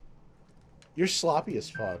You're sloppy as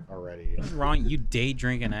fuck already. What's wrong? You day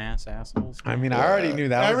drinking assholes. I mean, I already knew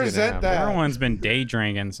that I was gonna resent happen. that. Everyone's been day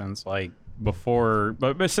drinking since like before,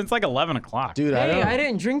 but since like 11 o'clock. Dude, Hey, I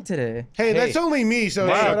didn't drink today. Hey, that's only me, so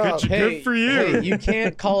Wow, shut good up. shit. Good for you. Hey, you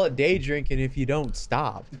can't call it day drinking if you don't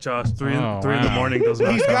stop. Josh, three in Oh, the wow. morning does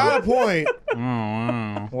not He's count. got a point. Oh,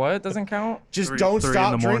 wow. What doesn't count? Just Three- don't three in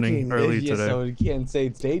stop the morning, drinking. early. Yeah, today. so you can't say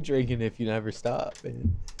it's day drinking if you never stop,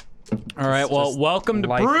 man. All right, well, just welcome to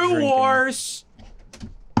life Brew drinking. Wars.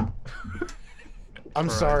 I'm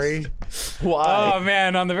sorry. Why? Oh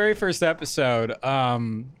man, on the very first episode,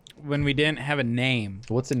 when we didn't have a name.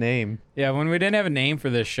 What's a name? Yeah, when we didn't have a name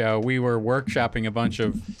for this show, we were workshopping a bunch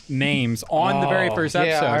of names on the very first yeah,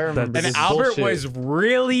 episode. I remember And this Albert bullshit. was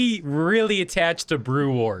really attached to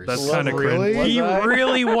Brew Wars. That's Love kind of really? cringe. He Was I?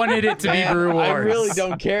 really wanted it to be Brew Wars. I really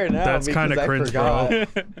don't care now. That's kind of cringe, bro.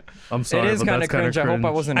 I'm sorry, It is but kind of that's kinda cringe. I hope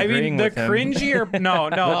I wasn't I agreeing mean, the with him. cringier. No,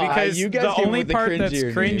 No, because you guys the came only with the part that's cringier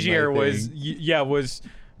name, cringier I was,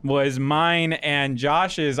 think. was mine and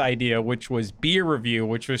Josh's idea, which was beer review,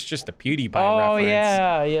 which was just a PewDiePie Oh reference.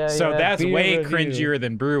 yeah. So that's Beer way review. cringier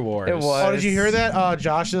than Brew Wars. It was. Oh, did you hear that?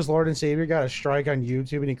 Josh's Lord and Savior got a strike on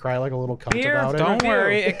YouTube and he cried like a little cunt Beer, about it. Don't review.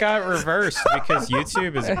 worry, it got reversed because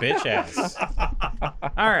YouTube is a bitch ass.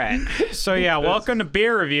 All right, so yeah, welcome to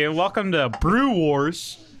Beer Review. Welcome to Brew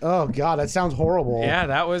Wars. Oh god, that sounds horrible. Yeah,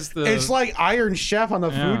 that was the. It's like Iron Chef on the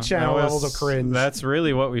yeah, Food Channel that levels of was- cringe. That's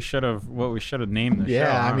really what we should have named the show.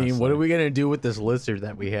 Yeah, I mean, what honestly. are we gonna do with this lizard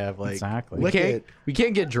that we have? Like, Exactly. we Lick can't it. we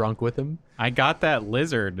can't get drunk with him. I got that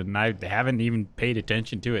lizard and I haven't even paid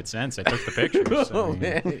attention to it since I took the picture. So, Oh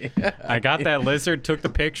man, yeah. I got that lizard, took the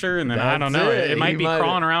picture, and then I don't That's know. it. It might He be might-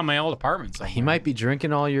 crawling around my old apartment somewhere. He might be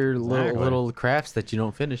drinking all your Exactly. little crafts that you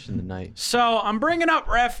don't finish in the night. So I'm bringing up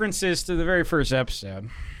references to the very first episode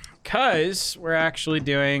because we're actually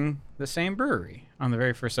doing the same brewery. On the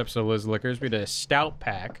very first episode of Liz Liquors, we did a stout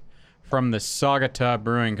pack from the Saugatuck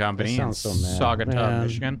Brewing Company in That sounds so meh. Saugatuck, Man.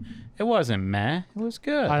 Michigan. It wasn't meh. It was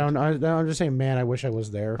good. I'm just saying, man, I wish I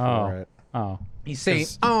was there for it. Oh. He's saying,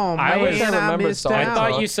 'Cause "Oh I man, was- I remembered missed Saugatuck. I out."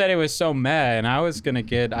 thought you said it was so meh, and I was gonna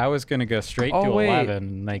go straight Oh, to wait. 11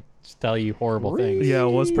 and like tell you horrible things. Yeah,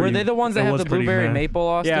 it was pretty. Were they the ones that it have was the pretty blueberry meh. maple,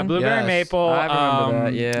 Austin? Yeah, blueberry Yes. maple. I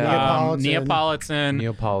remember that, yeah. Neapolitan.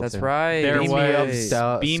 Neapolitan. That's right. There Beam was me up,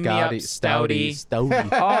 stout, Beam Me Up Stouty.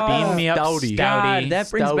 Oh, Beam Me Up Stouty. Stouty. God, that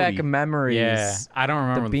brings back Stouty. memories. Yeah, I don't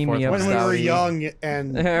remember the Beam fourth Me Up one. When we were Stouty. young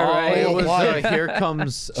and Oh, Right. it full was of life. Here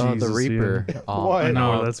Comes the Jesus, Reaper. yeah. Oh, What? I know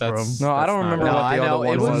No, where that's from. No, I don't not remember right. No, what I the know. other It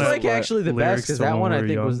one was was. like but- actually the best lyrics because to that when one we I were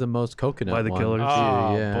think young. was the most coconut By the one. Killers.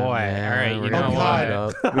 Oh, Yeah, boy. man, All right, you we're know gonna what?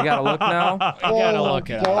 look it up. We gotta look now. I gotta look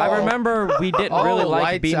it up. I remember we didn't really like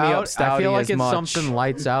Lights Beam Me Up Out. Stouty I feel like as it's much. something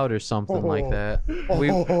lights out or something like that.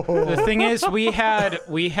 The thing is, we had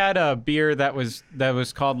a beer that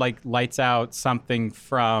was called like Lights Out something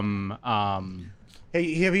from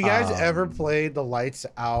Hey, have you guys ever played the Lights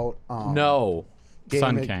Out No, game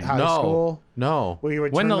Sun at King. high no, school? no. Where you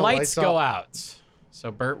would When turn the lights go off? out. So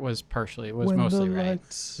Bert was mostly right.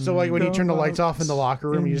 So like when you turn the lights off in the locker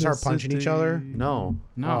room, you just start punching each other. No,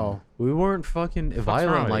 No. we weren't fucking wrong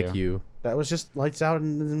violent with like you? you. That was just lights out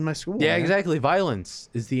in my school. Yeah, man. exactly. Violence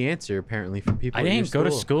is the answer apparently for people. I at your didn't go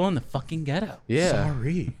to school in the fucking ghetto. Yeah,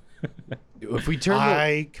 Sorry. if we turn the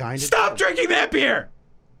I kind of Stop drinking that beer.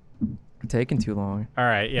 Taking too long. All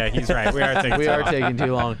right, yeah, he's right. We are taking we too are long. taking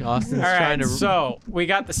too long. Austin's All right, trying to. so we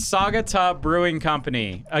got the Saugatuck Brewing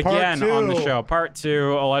Company again on the two. show. Part 2,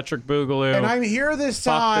 Electric Boogaloo. And I'm here this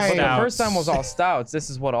Fuck the time. The stout. first time was all stouts.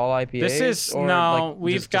 This is what all IPAs. This is or no. like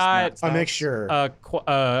We've just got not A stouts? mixture.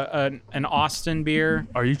 an Austin beer,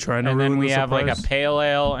 Are you trying to and then ruin we the have like a surprise? pale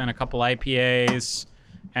ale and a couple IPAs,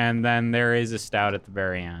 and then there is a stout at the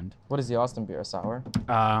very end. What is the Austin beer? A sour?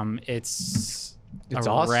 It's a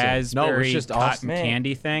Austin. raspberry No, it's just cotton Austin.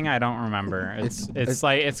 candy thing. I don't remember. It's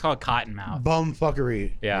called Cottonmouth. Bum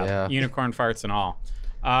fuckery. Yeah, Yeah. unicorn farts and all.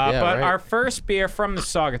 Yeah, But right. our first beer from the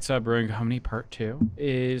Saugatuck Brewing Company, Part 2,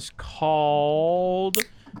 is called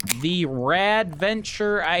the Rad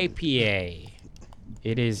Venture IPA.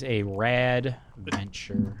 It is a Rad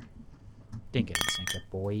Venture. Dink it, sink it,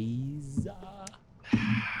 boys.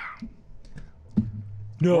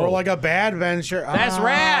 Or like a bad venture. That's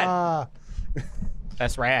rad.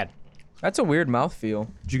 That's rad. That's a weird mouthfeel.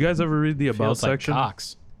 Did you guys ever read the about Feels like section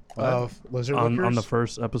cocks. Of lizard on the liquors?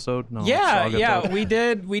 first episode? No. Yeah, Saugatuck. yeah, we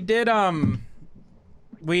did.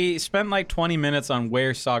 We spent like 20 minutes on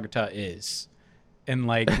where Saugatuck is in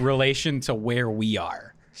like relation to where we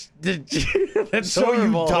are. That's So you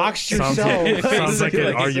horrible. doxed Sounds yourself. like, sounds like an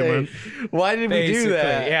Basically. argument. Why did we do Basically,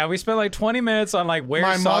 that? yeah, we spent like 20 minutes on like where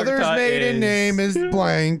My mother's Saugatuck maiden is. name is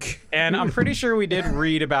blank. And I'm pretty sure we did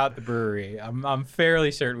read about the brewery. I'm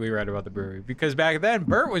fairly certain we read about the brewery because back then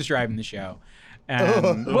Bert was driving the show.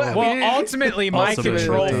 And What? well, ultimately, my Ultimately.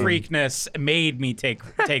 control freakness made me take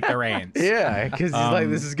the reins. Yeah, because he's like,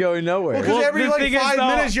 this is going nowhere. Because Well, every the like thing is, 5 though-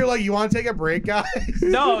 minutes, you're like, you want to take a break, guys?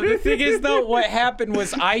 No, the thing is though, what happened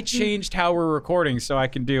was I changed how we're recording so I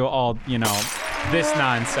can do all this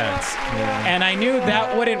nonsense, and I knew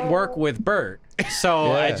that wouldn't work with Bert,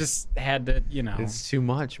 so I Yeah. just had to It's too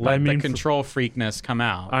much. let I mean, the control freakness come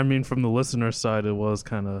out. I mean, from the listener side, it was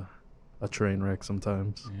kind of a train wreck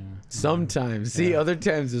sometimes. Sometimes. See, other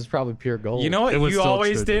times it's probably pure gold. You know what It was you still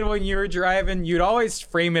always tricky. did when you were driving? You'd always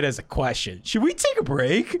frame it as a question. Should we take a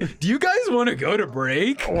break? Do you guys want to go to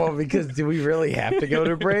break? Well, because do we really have to go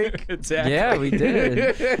to break? Exactly. Yeah, we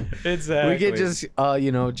did. Exactly. We could just,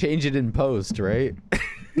 change it in post, right?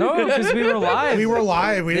 No, because we were live. We were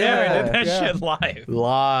live. We Yeah, didn't. we did that Yeah. shit live.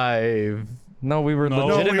 Live. No, we were No, No,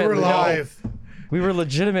 legitimately we were live. We were The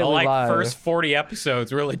legitimately like live. first 40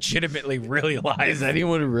 episodes were legitimately really live. Is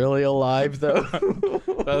anyone really alive, though?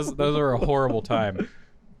 those were a horrible time.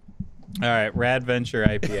 All right, Radventure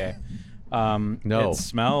IPA. No. It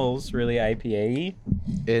smells really IPA-y.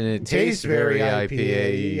 And it Tastes very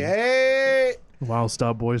IPA. Hey. Wow,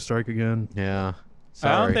 stop boys strike again. Yeah. I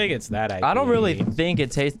don't Sorry. think it's that IPA. I don't really think it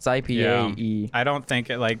tastes IPA-y. I don't think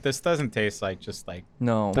it this doesn't taste like just like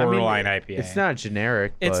No. borderline IPA. It's not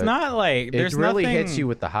generic. It's but not like there's It really nothing, hits you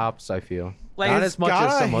with the hops, I feel. like Not it's as much got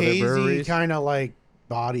as some a other hazy breweries. kind of like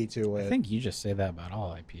body to it. I think you just say that about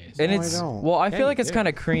all IPAs. And No, I it's don't. well, I Yeah, feel like you it's do. kind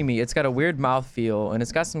of creamy. It's got a weird mouthfeel, and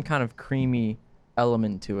it's got some kind of creamy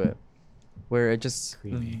element to it, where it just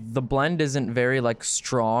Creamy. the blend isn't very like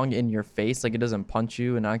strong in your face, like it doesn't punch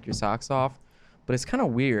you and knock your socks off, but it's kind of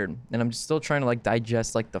weird, and I'm just still trying to like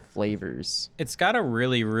digest like the flavors. It's got a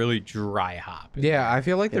really, really dry hop. Yeah, I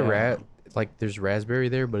feel like the Yeah. there's raspberry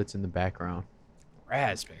there, but it's in the background.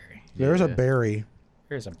 Raspberry. There's a Yeah. berry.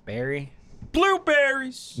 Here's a berry.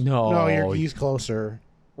 Blueberries. No, No, he's closer.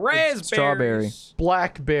 Raspberries. strawberry.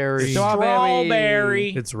 blackberry. Strawberry.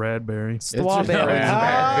 It's Radberry. It's Strawberry.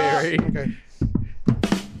 raspberry. Okay.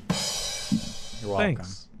 You're welcome.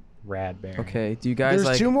 Thanks. Radberry. Okay, do you guys There's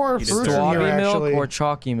like 2 more You fruits in deserve here strawberry milk actually. or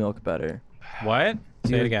chalky milk better? What? Do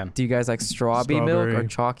Say you, it again. Do you guys like strawberry milk or Strawberry.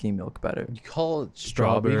 chalky milk better? You call it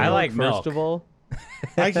Strawberry. strawberry. I like first milk. of all.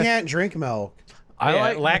 I can't drink milk. I Yeah,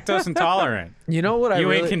 like. lactose intolerant. You know what I You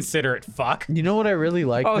really. inconsiderate fuck. You know what I really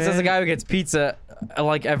like. Oh, it says a man? guy who gets pizza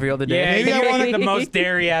like every other day. Yeah, Maybe I you wanna- eat the most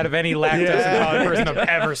dairy out of any lactose intolerant person I've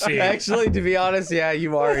ever seen. Actually, to be honest, yeah,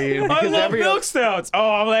 you are. Ian, I because love every milk stouts.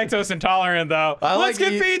 Oh, I'm lactose intolerant though. I Let's like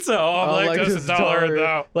get eat- pizza. Oh, I'm I like lactose this intolerant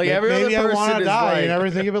though. Like every Maybe other I want person to is die. like. You never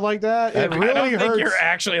think of it like that? It I really don't think hurts. you're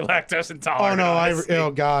actually lactose Oh intolerant. no! honestly.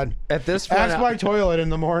 Oh god! At this point, Ask my toilet in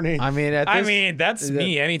the morning. I mean, at this, I mean, that's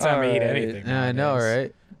me anytime I eat Alright. anything. yeah, I know, nowadays.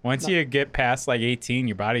 right? Once you get past like 18,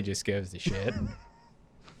 your body just gives a shit.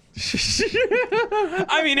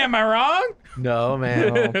 I mean, am I wrong? No,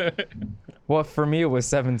 man. No. Well, for me it was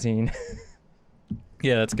 17.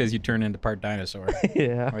 Yeah, that's because you turn into part dinosaur.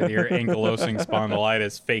 Yeah. With your ankylosing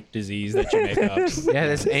spondylitis fake disease that you make up. Yeah,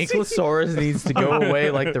 this ankylosaurus needs to go away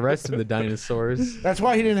like the rest of the dinosaurs. That's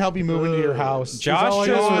why he didn't help you move into your house. He's Josh all like,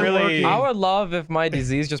 just "Oh, I'm really- working." I would love if my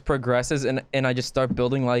disease just progresses and I just start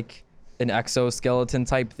building like an exoskeleton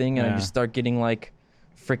type thing and Yeah. I just start getting like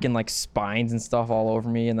freaking like spines and stuff all over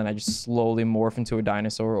me and then I just slowly morph into a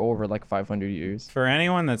dinosaur over like 500 years. For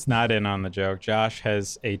anyone that's not in on the joke, Josh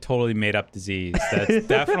has a totally made up disease that's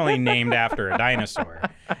definitely named after a dinosaur.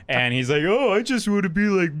 And he's like, oh, I just want to be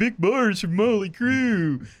like Mick Mars from Motley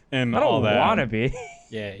Crue. And I all don't that. want to be.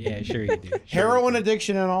 Yeah, sure you do. Sure Heroin you do.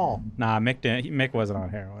 addiction and all. Nah, Mick wasn't on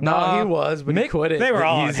heroin. No, he was, but he Mick- quit it. They were the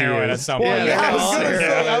all on easiest. heroin at some Well, point. yeah, I was all gonna heroin.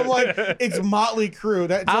 say, I'm like, it's Motley Crue.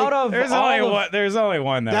 That's Out like, of There's all only of, one. There's only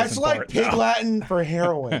one that's that's like important, pig though. Latin for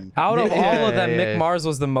heroin. out of Yeah, all of them, yeah, Mick yeah. Mars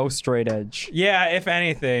was the most straight edge. Yeah, if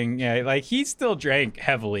anything, yeah, like he still drank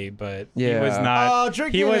heavily, but he Yeah. was not.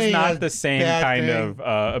 Drinking He was ain't not a the same bad kind thing.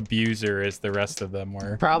 of abuser as the rest of them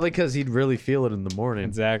were. Probably because he'd really feel it in the morning.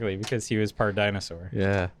 Exactly, because he was part dinosaur.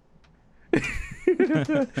 Yeah. I He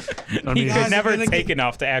mean, Guys, could never I'm gonna take get-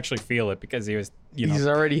 enough to actually feel it because he was, He's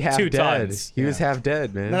already half 2 dead. tons. He was Yeah. half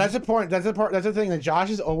dead, man. No, that's the point. That's the part. That's the thing. That Josh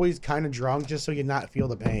is always kind of drunk just so you not feel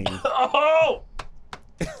the pain. Oh!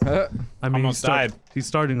 I mean, Almost died. he's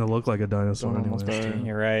starting to look like a dinosaur Almost anyway. died.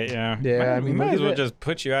 You're right. Yeah. Yeah, I we mean, might look as at well it. just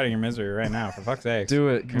put you out of your misery right now. For fuck's sake. Do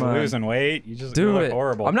it. Come You're on. losing weight. You just Do look it.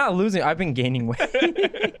 horrible. I'm not losing. I've been gaining weight.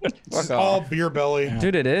 It's all beer belly.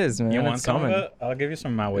 Dude, it is, man. You want It's some coming. of it? I'll give you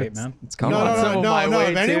some of my weight, man. It's No, coming. no, some no, of no, my no.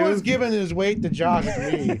 weight, If anyone's too. giving his weight to Josh,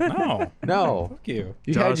 it's me. No. No, Fuck you.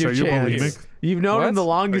 you Josh, had your are you chance. bulimic? You've known him What? the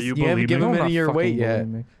longest. Are you You haven't given bulimic? him I'm any of your not weight fucking yet.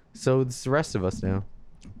 bulimic. So it's the rest of us now.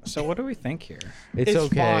 So what do we think here? It's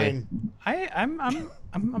okay. fine.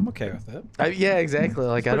 I'm okay with it. Yeah, exactly.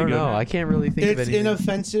 Like I pretty don't good. know. I can't really think of It's anything.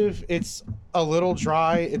 inoffensive. It's a little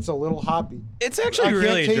dry. It's a little hoppy. It's I actually can't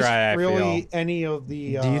really taste dry. I really feel. any of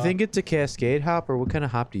the. Do you think it's a Cascade hop or what kind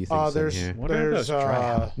of hop do you think is in There's here? What are those there's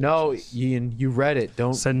dry No, Ian, you read it. Don't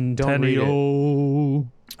read it. Centennial.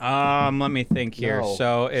 Let me think here. No.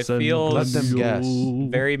 So it Let feels them guess.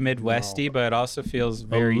 very Midwesty, but it also feels A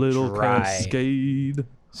very little dry. Cascade.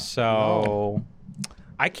 So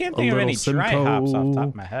I can't think of little any dry hops off the top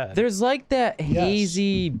of my head. There's like that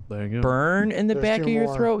hazy There you go. burn in the There's back two of your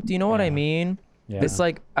more. throat. Do you know what I mean? Yeah. It's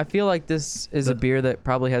like I feel like this is a beer that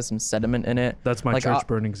probably has some sediment in it. That's my like church out-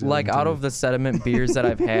 burning season, Like out too. of the sediment beers that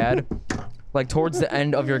I've had, like towards the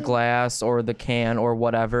end of your glass or the can or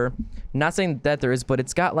whatever. Not saying that there is, but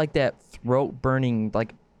it's got like that throat burning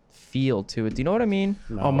like feel to it. Do you know what I mean?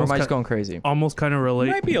 Or am Almost I just ki- going crazy? Almost kind of It relate.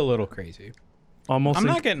 might be a little crazy. Almost. I'm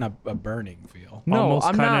think- not getting a burning feel. No, almost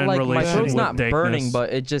I'm kinda not in like my relation throat's with not burning, dankness.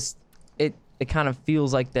 but it just it kind of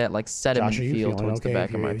feels like that like sediment Josh, are you feel feeling towards okay? the back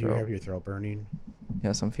if of my you throat. have your throat burning.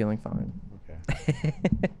 Yes, I'm feeling fine. Okay.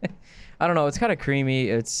 I don't know. It's kind of creamy.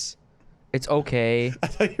 It's okay. I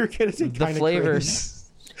thought you were gonna say The kinda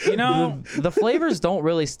flavors, You know, the flavors don't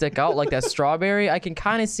really stick out like that strawberry. I can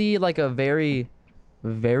kind of see like a very,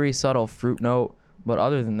 very subtle fruit note, but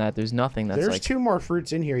other than that, there's nothing that's There's like. two more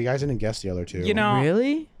fruits in here. You guys didn't guess the other two. you know,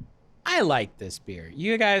 Really? I like this beer.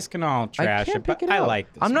 You guys can all I trash can't it, but pick it I out.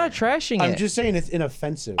 like this. I'm not beer. trashing I'm it. just saying it's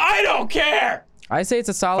inoffensive. I don't care. I say it's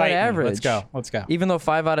a solid Fight me. average. Let's go. Let's go. Even though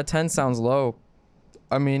 5 out of 10 sounds low,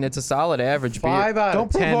 I mean it's a solid average beer. 5 out Don't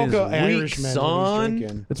of 10 provoke is an weak, Irishman when he's son.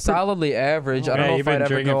 drinking. It's Solidly average. I don't Yeah, know you've if I'd been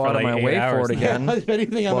ever drinking go for out of like my 8 way hours for it now. again. If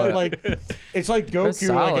anything, I'm But- like, it's like Goku, like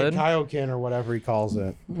solid. a Kaioken or whatever he calls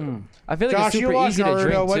it. I feel like Josh, it's you super watch easy to Naruto.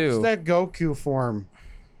 drink What's too. that Goku form?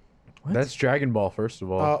 That's Dragon Ball, first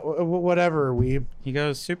of all. Whatever, weeb. He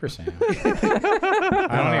goes Super Saiyan.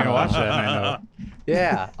 I don't even watch that. And I know.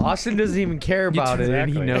 Yeah, Austin doesn't even care about it, and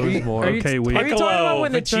he Exactly. knows more. Are you, Okay, we- are you talking about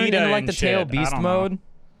when they turn Vegeta into like and the tail shit. I beast don't know. mode?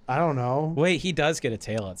 I don't know. Wait, he does get a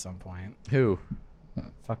tail at some point. Who?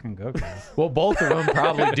 Fucking Goku. Well, both of them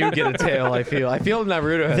probably do get a tail. I feel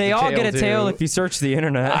Naruto has They a all tail get a tail too. if you search the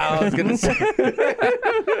internet. I was gonna say.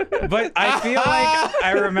 But I feel like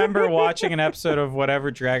I remember watching an episode of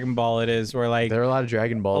whatever Dragon Ball it is where like There are a lot of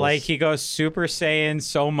Dragon Balls. like he goes Super Saiyan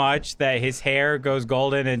so much that his hair goes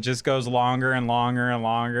golden and just goes longer and longer and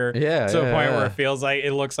longer. Yeah, To the yeah, point where yeah. it feels like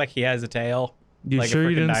it looks like he has a tail. You like a sure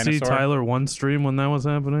you freaking didn't see dinosaur. Tyler one stream when that was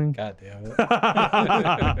happening? God damn it.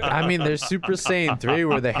 I mean, there's Super Saiyan 3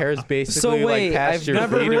 where the hair's basically So wait, like past I've your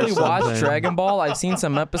never feet or really watched something. Dragon Ball. I've seen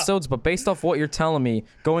some episodes, but based off what you're telling me,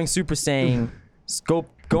 going Super Saiyan,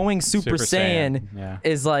 going Super Saiyan Yeah.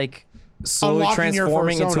 is like slowly Unlocking your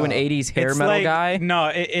transforming into an persona. 80s hair It's metal like, guy. No,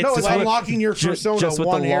 it's No, it's like, unlocking your persona. just with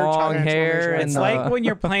one the hair long transformation hair at a and It's the- time. like when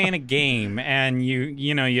you're playing a game and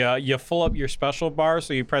you fill up your special bar,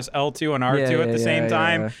 so you press L2 and R2 Yeah, at the yeah, same yeah,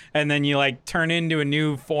 time, yeah. and then you like turn into a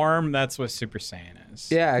new form. That's what Super Saiyan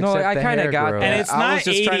is. Yeah, No, except I the kinda hair got grows. that. And it's I not was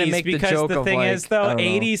just 80s trying to make the because joke the of, thing like, is though I don't know.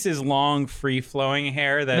 80s is long free flowing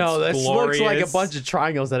hair that's No, this glorious. looks like a bunch of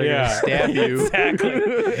triangles that are Yeah. gonna stab you.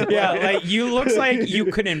 Exactly. Yeah, like you looks like you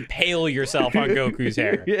could impale yourself on Goku's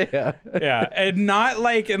hair. Yeah. Yeah, and not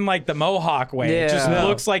like in like the mohawk way. It just Yeah.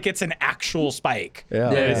 looks like it's an actual spike. Yeah.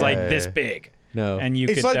 that is like Yeah. this big. No. And you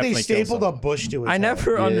It's could like they definitely kill stapled a someone. bush to his I head.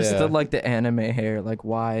 never Yeah. understood like the anime hair. Like,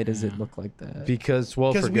 why does it look like that? Because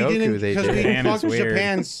well, Because for we Goku didn't. they Because we did. Japan is fucked weird.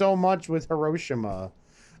 Japan so much with Hiroshima.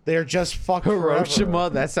 They're just fucked forever. Hiroshima.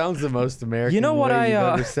 That sounds the most American. You know what way I,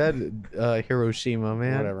 you've ever said Hiroshima,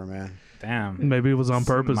 man. Whatever, man. Damn. Maybe it was on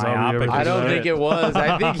purpose. How Myopic. we ever I did don't that. think it was.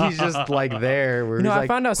 I think he's just like there. Where You know, he's I like,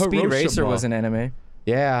 found out Speed Racer Hiroshima. was an anime.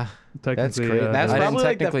 Yeah, that's Technically, great. yeah. That's I didn't probably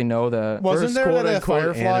like the technically know that. Wasn't First there that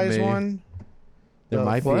quote-unquote Fireflies anime. one? There The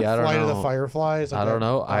might be. what? I don't Flight know. of the Fireflies. I don't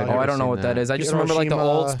know. I've Oh, never I don't know seen what that that. is. I just remember like the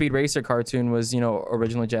old Hiroshima- Speed Racer cartoon was,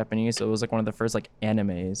 originally Japanese, so it was like one of the first like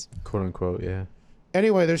animes. Quote unquote. Yeah.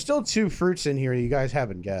 Anyway, there's still two fruits in here you guys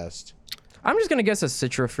haven't guessed. I'm just gonna guess a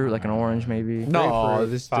citra fruit, like an orange, maybe. No,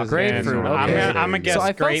 this doesn't. Grapefruit, I'm okay. gonna guess So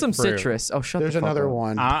I felt some grapefruit. citrus. Oh, shut There's the fuck another up.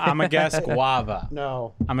 one. I'm gonna guess guava.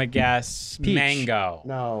 No. I'm gonna guess Peach. mango.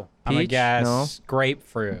 No. I'm gonna Peach? guess No.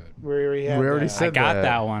 grapefruit. We already had We already that. said I got that.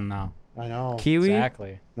 that one though. I know. Kiwi.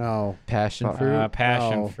 Exactly. No. Passion fruit.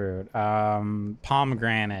 Passion No. fruit.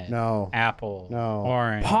 Pomegranate. No. Apple. No.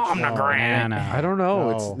 Orange. Pomegranate. Banana. I don't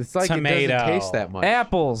know. No. It's like Tomato. it doesn't taste that much.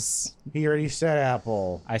 Apples. He already said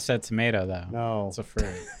apple. I said tomato though. No. It's a fruit.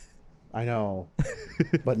 I know.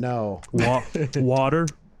 But no. Water.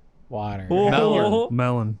 Water. Oh.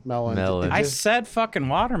 Melon. Melon. Melon. It I just- said fucking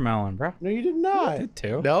watermelon, bro. No, you did not. Did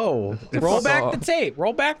too. No. Roll back the tape.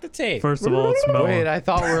 Roll back the tape. First of all, it's melon. Wait, I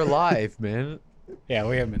thought we were live, man. Yeah,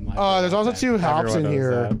 we haven't been live. There's also two hops in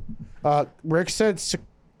Everyone knows here. Rick said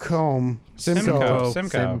Simcoe. Simcoe. Simcoe.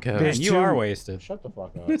 Simcoe. Man, There's you two- are wasted. Shut the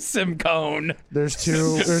fuck up. Simcone. There's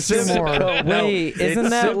two. There's two more. Wait, isn't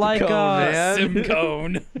that like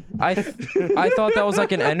Simcone. I thought that was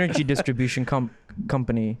like an energy distribution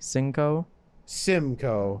company, Simcoe.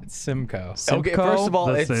 Simcoe. Simcoe. Okay, first of all,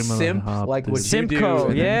 The it's same amount of simp, hop, like what dude. you do. Simcoe,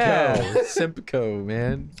 and then yeah. co. Simcoe,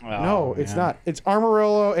 man. No, it's not. It's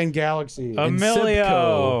Amarillo and Galaxy.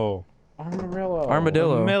 Emilio. Amarillo.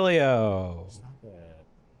 Armadillo. Emilio.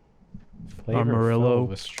 Flavor Amarillo. filled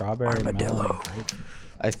with strawberry Armadillo. melon.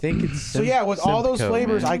 I think it's So yeah, with all those Simcoe,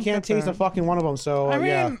 flavors, man. I can't taste a fucking one of them. So I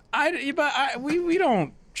mean, yeah, we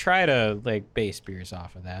don't try to like base beers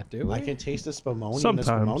off of that, do we? I can taste the Spumoni and the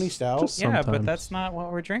Sometimes. Spumoni stout. Just Yeah, but sometimes. that's not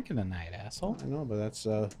what we're drinking tonight, asshole. I know, but that's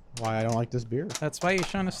why I don't like this beer. That's why you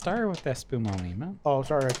shouldn't start with that Spumoni, man. Oh,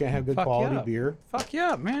 sorry, I can't have good Fuck quality yeah. beer. Fuck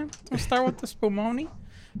yeah, man. Don't start with the Spumoni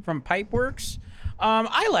from Pipeworks.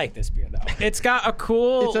 I like this beer though. It's got a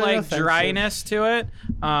cool It's like inoffensive. dryness to it.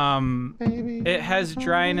 Baby. It has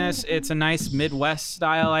dryness. It's a nice Midwest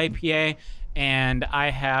style IPA, and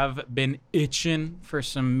I have been itching for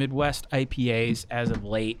some Midwest IPAs as of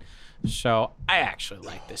late. So I actually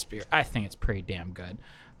like this beer. I think it's pretty damn good.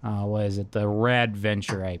 What is it? The Rad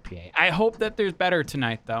Venture IPA. I hope that there's better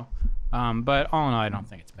tonight though. But all in all, I don't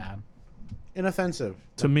think it's bad. Inoffensive.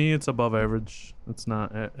 To me, it's above average. It's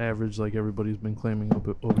not average like everybody's been claiming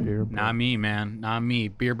over here. but- Not me, man. Not me.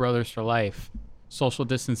 Beer Brothers for life. Social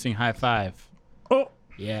distancing high five. Oh,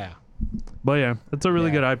 Yeah. but yeah, it's a really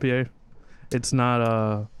Yeah. good IPA. It's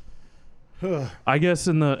not I guess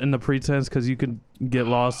in the pretense, because you could get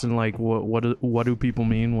lost in like what do people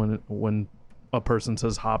mean when a person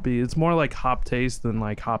says hoppy. It's more like hop taste than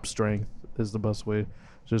like hop strength is the best way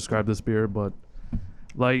to describe this beer. But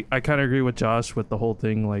like I kind of agree with Josh with the whole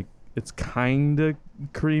thing. Like it's kind of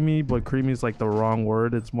creamy, but creamy is like the wrong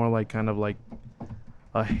word. It's more like kind of like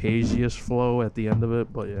a hazyish flow at the end of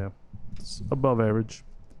it. But yeah, it's above average.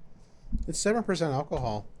 It's 7%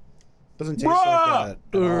 alcohol. Doesn't taste like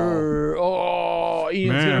that. At all. Oh,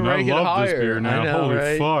 Ian's gonna rank it higher. I know,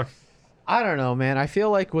 right? fuck. I don't know, man. I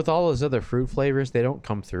feel like with all those other fruit flavors, they don't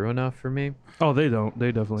come through enough for me. Oh, they don't.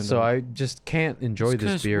 They definitely So don't. I just can't enjoy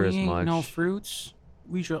this beer as much. No fruits.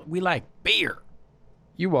 We like beer.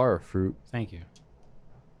 You are a fruit. Thank you.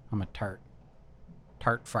 I'm a tart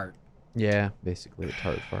fart. Yeah, basically a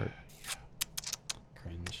tart fart.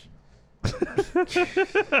 Cringe.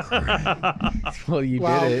 Well, you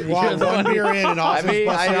Wow, did it. wow, You're the one beer in and I Austin's mean,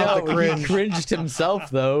 I busting out the know he cringe. cringed himself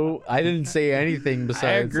though. I didn't say anything I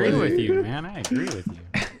besides. agree like- with you, man. I agree with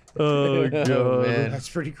you. Oh god. man. That's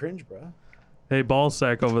pretty cringe, bro. Hey,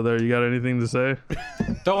 ballsack over there. You got anything to say?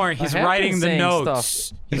 Don't worry, he's have been writing the saying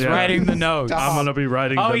notes. He's Yeah. writing the notes. I'm gonna be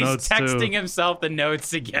writing Oh, the he's notes texting too. himself the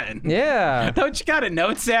notes again. Yeah. Don't you got a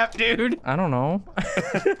notes app, dude? I don't know.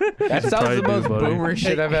 That sounds probably the do, most buddy. boomer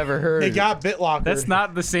shit I've ever heard. It got BitLocker. That's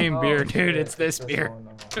not the same Oh, beer, dude. It's this beer.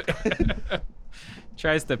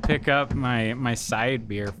 Tries to pick up my side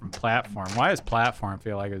beer from Platform. Why does Platform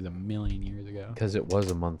feel like it was a million years ago? Because it was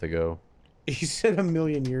a month ago. He said a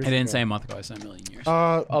million years I didn't ago. say a month ago. I said a million years.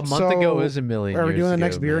 A month ago is a million. Are we years doing the ago,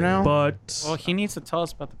 next beer man. now? But Well, he needs to tell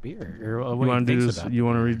us about the beer or you what want he to do thinks this? about You it.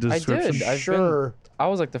 want to read the I description? did. Sure. I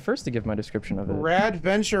was like the first to give my description of it. Rad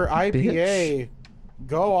Venture IPA.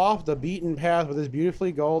 Go off the beaten path with this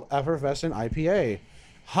beautifully gold effervescent IPA.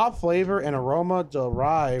 Hop flavor and aroma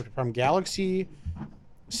derived from Galaxy,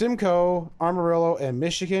 Simcoe, Amarillo, and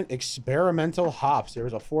Michigan experimental hops. There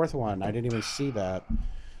was a fourth one. I didn't even see that.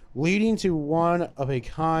 Leading to one of a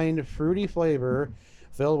kind fruity flavor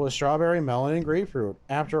filled with strawberry, melon, and grapefruit.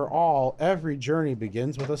 After all, every journey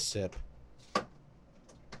begins with a sip.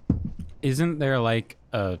 Isn't there like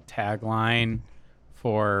a tagline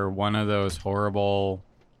for one of those horrible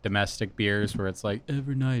domestic beers where it's like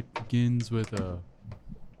every night begins with a,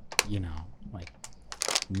 like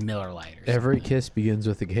Miller Lite or Every something? kiss begins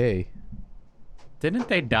with a K. Didn't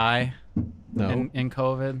they die No, in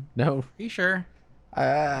COVID? no. Are you sure?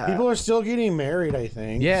 People are still getting married, I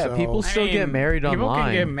think. Yeah, so- people still get married people online.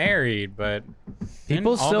 can get married, but People didn't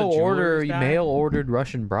all still the order jewelers die? mail ordered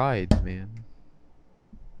Russian brides, man.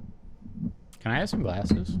 Can I have some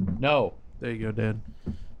glasses? No. There you go, Dad.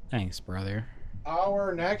 Thanks, brother.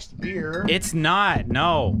 Our next beer. It's not.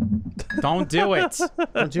 No. Don't do it.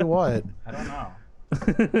 Do what? I don't know.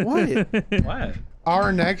 What? What?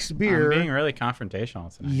 Our next beer. I'm being really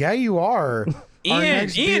confrontational tonight. Yeah, you are. Our Ian,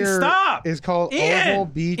 next Ian, beer stop! Is called Ian, Oval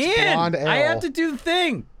Beach Ian, Blonde Ale. I have to do the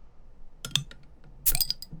thing.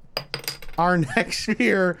 Our next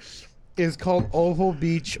beer is called Oval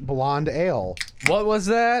Beach Blonde Ale. What was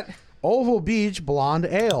that? Oval Beach Blonde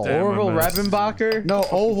Ale. Damn. Orville I missed. Redenbacher? No,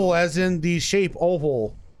 oval as in the shape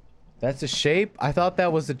oval. That's a shape? I thought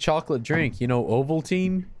that was a chocolate drink. You know,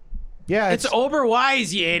 Ovaltine? Yeah, It's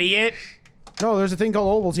Oberwise, you idiot. no. There's a thing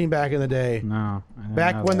called Ovaltine back in the day. No. I didn't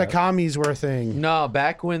Back know when the that. commies were a thing. No,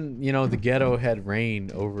 back when, you know, the ghetto had reign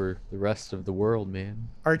over the rest of the world, man.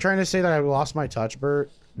 Are you trying to say that I lost my touch, Bert?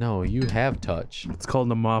 No, you have touch. It's called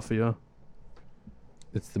the Mafia.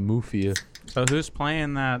 It's the Mufia. So who's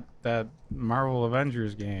playing that Marvel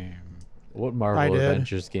Avengers game? What I Marvel did.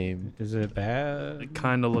 Adventures game? Is it bad? It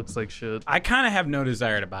kind of looks like shit. I kind of have no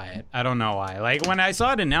desire to buy it. I don't know why. Like when I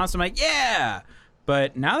saw it announced, I'm like, yeah.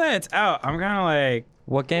 But now that it's out, I'm kind of like,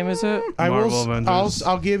 What game is it? I will. Marvel Avengers.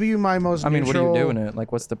 I'll give you my most. I mean, what are you neutral- doing it?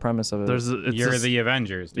 Like, what's the premise of it? It's you're a, the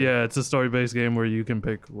Avengers. Dude. yeah, it's a story-based game where you can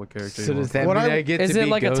pick what character So you does want. that What mean I- I get is to it be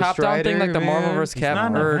like a Ghost top-down thing, like the Rider, Marvel man? vs. He's not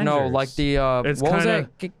Cap? an Or no, Avengers. like the It's what was kinda-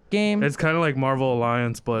 that game? It's kind of like Marvel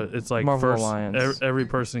Alliance, but it's like Marvel first. Alliance. Every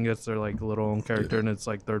person gets their like little own character, and it's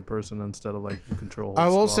like third person instead of like you control. I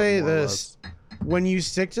will squad, say more or this: when you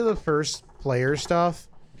stick to the first player stuff,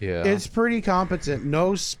 Yeah. it's pretty competent.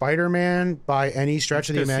 No Spider-Man by any stretch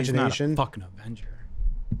of the 'Cause he's not a imagination. fucking Avenger.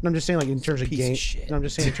 I'm just saying, like in terms of Piece of game. shit. I'm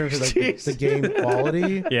just saying in terms of like the game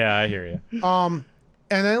quality. Yeah, I hear you. And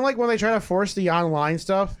then like when they try to force the online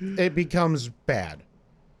stuff, it becomes bad.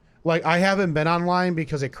 Like I haven't been online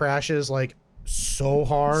because it crashes like so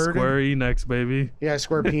hard. Square Enix, baby. Yeah,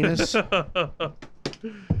 Square Penis.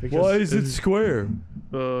 Why is it square?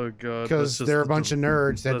 Oh god. Because they're a bunch of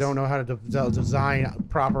nerds that don't know how to design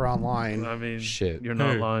proper online. I mean, Shit. You're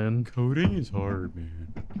not Hey. lying. Coding is hard, man.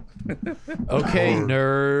 Okay,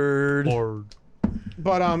 nerd.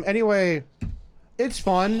 But anyway, it's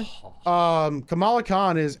fun. Kamala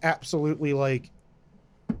Khan is absolutely like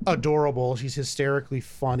adorable. She's hysterically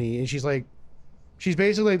funny, and she's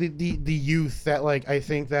basically the youth that like I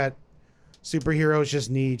think that superheroes just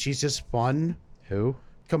need. She's just fun. Who?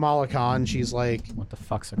 Kamala Khan. She's like What the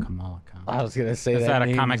fuck's a Kamala Khan? I was gonna say Is that a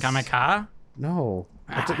name's- Kamehameha? no,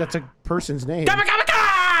 that's a person's name.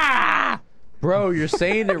 Kamehameha! Bro, you're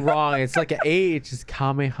saying it wrong. It's like an H. It's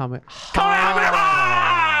Kamehameha.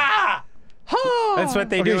 Kamehameha! That's what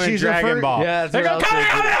they Okay, do in she's the Dragon first- Ball. Yeah, that's they what go I was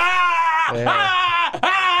thinking. Kamehameha!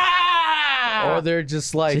 Or they're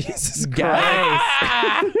just like Jesus guys.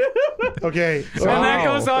 Okay, so And that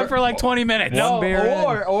Wow. goes on for like 20 minutes. No, beer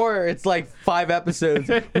in. or it's like 5 episodes.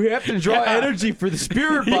 We have to draw energy for the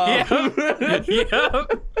spirit bomb.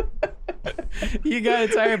 Yep. You got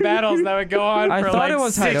entire battles that would go on I for thought like it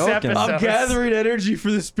was 6 Hadoken. episodes. I'm gathering energy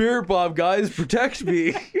for the spirit bomb, guys. Protect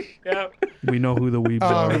me. Yep. We know who the weebs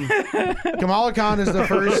are. Kamala Khan is the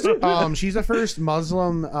first. She's the first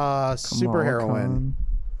Muslim superheroine.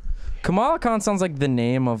 Kamala Khan sounds like the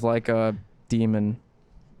name of like a demon.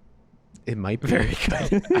 It might be very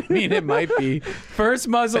good. I mean, it might be. First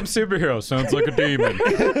Muslim superhero sounds like a demon.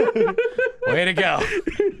 Way to go.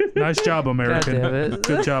 Nice job, American. damn it.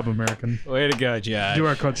 Good job, American. Way to go, Josh. Do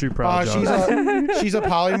our country proud, She's Josh. she's a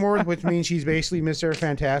polymorph, which means she's basically Mr.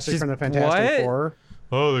 Fantastic from the Fantastic what? Four.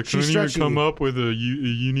 Oh, they She's couldn't even stretchy. come up with a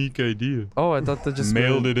unique idea. Oh, I thought they just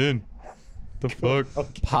Mailed it in. The fuck?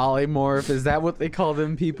 Polymorph. Is that what they call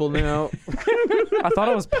them people now? I thought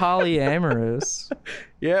it was polyamorous.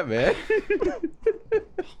 Yeah, man.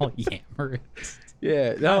 Polyamorous.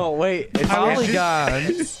 Yeah. No, wait. It's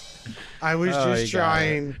Polygons. I was Oh, just you got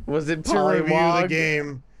trying Was it to review the Polywog?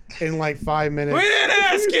 game in like 5 minutes. We didn't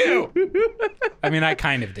ask you. I mean, I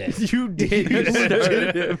kind of did. You did. You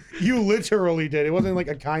started him. You literally did. It wasn't like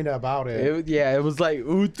a kinda about it. Yeah, it was like,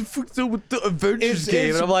 what the fuck's up with the Avengers It's- game?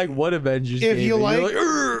 it's- And I'm like, what Avengers if game? you And you're like-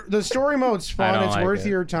 "Urgh." The story mode's fun. don't It's like worth it.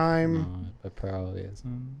 your time. It probably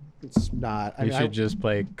isn't. It's not. I We mean, should just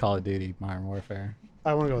play Call of Duty Modern Warfare.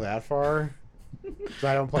 I won't go that far. 'Cause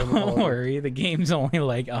I don't play Don't multiplayer. worry, the game's only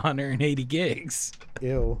like 180 gigs.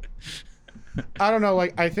 Ew. I don't know.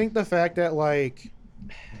 Like, I think the fact that like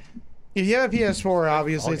If you have a PS4,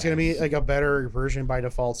 obviously it's gonna be like a better version by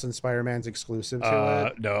default since Spider-Man's exclusive to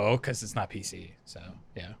it. No, because it's not PC. So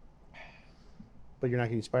yeah, But you're not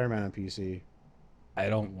getting Spider-Man on PC. I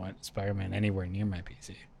don't want Spider-Man anywhere near my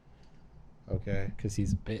PC Okay. because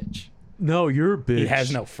he's a bitch. No, you're a bitch. He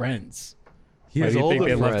has no friends. He Why has do you all think the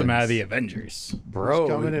they left him out of friends. the Avengers? Bro.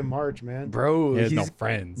 It's coming in March, man. Bro, He has no he's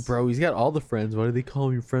friends. Bro, he's got all the friends. Why do they call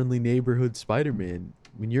him your friendly neighborhood Spider-Man?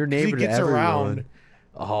 When you're neighbor to gets everyone. around.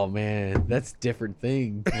 Oh man, that's a different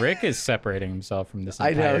thing. Rick is separating himself from this. I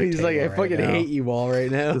know. entire He's like, I table right fucking now. hate you all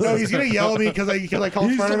right now. No, he's gonna yell at me because I call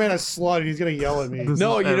Spider-Man a slut, and he's gonna yell at me.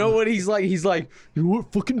 No, you know what he's like? He's like, you know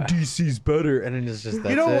what? Fucking DC's better, and then it's just that's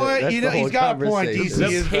You know it. what? That's You the know, he's whole got a point. conversation. DC The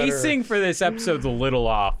is better. pacing for this episode's a little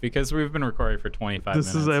off because we've been recording for 25 This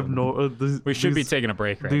minutes. is abnormal. We should be taking a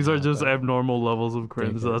break right These now. are just but- abnormal levels of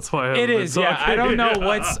cringe. That's why I It haven't been is, yeah. I talking.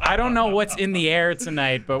 don't know what's in the air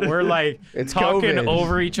tonight, but we're like It's talking COVID.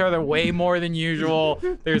 over each other way more than usual.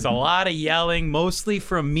 There's a lot of yelling, mostly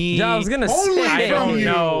from me. Yeah, I was gonna Only say. I from don't you.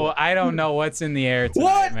 know. I don't know what's in the air tonight,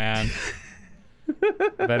 What? man.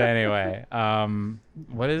 But anyway,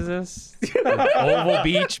 what is this? Oval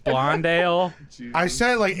Beach Blonde Ale. I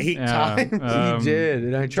said it like 8 Yeah, times. He did,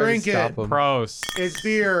 and I tried drink to stop it. him. Pros. It's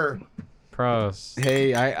beer. Pros.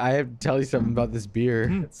 Hey, I have to tell you something about this beer.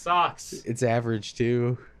 It sucks. It's average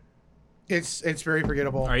too. It's very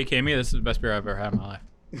forgettable. Are you kidding me? This is the best beer I've ever had in my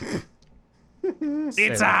life.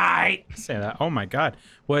 It's alright. Say that. Oh my god.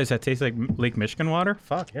 What does that taste like? Lake Michigan water?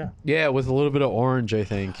 Fuck yeah. Yeah, with a little bit of orange, I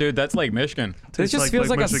think. Dude, that's Lake Michigan. This Tastes just feels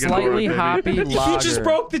like a Michigan slightly Road, baby. hoppy lager. You just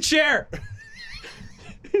broke the chair.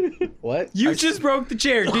 What? You just broke the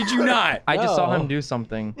chair, did you not? I just saw No. him do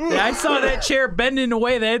something. I saw that chair bend in a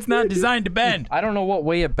way that it's not designed to bend. I don't know what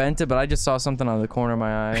way it bent it, but I just saw something out of the corner of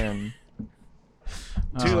my eye, and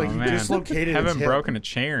Dude, like, you man. dislocated his Haven't hip. broken a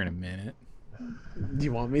chair in a minute. Do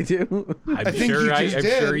you want me to? I'm think you just I'm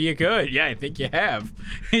did. sure you could. Yeah, I think you have.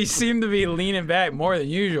 You seem to be leaning back more than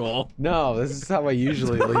usual. No, this is how I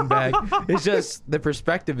usually lean back. It's just the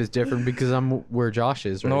perspective is different because I'm where Josh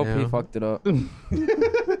is right nope, now. he fucked it up.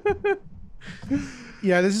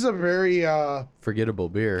 Yeah, this is a very Forgettable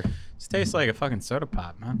beer. This tastes like a fucking soda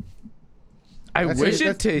pop, man. I That's wish it.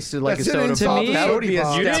 it tasted like a that's it. soda To pop. me- That would be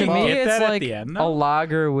a You step didn't To me, up. get it's that at like the end, a though?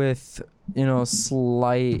 lager with,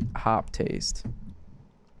 slight hop taste.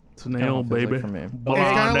 It's an Kinda ale, feels like baby. for me.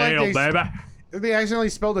 Blonde like ale, they- baby. they accidentally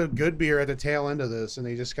spilled a good beer at the tail end of this, and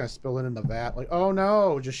they just kind of spilled it in the vat. Like, oh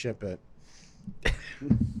no, just ship it.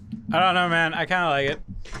 I don't know, man. I kind of like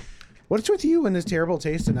it. What's with you and this terrible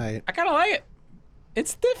taste tonight? I kind of like it.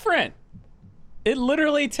 It's different. It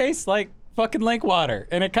literally tastes like fucking lake water,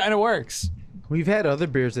 and it kind of works. We've had other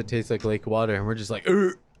beers that taste like lake water, and we're just like,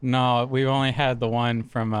 "Ugh." No, we've only had the one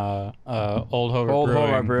from Old Hover Old Brewing,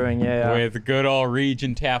 Hobart Brewing, yeah. with good old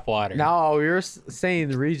region tap water. No, you're saying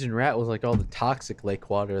the region rat was like all the toxic lake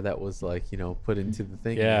water that was like, put into the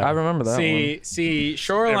thing. Yeah, I remember that See,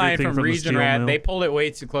 Shoreline Everything from from the Region steel Rat, mill. they pulled it way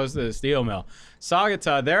too close to the steel mill.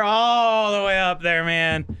 Saugatuck, they're all the way up there,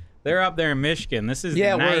 man. They're up there in Michigan. This is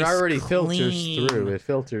Yeah, nice, where it already filters clean. through. It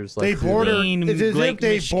filters like They through border. Clean It's as Lake if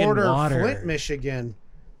they Michigan border water. Flint, Michigan.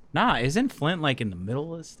 Nah, isn't Flint like in the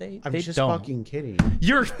middle of the state? I'm They just don't. fucking kidding.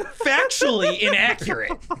 You're factually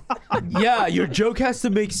inaccurate. Yeah, your joke has to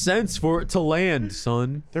make sense for it to land,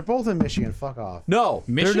 son. They're both in Michigan. Fuck off. No,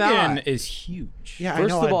 they're Michigan not. is huge. Yeah,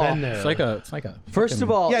 First I know. of all, I've been there. It's like a. First fucking-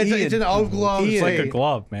 of all, yeah, it's an of glove. Ian, it's like a state.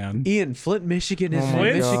 glove, man. Ian, Flint, Michigan is Oh my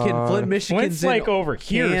in Michigan. God. Flint, Michigan's Flint's in like over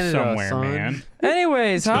here Canada, somewhere, son. man.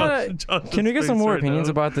 Anyways, Josh can we get is some more right opinions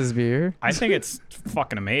now. about this beer? I think it's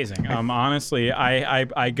fucking amazing. Honestly,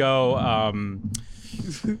 I go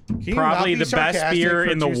Can you not probably be the best sarcastic beer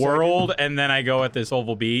for in the 2 world, and then I go at this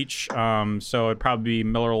Oval Beach. So it'd probably be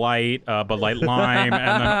Miller Lite, Bud Light Lime,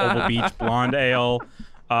 and then Oval Beach Blonde Ale.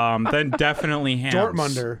 Then definitely Hams.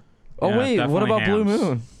 Dortmunder. Oh Yeah, wait, what definitely about Blue Hams.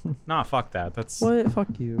 Moon? Nah, fuck that. That's What?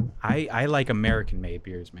 Fuck you. I like American-made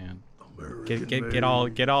beers, man. Get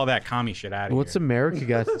all that commie shit out of What's here. America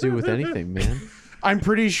got to do with anything, man? I'm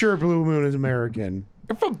pretty sure Blue Moon is American.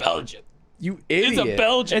 You're from Belgium. You idiot. It's a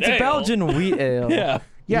Belgian. It's a ale. Belgian wheat ale. Yeah.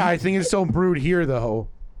 Yeah, I think it's still brewed here though.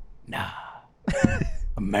 Nah.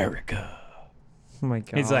 America. Oh my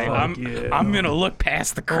god. He's like, yeah. I'm gonna look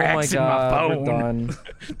past the oh my cracks in my god, we're phone done.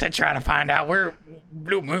 to try to find out where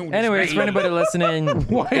Blue Moon is Anyways, made. for anybody listening,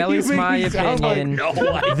 Why at you least make my me sound like- opinion, No,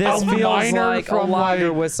 I this a feels miner like a from, lager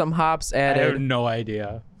like- with some hops I have added. no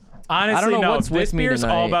idea. Honestly, know no. what's This with me beer's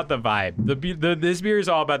all tonight. about the vibe. This beer is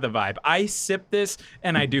all about the vibe. I sip this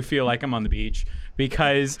and I do feel like I'm on the beach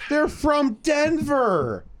because They're from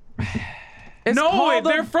Denver. It's No, called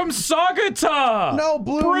they're from Sagata. No,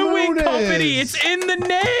 Blue Brewing Moon Company. is. It's in the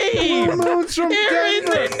name. Blue Moon's from They're in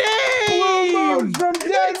Denver. the name. Blue Moon's from It's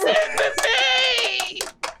Denver. in the name.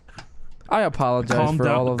 I apologize Calm for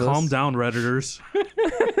all down, of this. calm down, Redditors.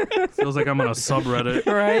 Feels like I'm on a subreddit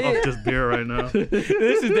Right? of just beer right now. This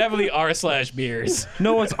is definitely r/beers.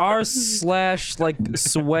 No, it's r/ like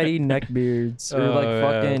sweaty neckbeards or like Oh,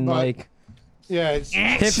 yeah. fucking But- like Yeah, it's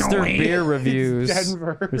hipster beer reviews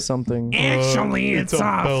Denver. or something. Actually, it's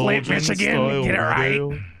Flint, Michigan. Get it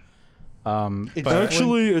right. It's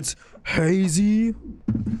Actually, it's hazy.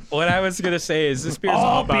 What I was gonna say is this beer's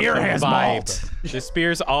all about the vibe. This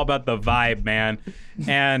beer's all about the vibe, man.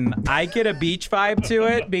 And I get a beach vibe to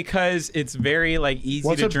it because it's very like easy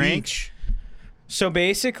What's to a drink. beach? So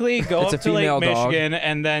basically, go It's a up to Lake female dog. Michigan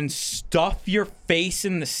and then stuff your face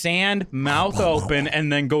in the sand, mouth open,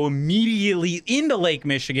 and then go immediately into Lake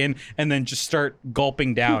Michigan and then just start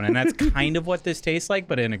gulping down. And that's kind of what this tastes like,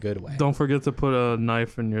 but in a good way. Don't forget to put a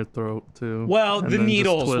knife in your throat too. Well, and the then just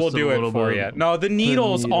needles twist will a do it little for bit. you. No, the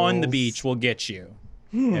needles on the needles. beach will get you.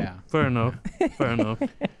 Yeah. Fair enough. Fair enough.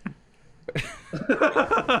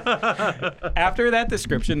 After that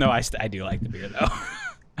description, though, I do like the beer, though.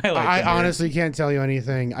 I like I the beer. honestly can't tell you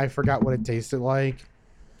anything. I forgot what it tasted like.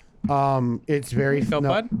 It's very Go, no,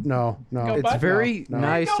 bud? no, no. Go, It's bud? very No.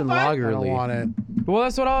 nice and I don't lagerly. want it. Well,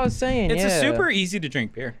 that's what I was saying. It's yeah. a super easy to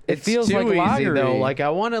drink beer. It It's feels too like easy though. lagery. Like I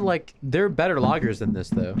want to like there are better lagers than this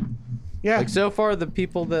though. Yeah, Like so far the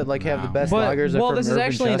people that like have the No. best But lagers are well, from this is Urban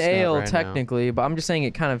actually an Chestnut ale right now. technically, but I'm just saying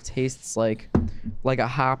it kind of tastes like a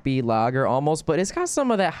hoppy lager almost, but it's got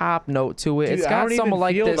some of that hop note to it. Dude, It's I got don't some even of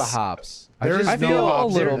like feel this. the hops. There's I no feel a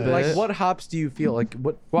hops little in bit. this. Like what hops do you feel? Like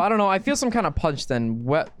what? Well, I don't know. I feel some kind of punch then.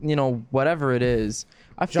 Whatever it is.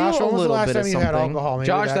 I feel Josh, a when was the little last bit time of you something. had alcohol? Maybe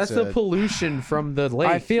Josh, that's the it. pollution from the lake.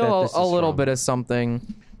 I feel that this a is little from. bit of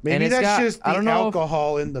something. Maybe and it's that's got, just I don't the know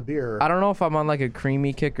alcohol in the beer. I don't know if I'm on like a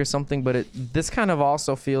creamy kick or something, but this kind of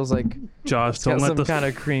also feels like Josh, it's got don't let some the kind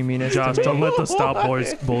of creaminess. Josh, to me. don't let the stop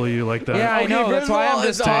boys bully you like that. Yeah, I know. That's why I'm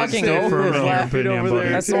just talking over for him. your laughing opinion, over buddy. there.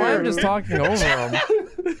 That's why I'm just talking over him.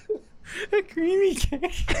 A creamy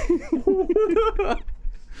cake.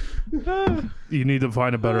 You need to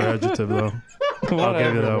find a better adjective though. I'll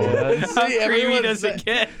give you that one. How creamy everyone's does it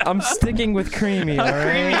get? I'm sticking with creamy. All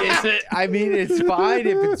Creamy right. is it? I mean, it's fine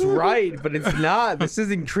if it's right, but it's not. This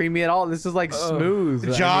isn't creamy at all. This is like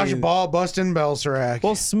smooth. Josh I mean, Ball busting Belsarak.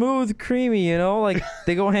 Well, smooth, creamy. You know, like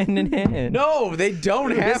they go hand in hand. No, they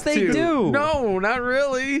don't have Yes, they to. do. No, not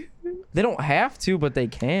really. They don't have to, but they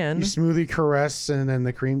can. you smoothie caress and then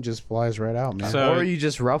the cream just flies right out, man. So- Or you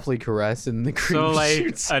just roughly caress and the cream So, like,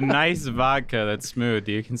 shoots. a nice vodka that's smooth.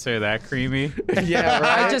 Do you consider that creamy? Yeah,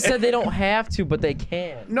 right. I just said they don't have to, but they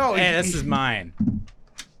can. no, Hey, this is mine.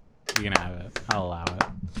 You can have it. I'll allow it.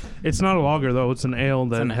 It's not a lager though. It's an ale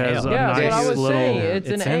that an has ale. a Yeah, nice that's what I was little. saying. It's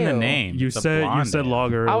an in the ale. name. You It's a said you blonde said ale.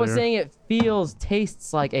 lager. I was earlier. saying it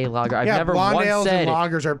tastes like a lager. I've yeah, never blonde once ales said and it.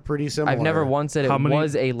 lagers are pretty similar. I've never once said it How many-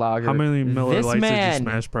 was a lager. How many Miller this Lights man, did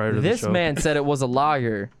you smash prior to the this show? man said it was a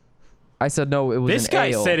lager. I said no, it was This an guy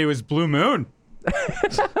ale. said it was Blue Moon.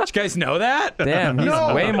 Did you guys know that? Damn, he's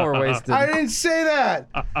No. way more wasted. I didn't say that.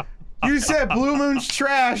 You said Blue Moon's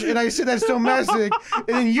trash, and I said that's domestic, and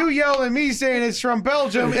then you yelled at me saying it's from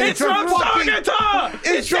Belgium, and It's from fucking. Sagata!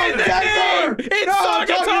 It's from in the Denver. name! It's No, I'm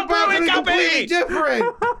Sagata talking about Brewing something completely Company!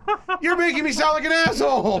 different. You're making me sound like an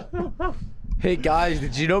asshole. Hey guys,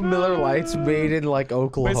 did you know Miller Lite's made in like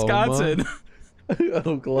Oklahoma? Wisconsin.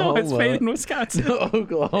 Oklahoma. No, it's made in Wisconsin. No,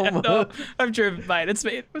 Oklahoma. No, I've driven by it. It's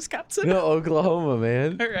made in Wisconsin. No, Oklahoma,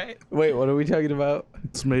 man. All right. Wait, what are we talking about?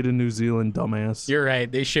 It's made in New Zealand, dumbass. You're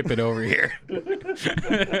right. They ship it over here.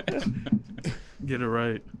 Get it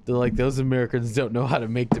right. They're like those Americans don't know how to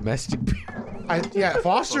make domestic beer. Yeah,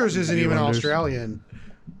 Foster's isn't You even wonders. Australian.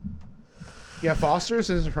 Yeah, Foster's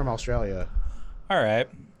isn't from Australia. All right.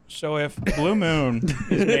 So if Blue Moon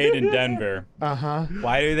is made in Denver,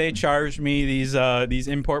 why do they charge me these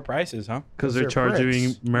import prices, huh? Because they're they're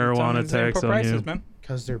charging pricks. marijuana Tell me the tax import on you. prices, man.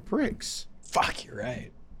 Because they're pricks. Fuck, you're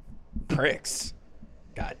right. Pricks.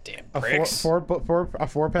 Goddamn A pricks. four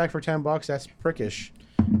pack for $10. That's prickish.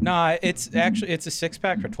 Nah, it's a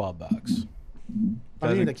 6-pack for $12.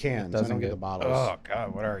 I mean the cans. I doesn't don't get get- the bottles. Oh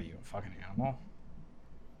God, what are you, a fucking animal?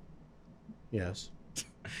 Yes.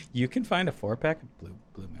 You can find a 4-pack of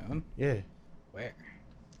Blue Moon. Yeah. Where?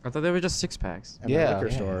 I thought they were just 6-packs. At Yeah. my liquor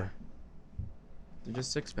Yeah. store. They're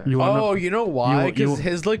just 6-packs. You wanna- Oh, you know why? you- Because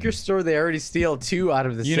his liquor store, they already steal 2 out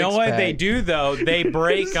of the You 6-pack. know what they do though? They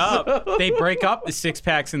break up. They break up the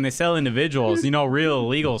 6-packs and they sell individuals. You know, real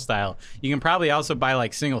illegal style. You can probably also buy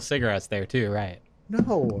like single cigarettes there too, right?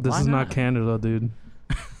 No. This Why is not not? Canada, dude.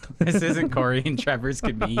 This isn't Corey and Trevor's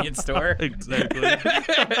convenience store. Exactly.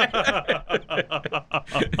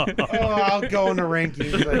 I'll go in the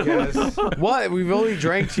rankings, I guess. What? We've only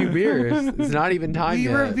drank 2 beers. It's not even time We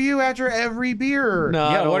yet. review after every beer. No,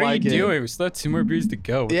 I Yeah, don't what are like you it. doing? We still have 2 more beers to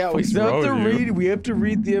go. What Yeah, the we fuck's still have to wrong with you? read. We have to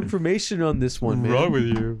read the information on this one, man. Wrong with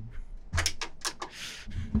you?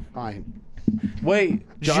 Fine. Wait,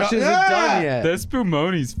 Josh Ju- isn't Yeah! done yet. That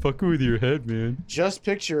Spumoni's fucking with your head, man. Just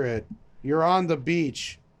picture it. You're on the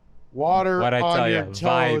beach, water What'd I on tell your you? toes,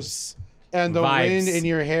 Vibes. and the Vibes. wind in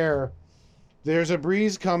your hair. There's a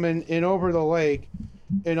breeze coming in over the lake,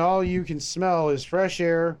 and all you can smell is fresh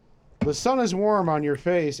air. The sun is warm on your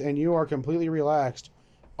face, and you are completely relaxed.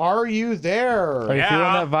 Are you there? Are you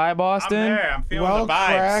feeling that vibe, Austin? I'm feeling Well, the vibes.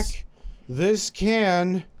 crack this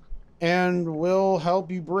can, and will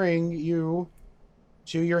help you bring you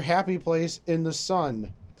to your happy place in the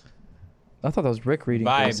sun. I thought that was Rick reading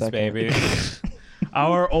for a Vibes, second. baby.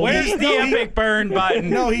 Our old, Where's the epic burn button?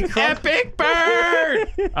 No, he crunched. Epic burn!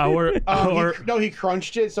 He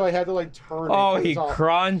crunched it, so I had to like turn it. Oh, 'cause he it's all-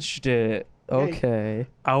 crunched it. Okay.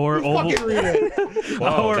 our old, Fucking read it.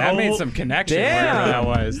 Whoa, that made old- some connection. Damn. Wherever that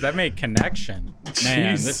was. That made connection.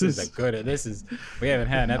 Man, this is Jesus. a good. We haven't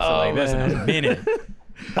had an episode like this in a man. minute.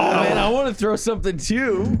 Oh man, I want to throw something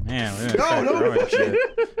too. Man, we're gonna start throwing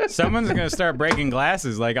shit. Someone's gonna start breaking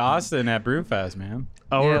glasses like Austin at Brewfest, man.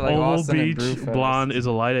 Our Yeah, like Oval Austin and Beach Brewfest. Blonde is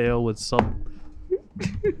a light ale with subtle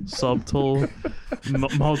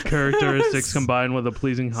malt characteristics combined with a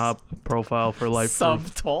pleasing hop profile for life.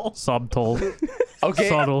 Subtle. Subtle. Okay.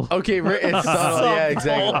 Subtle. Okay, it's subtle. Yeah,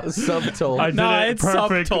 exactly. Subtle. I did No, it it's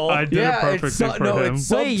perfect. subtle. I did Yeah, it it's perfectly for him.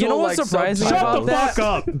 it's Wait, you know subtle what like surprised me subtle. Shut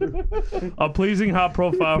about the that? fuck up! A pleasing hop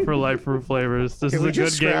profile for light fruit flavors. This Can is we a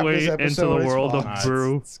just good scrap gateway this into episode? the It's world of fine.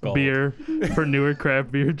 brew It's gold. beer for newer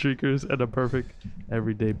craft beer drinkers and a perfect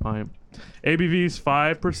everyday pint. ABV is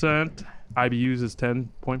 5%. IBUs is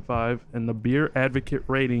 10.5, and the Beer Advocate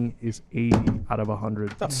rating is 80 out of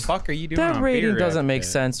 100. What the fuck are you doing? That on rating Beer doesn't make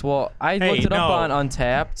Advocate? sense. Well, I Hey, looked it up no. on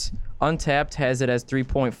Untapped. Untapped has it as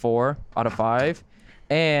 3.4 out of 5.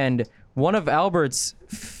 And one of Albert's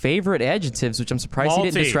favorite adjectives, which I'm surprised he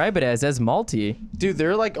didn't Malty. describe it as malty. Dude,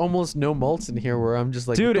 there are like almost no malts in here where I'm just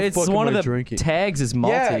like, Dude, what the it's fuck one am of I the drinking? tags is malty.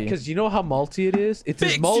 Yeah, because you know how malty it is? It's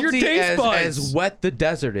as Fix your malty taste buds. as wet the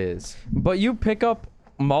desert is. But you pick up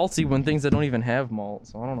malty when things that don't even have malt.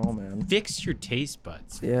 So I don't know, man. Fix your taste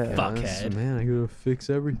buds. Yeah. Fuckhead. Man, I gotta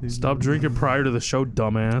fix everything. Stop drinking prior to the show,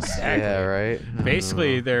 dumbass. Yeah, right.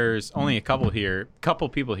 Basically, there's only a couple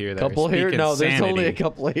people here that Couple are here? speaking No, there's only a sanity.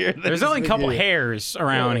 couple here. There's only a couple hairs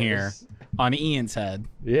around here Yes. on Ian's head.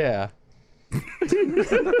 Yeah.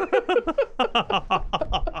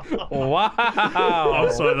 Wow. Oh,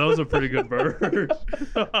 sorry, that was a pretty good burn.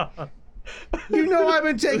 You know I've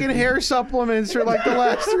been taking hair supplements for like the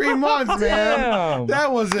last 3 months, man. Damn.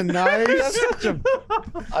 That wasn't nice.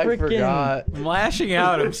 I Freaking- forgot. I'm lashing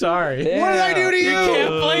out. I'm sorry. Yeah. What did I do to you? Can't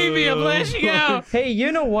blame me. I'm lashing out. Hey,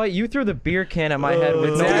 you know what? You threw the beer can at my head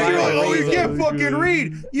with no Yeah, you're like, rhyme or oh, you reason. can't fucking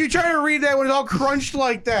read. You try to read that when it's all crunched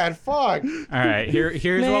like that. Fuck. All right,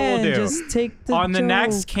 here's Man, what we'll do. just take the On the joke.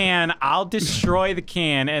 next can, I'll destroy the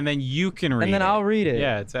can, and then you can read it. And then I'll read it.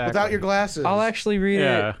 Yeah, exactly. Without your glasses. I'll actually read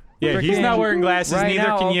Yeah. it. Yeah, he's Freaking- not wearing glasses, right neither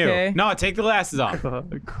now, can you. okay. No, take the glasses off.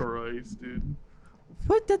 Christ, dude.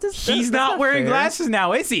 What? He's not wearing fair. glasses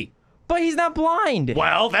now, is he? But he's not blind.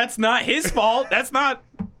 Well, that's not his fault. That's not.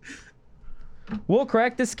 We'll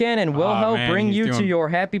crack this can and we'll Aw, help man, bring he's you to doing- your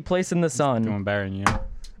happy place in the sun. Doing better than you.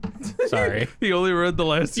 Sorry. He only read the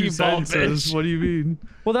last two You bald sentences. bitch. What do you mean?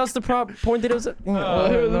 Well, that's the point that it was. Here,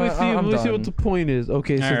 let me see. I'm Let me see what done. the point is.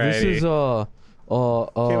 Okay, so this Alrighty. is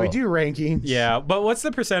Can we do rankings? Yeah, but what's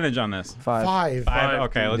the percentage on this? 5. 5. Five.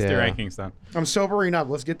 Okay, let's do Yeah. rankings then. I'm sobering up.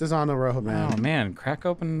 Let's get this on the road, man. Oh man, crack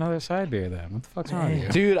open another side beer then. What the fuck's wrong with you?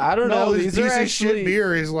 Dude, I don't No, know. this These are piece of actually shit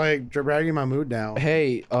beer is like dragging my mood down.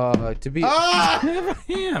 Hey, to be Ah!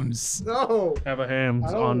 Hams. No. Have a hams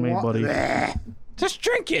I don't on me, want- buddy. Bleh. Just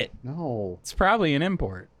drink it. No. It's probably an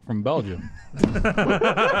import from Belgium.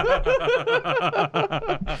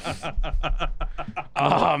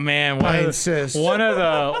 Oh man, I insist. one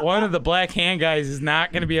of the black hand guys is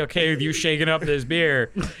not gonna be okay with you shaking up this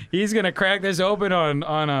beer. He's gonna crack this open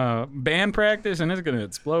on a band practice and it's gonna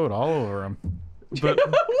explode all over him. But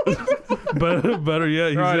better yet,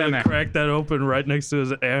 he's Throw it in gonna there. crack that open right next to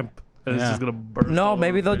his amp. and it's Yeah. just gonna burst. No, all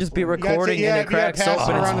maybe over they'll the just be Facebook. recording yeah, and you it gotta cracks pass it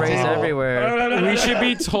open and around the sprays table. everywhere. We should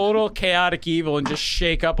be total chaotic evil and just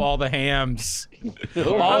shake up all the hams.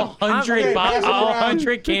 all okay, pass it all around.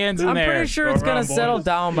 100 cans in I'm there. pretty sure it's gonna around, settle boys.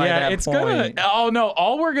 down by yeah, that it's point. gonna. Oh no!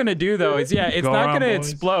 All we're gonna do though is it's Go not around, gonna boys.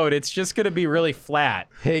 explode. It's just gonna be really flat.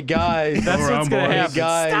 Hey guys, That's around, what's gonna boys. happen.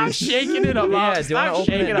 Guys. Stop shaking it up. Yeah, do you Stop wanna open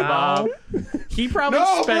shaking it it up. He probably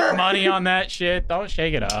No, spent we're- money on that shit. Don't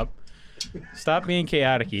shake it up. Stop being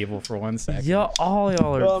chaotic evil for 1 second. Yo, all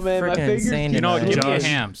y'all are Well, man, my freaking fingers insane. You know what? tonight. Give me a Josh.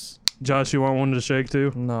 hams. Josh, you want one to shake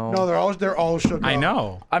too? No. No, they're all shook I up.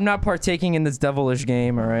 know. I'm not partaking in this devilish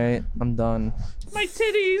game, all right? I'm done. My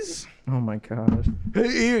titties. Oh my god.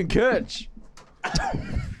 hey Ian, catch.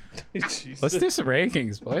 Let's do some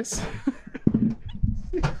rankings, boys.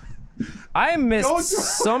 I missed Don't-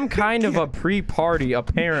 some kind of a pre-party,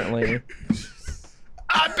 apparently.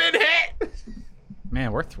 I've been hit.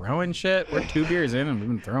 Man, we're throwing shit. We're 2 beers in and we've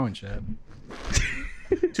been throwing shit.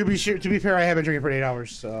 To be fair, I have been drinking for 8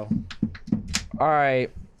 hours, so. All right.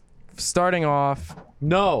 Starting off,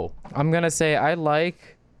 No. I'm gonna say I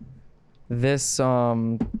like this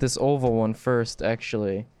this oval one first.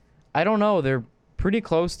 Actually, I don't know. They're pretty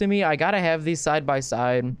close to me. I gotta have these side by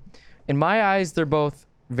side. In my eyes, they're both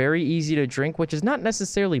very easy to drink, which is not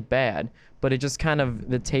necessarily bad, but it just kind of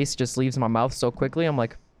the taste just leaves my mouth so quickly. I'm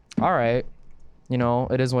like, all right, you know,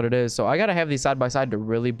 it is what it is. So I gotta have these side by side to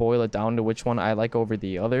really boil it down to which one I like over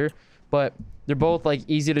the other. But they're both like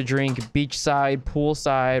easy to drink, beachside,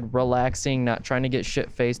 poolside, relaxing, not trying to get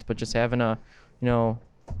shit faced, but just having a, you know,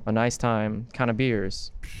 a nice time kind of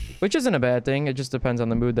beers, which isn't a bad thing. It just depends on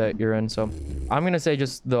the mood that you're in. So I'm gonna say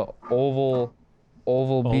just the oval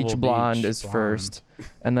beach blonde Beach is Blonde. first,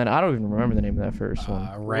 and then I don't even remember the name of that first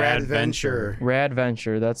one. Rad Venture. Rad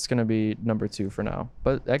Venture. That's gonna be number 2 for now,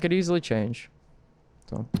 but that could easily change.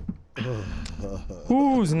 So.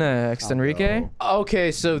 Who's next, Enrique? Okay,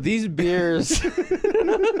 so these beers.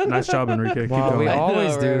 Nice job, Enrique. Keep Wow, going. we I know,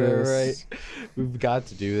 always do right, this. right. We've got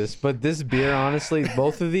to do this, but this beer, honestly,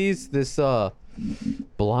 both of these, this blonde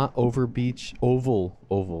oval beach Are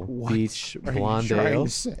you blonde trying ale. to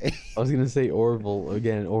say? I was gonna say Orville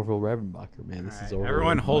again, Orville Rebenbacher. Man, this is Orville.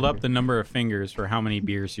 Everyone hold up Rebenbacher. the number of fingers for how many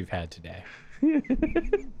beers you've had today.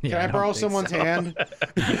 Can I borrow someone's hand?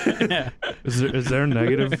 Is there a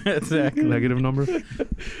negative Exactly. negative number?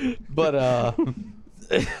 But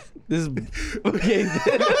this is okay.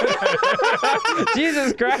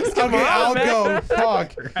 Jesus Christ! Come Okay, I'll on, man. go.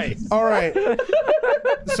 Fuck. All right.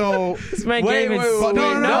 So This man Wait, can't even wait, But speak.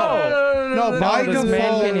 no, by this man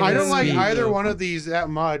default, can't I even don't like speak. either one of these that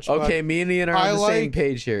much. but Okay, me and Ian are I on the same like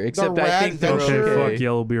page here. Except I Rad think they're Venture. Okay, okay. fuck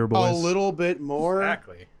yellow beer a boys. little bit more,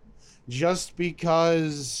 Exactly. just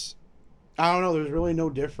because I don't know. There's really no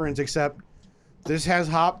difference except this has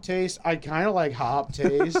hop taste. I kind of like hop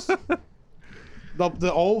taste.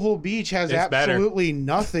 The Oval Beach has It's better. absolutely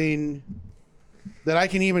nothing that I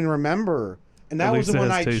can even remember, and At that was least the it one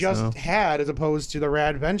has I taste just now. had as opposed to the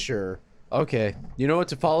Rad Venture. Okay, you know what?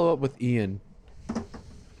 To follow up with Ian,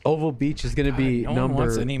 Oval Beach is gonna be no number. one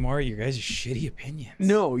wants any more of your guys' shitty opinions.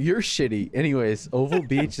 No, you're shitty. Anyways, Oval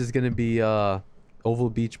Beach is gonna be Oval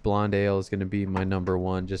Beach Blonde Ale is gonna be my number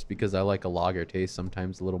 1, just because I like a lager taste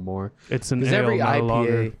sometimes a little more. It's an Because ale, every not a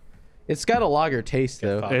lager. IPA, it's got a lager taste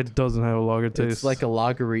though. fucked. It doesn't have a lager taste. It's like a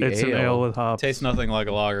lagery It's ale. an ale with hops. Tastes nothing like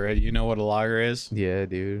a lager. You know what a lager is? Yeah,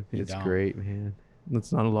 dude, You it's don't. great, man.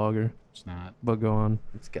 It's not a lager, It's not. but go on.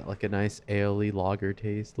 It's got like a nice ale-y lager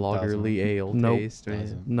taste, doesn't. lagerly ale Nope. taste, man.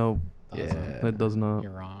 Doesn't. No, Yeah. it does not.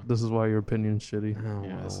 You're wrong. This is why your opinion's shitty. Oh,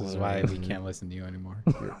 Yeah, this well, is why we whatever. can't listen to you anymore.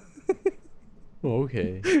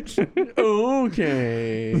 Okay.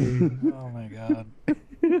 Okay. Oh my god.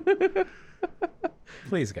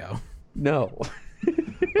 Please go. No.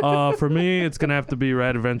 For me, it's gonna have to be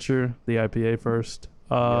Rad Adventure, the IPA first.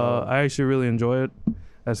 I actually really enjoy it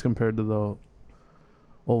as compared to the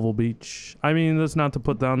Oval Beach. I mean, that's not to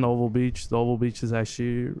put down the Oval Beach. The Oval Beach is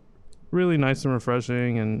actually really nice and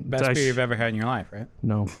refreshing, and Best it's beer actu- you've ever had in your life, right?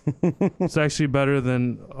 No, it's actually better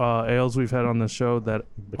than ales we've had on the show that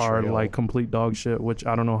are Betrayal. like complete dog shit. Which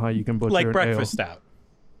I don't know how you can butcher Like an breakfast ale. stout.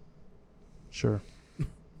 Sure,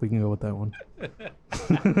 we can go with that one.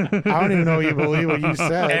 I don't even know you believe what you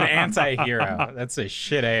said. An anti-hero. That's a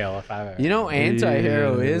shit ale if I've ever. You know,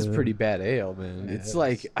 anti-hero is Yeah. pretty bad ale, man. Yeah, It's it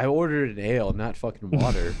like I ordered an ale, not fucking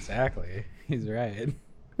water. Exactly. He's right.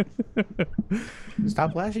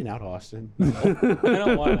 Stop lashing out, Austin. I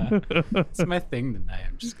don't wanna. It's my thing tonight.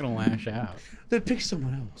 I'm just gonna lash out. Then pick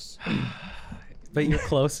someone else. But you're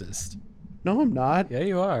closest. No, I'm not. Yeah,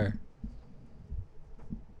 you are.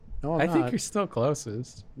 No, I'm I not. think you're still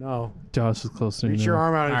closest. No. Josh is close to Reach you. your now.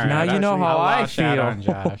 arm out. All and right, Now you know how I'll I lock that on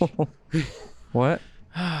feel. Josh. What?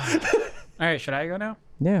 All right, should I go now?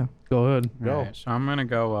 Yeah. Go ahead. Go. All right, so I'm gonna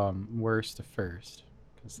go worst to first,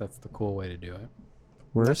 because that's the cool way to do it.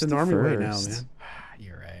 Worst the to normie way now, first. man.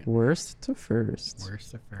 You're right. Worst to first.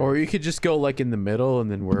 Worst to first. Or you could just go like in the middle and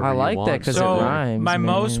then wherever I you like want. that 'cause so it rhymes, my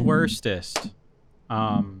most man. worstest.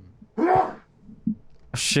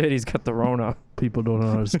 Shit, he's got the Rona. People don't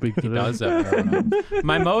know how to speak today. Does that?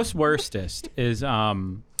 My most worstest is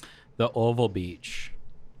the Oval Beach,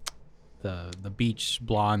 the Beach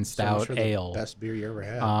Blonde So much Stout for the Ale. Best beer you ever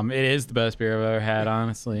had. It is the best beer I've ever had,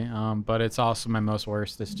 honestly. But it's also my most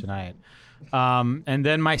worstest tonight. And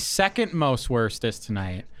then my second most worstest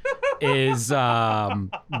tonight is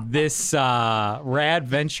this Rad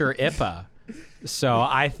Venture IPA. So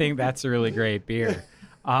I think that's a really great beer.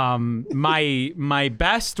 My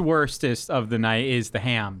best worstest of the night is the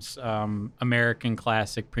Hams, American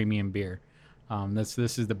Classic Premium Beer. This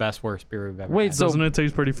is the best worst beer we've ever Wait, had. so Doesn't it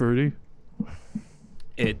taste pretty fruity?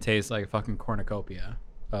 It tastes like a fucking cornucopia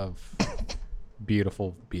of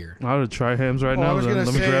beautiful beer. I would try hams right Oh, I now. was Then. gonna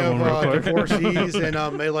Let me say grab one real the quick. Four C's and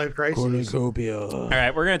Midlife Crisis. All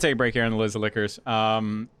right, we're gonna take a break here on the Liz of Liquors.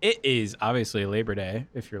 It is obviously Labor Day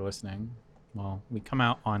if you're listening. Well, we come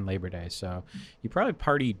out on Labor Day, so you probably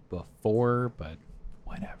partied before, but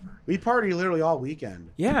whatever. We party literally all weekend.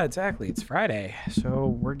 Yeah, exactly. It's Friday, so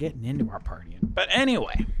we're getting into our partying. But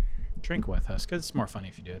anyway, drink with us because it's more funny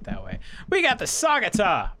if you do it that way. We got the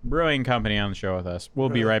Sagata Brewing Company on the show with us. We'll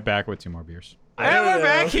be right back with 2 more beers. And we're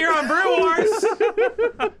back here on Brew Wars.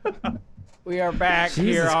 We are back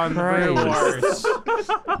here Jesus on Brew Christ. Wars.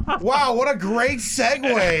 Wow, what a great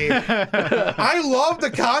segue. I love the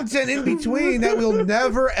content in between that we'll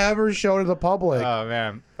never ever show to the public. Oh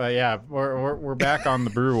man, but yeah, we're back on the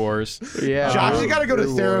Brew Wars. Yeah. Josh has got to go to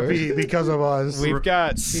therapy because of us. We've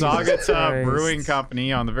got Sagata Christ. Brewing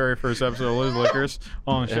Company on the very first episode of Liz Liquors.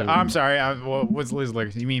 Oh shit! I'm sorry. What's Liz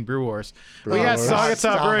Liquors? You mean Brew Wars? We got Wars. Sagata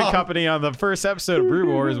Stop. Brewing Company on the first episode of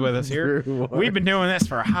Brew Wars with us here. We've been doing this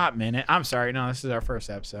for a hot minute. I'm sorry. No, this is our first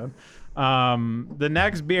episode. The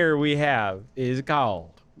next beer we have is called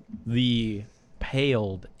the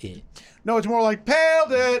Paled It. No, it's more like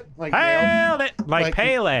paled it. Like nailed. Paled It, like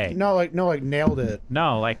Pele. No, like nailed it.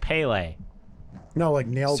 No, like Pele. No, like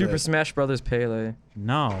nailed Super it. Smash Brothers Pele.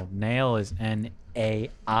 No, nail is Nailed.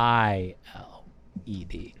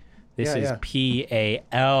 This Yeah, is yeah.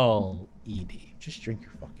 Paled. Just drink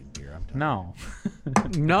your fucking beer. I'm done. No.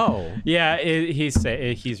 No. Yeah,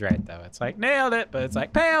 he's right though. It's like nailed it, but it's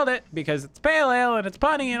like paled it because it's pale ale and it's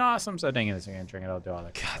punny and awesome. So dang it, this again, drink it. I'll do all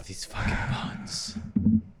that. God, these fucking puns.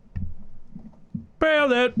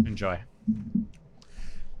 Paled it. Enjoy.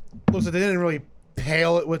 Looks like they didn't really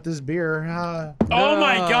pale it with this beer. Oh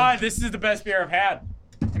my god, this is the best beer I've had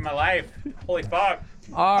in my life. Holy fuck.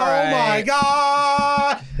 All Oh right. my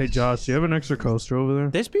god! Hey Josh, do you have an extra coaster over there?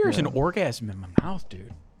 This beer is an orgasm in my mouth,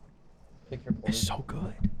 dude. It's so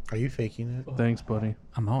good. Are you faking it? Thanks, buddy.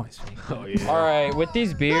 I'm always faking. All right, with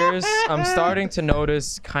these beers, I'm starting to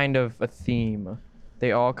notice kind of a theme.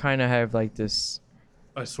 They all kind of have like this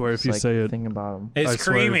I swear, if this, you like, say it, thing about them. I It's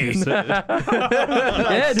swear if creamy. you say it-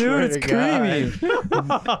 Yeah, dude, it's creamy.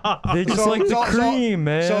 They just like the cream,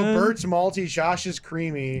 man. So Bert's malty, Josh is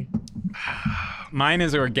creamy. Mine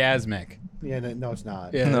is orgasmic. Yeah, no, it's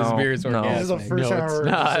not. Yeah, No, this beer is no. orgasmic. This is the first No, time I it's heard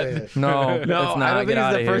him not. say it. No, No, it's not. I don't think Get it's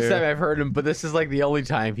outta the first here. time I've heard him, but this is like the only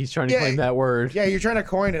time he's trying to Yeah, claim that word. Yeah, you're trying to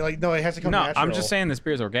coin it. Like, no, it has to come No, natural. I'm just saying this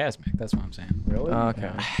beer is orgasmic. That's what I'm saying. Really?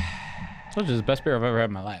 Okay. Told you, it's the best beer I've ever had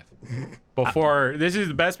in my life. Before this is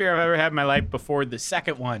the best beer I've ever had in my life. Before the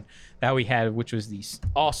second one that we had, which was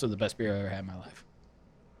also the best beer I've ever had in my life.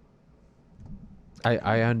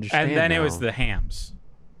 I understand. And then it now. was the Hams,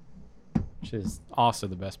 which is also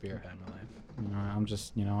the best beer I've had in my life. You know, I'm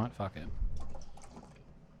just, you know what? Fuck it.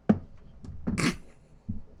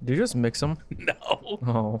 Did you just mix them? No.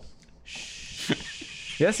 Oh.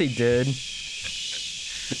 Yes, he did.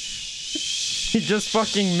 He just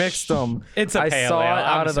fucking mixed them. It's a I pale saw ale. it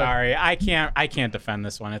out I'm of the- sorry. I can't defend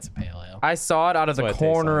this one. It's a pale ale. I saw it out of That's the what it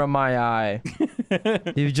tastes corner like. of my eye.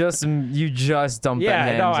 You just dumped Yeah,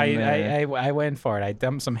 them no, hams in there. I went for it. I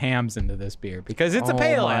dumped some hams into this beer because it's a Oh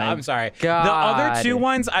pale ale. my I'm sorry. God. The other two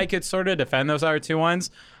ones, I could sort of defend those other two ones.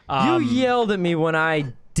 You yelled at me when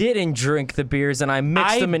I didn't drink the beers and I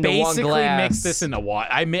mixed them into one basically glass. mixed this into water.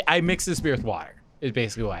 I mixed this beer with water. Is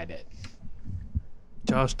basically what I did.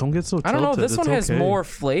 Josh, don't get so tilted. I don't know. This It's one has okay. more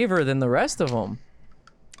flavor than the rest of them.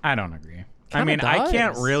 I don't agree. I Kinda mean, I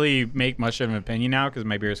can't does. really make much of an opinion now because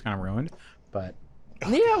my beer is kind of ruined. But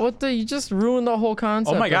Yeah, what the? You just ruined the whole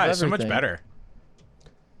concept. oh my god, of it's so much everything. better.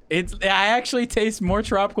 I actually taste more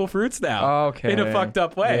tropical fruits now. Okay. In a fucked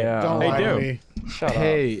up way. Yeah. Don't They lie to do. me. Shut up.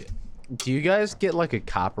 Hey, do you guys get like a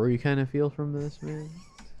coppery kind of feel from this, man?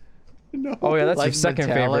 No. Oh yeah, that's Like your second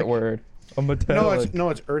metallic? favorite word. A No, metallic.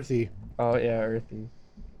 it's earthy. Oh yeah, earthy.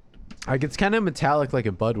 Like it's kind of metallic, like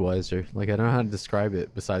a Budweiser. Like I don't know how to describe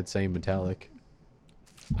it besides saying metallic.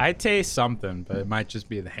 I taste something, but it might just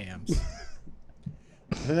be the hams.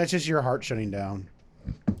 I think that's just your heart shutting down.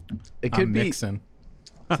 It could I'm be. mixing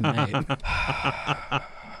tonight.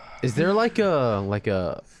 Is there like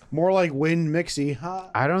a? More like wind mixy. Huh?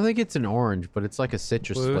 I don't think it's an orange, but it's like a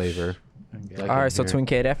citrus Whoosh. flavor. Like All in right, so here.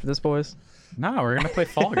 Twincade after this, boys. No, we're gonna play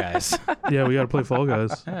Fall Guys. Yeah, we gotta play Fall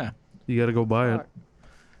Guys. Yeah, You gotta go buy it.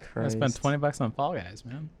 I spent $20 on Fall Guys,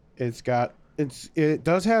 man. It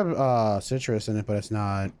does have citrus in it, but it's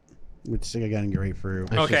not. It's again grapefruit.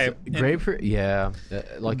 It's Okay, just- and- grapefruit. Yeah,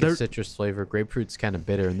 like There- a citrus flavor. Grapefruit's kind of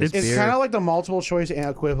bitter in this It's beer. kind of like the multiple choice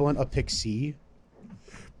equivalent of Pick C.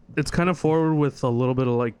 It's kind of forward with a little bit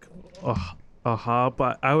of like a hop.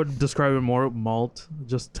 I would describe it more malt,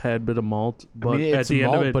 just tad bit of malt. But I mean, at it's the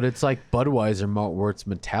malt, end of it, but it's like Budweiser malt where it's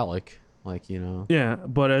metallic. Like, you know. yeah.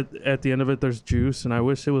 But at the end of it, there's juice, and I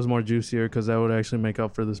wish it was more juicier because that would actually make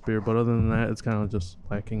up for this beer. But other than that, it's kind of just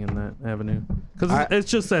lacking in that avenue. Because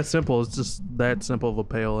it's just that simple. It's just that simple of a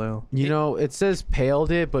pale ale. You know, it says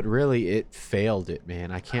paled it, but really it failed it,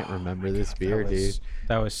 man. I can't remember this beer, dude.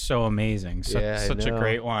 That was so amazing. Yeah, I Such a know.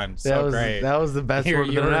 great one. That So was great. that was the best You're- one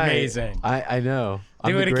of the you're night. amazing. I know.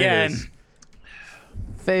 I'm Do the it again. greatest.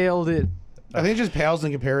 Failed it. I think it just pales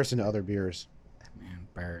in comparison to other beers. Man,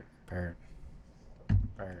 Bert.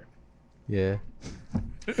 Yeah.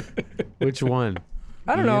 Which one?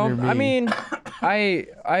 I don't Ian know. or I me? mean, I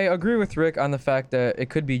agree with Rick on the fact that it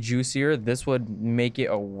could be juicier. This would make it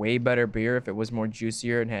a way better beer if it was more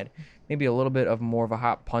juicier and had maybe a little bit of more of a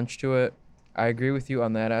hot punch to it. I agree with you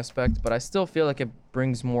on that aspect, but I still feel like it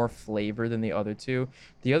brings more flavor than the other two.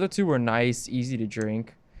 The other two were nice, easy to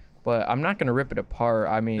drink, but I'm not gonna rip it apart.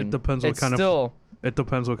 I mean, It depends what it's kind of- still, It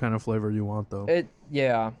depends what kind of flavor you want, though.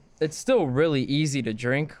 it's still really easy to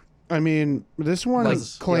drink, I mean, this one Like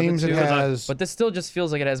the claims other it two? has. but this still just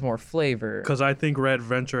feels like it has more flavor. Because I think Red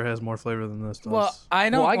Venture has more flavor than this does. Well, I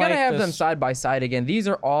don't. Well, I gotta like have them this- side by side again. These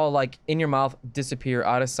are all like in your mouth, disappear,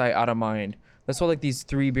 out of sight, out of mind. That's what like these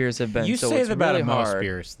three beers have been. You so say it's that about really most hard.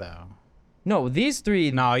 beers, though. No, these three.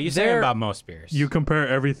 No, you say they're- about most beers. You compare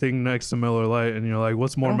everything next to Miller Lite, and you're like,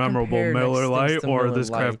 what's more don't memorable, compare Miller next Lite things to or Miller this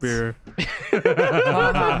craft Lights. beer?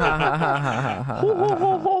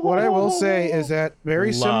 What I will say is that very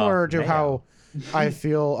Love similar to mayo. how I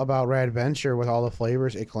feel about Red Venture with all the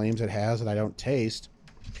flavors it claims it has that I don't taste.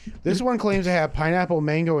 This one claims to have pineapple,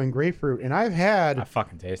 mango, and grapefruit, and I've I had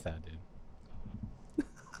fucking taste that, dude.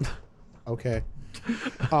 okay.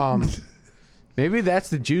 Maybe that's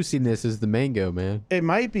the juiciness is the mango, man. It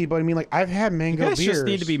might be, but I mean, like I've had You mango guys beers. just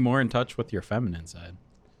need to be more in touch with your feminine side.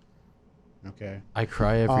 Okay. I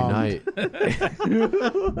cry every night.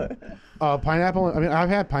 Pineapple. I mean, I've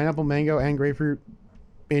had pineapple, mango, and grapefruit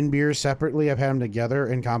in beers separately. I've had them together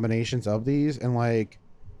in combinations of these, and like,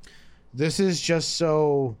 this is just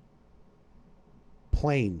so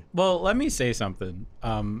plain. Well, let me say something.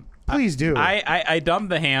 Please do. I dumped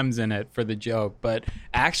the hams in it for the joke, but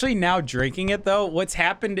actually now drinking it though, what's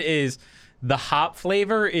happened is the hop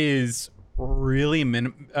flavor is really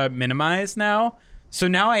minimized now. So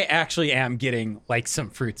now I actually am getting like some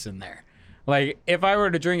fruits in there. Like if I were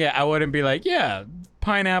to drink it, I wouldn't be like, yeah,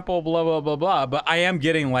 pineapple, blah, blah, blah, blah. But I am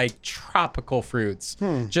getting like tropical fruits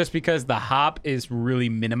just because the hop is really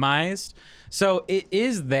minimized. So it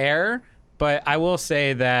is there, but I will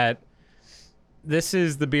say that this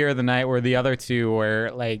is the beer of the night where the other two were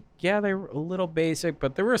like, yeah, they were a little basic,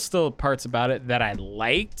 but there were still parts about it that I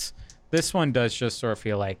liked. This one does just sort of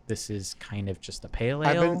feel like this is kind of just a pale ale.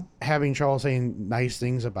 I've been having trouble saying nice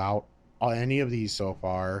things about any of these so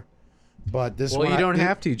far, but this Well, one you don't I,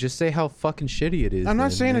 have to. Just say how fucking shitty it is. I'm not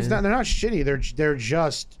then, saying it's man. not. They're not shitty. They're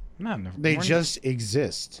just they we're just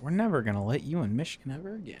exist. we're never gonna let you in Michigan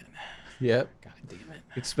ever again. Yep. God damn it.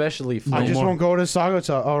 Especially I No just more- won't go to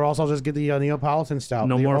Sagota, or else I'll just get the Neapolitan stout.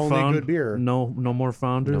 No the more only good beer. No more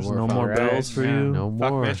founders. No more founders. bells for Yeah. you. No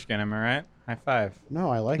Fuck more. Michigan, am I right? High five.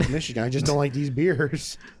 No, I like Michigan. I just don't like these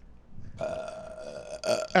beers.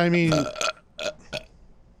 I mean,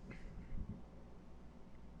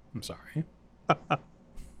 I'm sorry.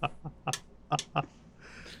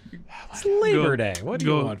 It's Labor Day. What do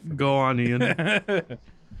you Go, want from go on, Ian.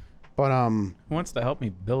 but Who wants to help me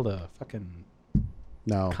build a fucking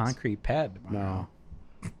no, concrete pad tomorrow?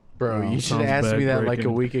 no. Bro, you should sounds have asked me that like a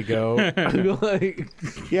backbreaking. week ago. Like,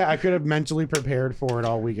 Yeah, I could have mentally prepared for it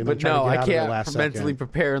all week and then but tried no, to get I out of it can't last mentally second.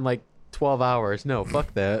 prepare in like 12 hours. No,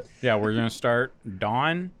 fuck that. Yeah, we're gonna start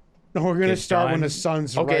dawn. No, we're gonna Get start when done. the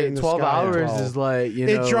sun's right Okay, in the 12 sky at hours 12. is like, you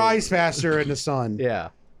know. It dries faster in the sun. Yeah.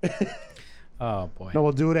 Oh boy. No,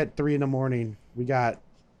 we'll do it at 3 in the morning. We got.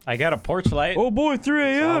 I got a porch light. Oh boy, 3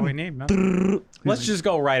 That's all we a.m. need, man. Let's just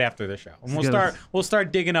go right after the show. And gotta- we'll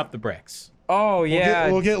start digging up the bricks. Oh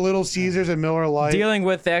yeah. We'll get Little Caesars and Miller Lite. Dealing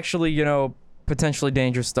with actually, you know, potentially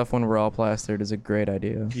dangerous stuff when we're all plastered is a great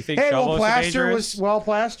idea. You think Hey, well, shovels are plaster dangerous? was well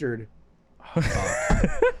plastered.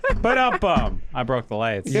 But I broke the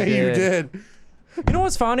lights. Yeah, you did. did. You know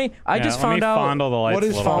what's funny? I Yeah, just let me found out. fondle the lights What a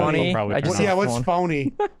is little bit. phony? It'll probably I turn just- off. Yeah, what's phone.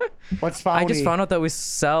 phony? What's phony? I just found out that we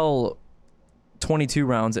sell 22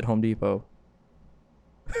 rounds at Home Depot.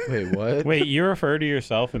 Wait, what? Wait, you refer to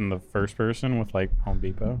yourself in the first person with like Home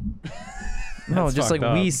Depot? No, That's just like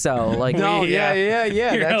fucked we up. sell. Like No, We- yeah.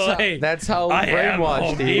 You're That's how I am brainwashed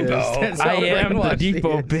Home he is. Depot. That's I how am the brainwashed he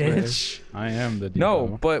Depot is, man. bitch. I am the Depot.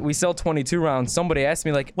 No, but we sell 22 rounds. Somebody asked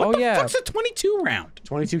me like, What "Oh the yeah." fuck's a 22 round?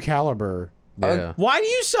 22 caliber. Yeah. Why do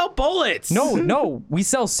you sell bullets? No, we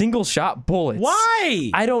sell single shot bullets.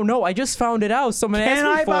 Why? I don't know. I just found it out. Someone Can asked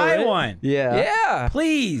me I for buy it. one? Yeah. Yeah.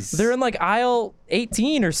 Please. They're in like aisle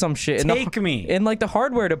 18 or some shit. Take me. In like the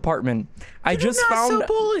hardware department. I do just not found sell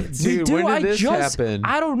bullets. We Dude, do. when did I this just happen?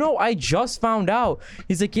 I don't know. I just found out.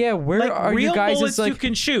 He's like, "Yeah, where Like are real you guys?" bullets It's like you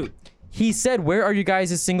can shoot. he said, "Where are you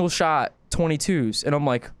guys' single shot 22s?" And I'm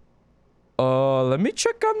like, let me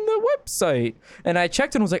check on the website. And I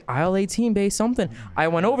checked and it was like aisle 18 bay something. I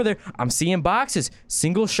went over there. I'm seeing boxes,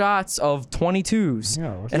 single shots of 22s.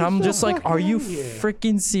 And I'm just like, are you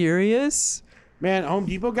freaking serious? Man, Home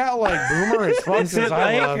Depot got like boomer as fuck since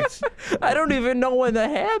I left. I don't even know when that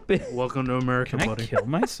happened. Welcome to America, Can I buddy. kill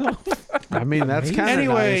myself? I mean, that's kind of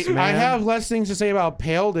Anyway, nice, man. I have less things to say about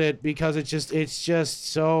Paled It because it's just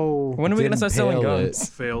so. When are we gonna Didn't start selling pale it. guns?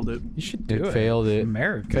 Failed it. You should do It it. failed it.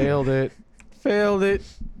 America. Failed it. Failed it.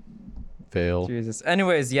 Fail. Jesus.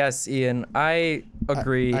 Anyways, yes, Ian, I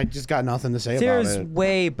agree. I just got nothing to say There's about it.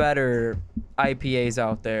 way better IPAs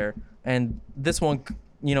out there, and this one,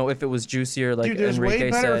 you know, if it was juicier, like Dude, there's Enrique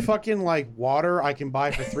way better said. fucking like water I can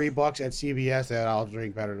buy for $3 at CVS that I'll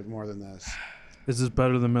drink more than this. Is this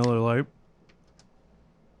better than Miller Lite?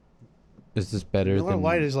 Is this better Miller than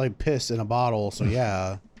Lite is like piss in a bottle, so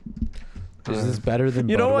yeah. Is this better than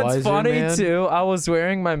You know what's Budweiser, funny man? too? I was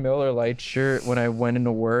wearing my Miller Lite shirt when I went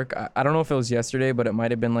into work. I don't know if it was yesterday, but it might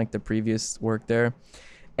have been like the previous work there.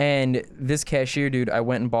 And this cashier dude, I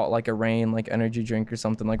went and bought like a Reign like energy drink or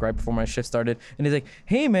something like right before my shift started. And he's like,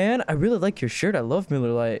 "Hey man, I really like your shirt. I love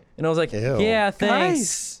Miller Lite." And I was like, Ew. "Yeah,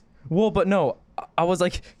 thanks." Well, but no, I was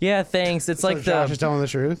like, "Yeah, thanks." It's So like Josh is the telling the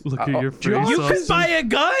truth. Look at your face. You can Austin. buy a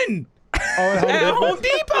gun Oh, at Home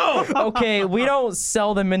Depot. okay. We don't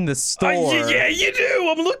sell them in the store. Yeah, you do.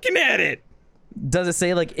 I'm looking at it. Does it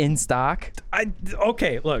say like in stock?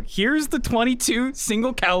 Okay, look. Here's the 22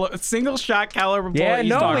 single shot caliber bullet. Yeah, he's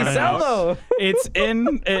no, we talking sell about. those. It's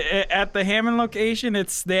in at the Hammond location.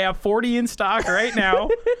 They have 40 in stock right now,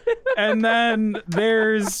 and then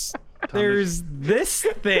there's this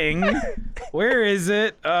thing. Where is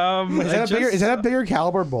it? Is that a bigger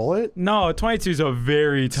caliber bullet? No, 22 is a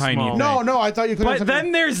very tiny Small. thing. No, I thought you could. But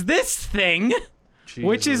then there's this thing,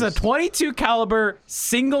 which is a Jesus. 22 caliber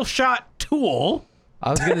single shot tool. I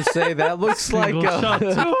was gonna say that looks like Single shot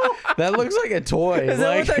a, that looks like a toy. Is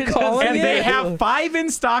that what they're it calling doesn't- And they Yeah. have 5 in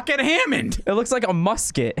stock at Hammond. It looks like a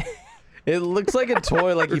musket. It looks like a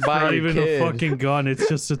toy, like you It's buy not your even kid. a fucking gun. It's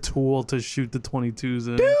just a tool to shoot the 22s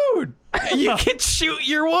in. Dude, you can shoot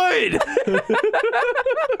your wood.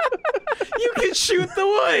 You can shoot the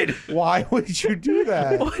wood. Why would you do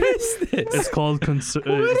that? What is this? It's called is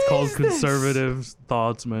this? conservative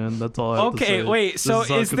thoughts, man. That's all I have to say. Okay, wait. This So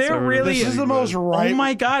how is there conservative really? This is the thing, most man. right. Oh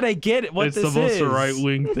my god, I get it. What It's this the most is. right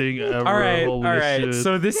wing thing ever. All right, Holy all right. shit.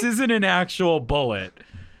 So this isn't an actual bullet.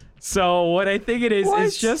 So what I think it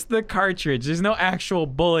is just the cartridge. There's no actual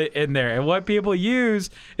bullet in there. And what people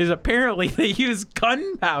use is apparently they use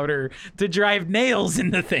gunpowder to drive nails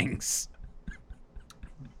into things.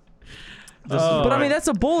 But I mean, that's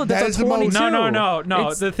a bullet. That That's is a the most- 22. No.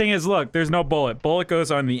 It's- The thing is, look, there's no bullet. Bullet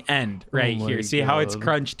goes on the end right my here. See how it's God.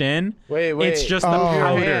 crunched in? Wait. It's just the Oh.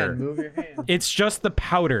 powder. Move your hand. It's just the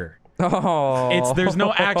powder. Oh. There's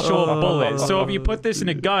no actual bullet. So if you put this in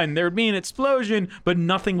a gun, there would be an explosion, but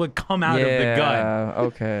nothing would come out of the gun. Yeah,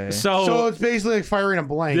 okay. So it's basically like firing a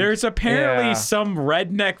blank. There's apparently Yeah. some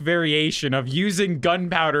redneck variation of using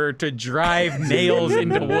gunpowder to drive nails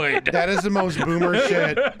into wood. That is the most boomer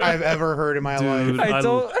shit I've ever heard in my Dude, life. I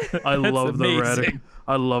don't- I That's love the amazing.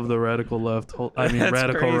 I love the radical left. I mean, That's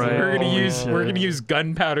radical crazy. right. We're gonna use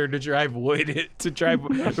gunpowder to drive wood to drive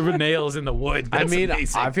nails in the wood. I That's mean,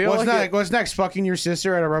 amazing. I feel What's like next? What's next? Fucking your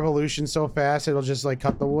sister at a revolution so fast it'll just like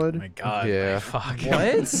cut the wood. Oh my God. Yeah. Fuck.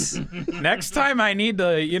 What? Next time I need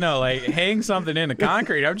to, like hang something into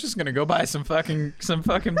concrete, I'm just gonna go buy some fucking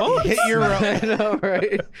bullets. Hit your. I know,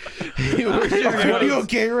 right? Are you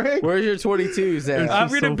okay, Rick? Where's your 22s at? I'm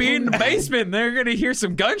This is gonna so be in the funny. basement. And they're gonna hear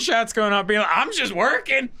some gunshots going off. Being like, I'm just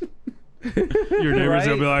working. Your neighbors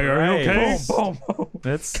gonna be like, "Are you Right. okay?" Boom, boom.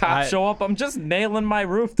 That's Cops show up. I'm just nailing my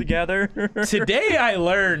roof together. Today I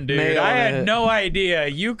learned, dude. Nailed I had it. no idea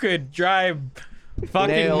you could drive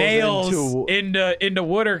fucking Nails nails into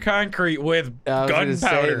wood or concrete with I was gonna say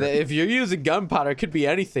gunpowder. that if you're using gunpowder, it could be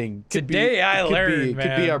anything. Could Today be, I it could learned, be, Could be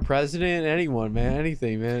man. our president, anyone, man.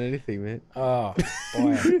 Anything, man. Oh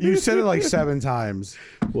boy. You said it like 7 times.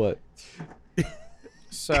 What?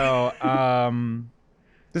 So,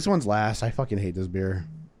 This one's last. I fucking hate this beer.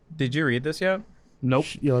 did you read this yet? Nope.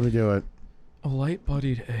 You let me do it. A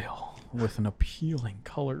light-bodied ale with an appealing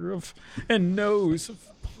color and nose of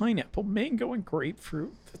pineapple, mango, and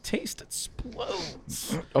grapefruit. The taste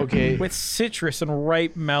explodes. Okay. With citrus and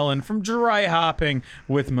ripe melon from dry hopping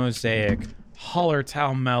with Mosaic,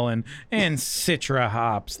 Hallertau melon, and Citra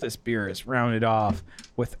hops. This beer is rounded off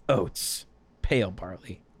with oats, pale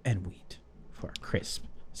barley, and wheat for a crisp,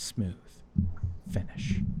 smooth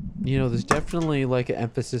finish. There's definitely like an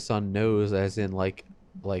emphasis on nose, as in like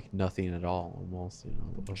nothing at all, almost.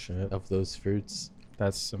 Of those fruits.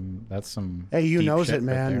 That's some. Hey, you deep knows shit it, right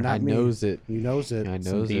man. there. Not I me. knows it. You knows it. I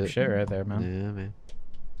Some knows deep it. shit right there, man. Yeah, man.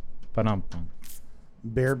 But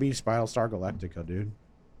Bear beef Battlestar Galactica, dude.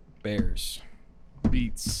 Bears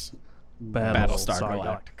Beats. Battlestar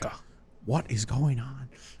Galactica. What is going on?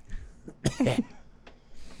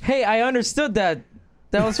 Hey, I understood that.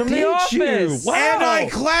 That was from The Did you? Office. Wow. And I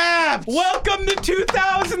clapped. Welcome to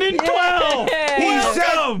 2012. Yay!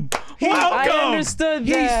 Welcome. I Welcome. understood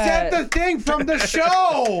He that. said the thing from the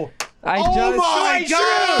show. I Oh just. my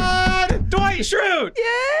God! Dwight Schrute.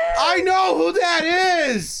 I know who that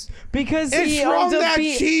is. Because It's he from owns a that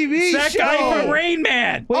beat. TV That show. guy from Rain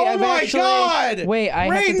Man. Wait, Oh I've my actually, God! Wait, I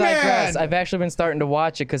have to Rain digress. Man! I've actually been starting to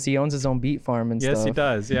watch it because he owns his own beet farm and stuff. Yes, he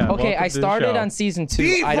does. Yeah. Okay, Welcome I to the started show. on season 2.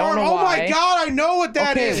 Beat I don't farm. know Oh why. my God! I know what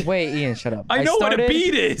that Okay, is. wait, Ian, shut up. I know what a started-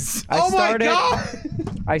 beat is. I Oh my started, God!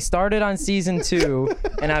 I started on season 2,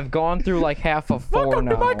 and I've gone through like half of 4 Welcome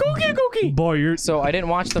now. to my cookie. Boy, you're. So I didn't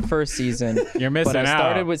watch the first season. You're missing but I out.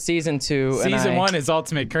 started with season 2. and Season I- 1 is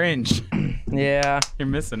ultimate cringe. Yeah. You're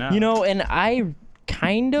missing out. And I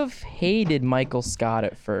kind of hated Michael Scott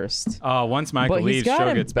at first. Oh, once Michael But he's leaves, got show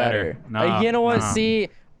him gets better. No, you know what? no. See,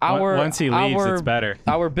 Once he leaves, it's better.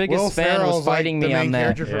 Our biggest Will fan Ferrell's was like fighting the me main on that.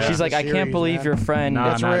 character for She's the like, I can't series, believe man. your friend Nah,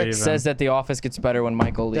 That's not Rick. even. says that The Office gets better when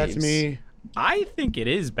Michael leaves. That's me. I think it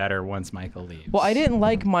is better once Michael leaves. Well, I didn't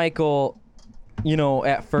like Michael.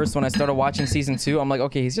 At first when I started watching season 2, I'm like,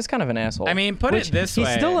 okay, he's just kind of an asshole. I mean, put it this he's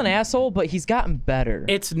way. still an asshole, but he's gotten better.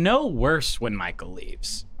 It's no worse when Michael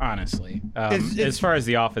leaves, honestly. It's- As far as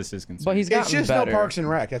The Office is concerned. but he's It's gotten just better. no Parks and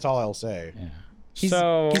Rec. That's all I'll say. Yeah. He's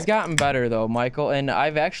So gotten better though, Michael, and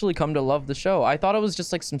I've actually come to love the show. I thought it was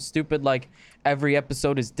just like some stupid every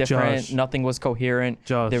episode is different, Josh. nothing was coherent.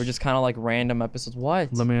 Josh. They were just kind of like random episodes.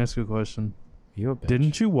 What? Let me ask you a question. you a bitch.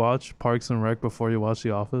 Didn't you watch Parks and Rec before you watched The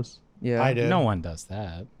Office? Yeah, I did. No one does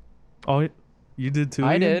that. Oh, you did too.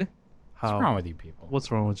 I Ian? did. How? What's wrong with you people? What's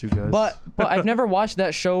wrong with you guys? But I've never watched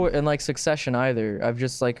that show in succession either. I've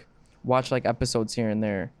just watched episodes here and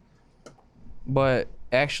there. But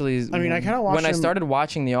actually, I mean, I kinda watched when I them- started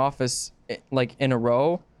watching The Office in a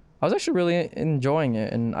row, I was actually really enjoying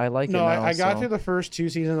it, and I like it No, now. I got so. through the first 2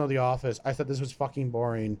 seasons of The Office. I thought this was fucking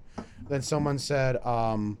boring. Then someone said,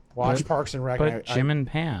 watch Parks and Rec. But and Jim and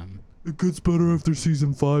Pam. it gets better after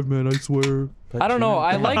season 5, man. I swear. I don't know.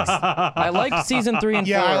 I liked season 3 and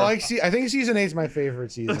 4. yeah, I think season 8 is my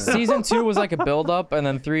favorite season. Season 2 was like a build up, and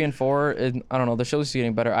then 3 and 4. I don't know. The show's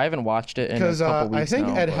getting better. I haven't watched it in a Because couple I weeks think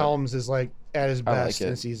now, Ed but- Helms is at his I like best it.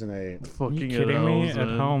 in season 8. Fucking You kidding me? Ed Ed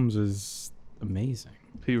Helms, Holmes is amazing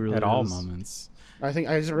He really at all is. moments. I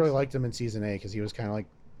just really liked him in season 8 because he was kind of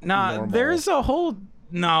Nah, normal. there's a whole.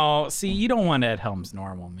 No, see, you don't want Ed Helms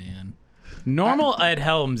normal, man. Normal Ed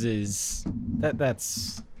Helms is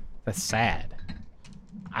that's sad.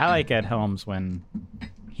 I like Ed Helms when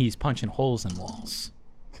he's punching holes in walls.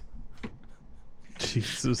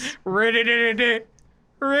 Jesus Christ.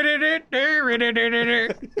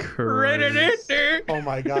 Oh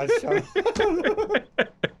my god! Shut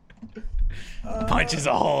up. Punches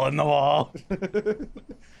a hole in the wall.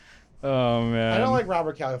 Oh man. I don't like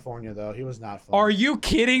Robert California though. He was not fun. Are you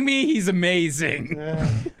kidding me? He's amazing.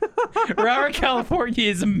 Robert California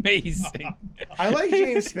is amazing. I like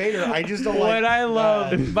James Spader. I just don't like. What I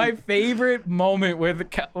love, my favorite moment with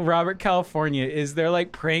Robert California is they're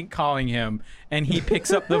like prank calling him, and he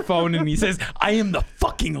picks up the phone and he says, "I am the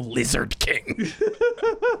fucking Lizard King."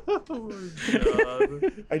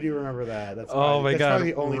 I do remember that. That's Oh my that's god,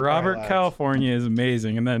 probably the only part I Robert liked. California is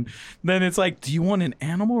amazing. And then it's like, do you want an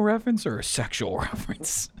animal reference or a sexual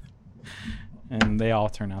reference? And they all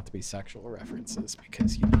turn out to be sexual references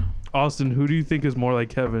because Austin, who do you think is more like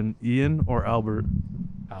Kevin, Ian or Albert?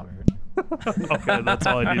 Albert. Okay, that's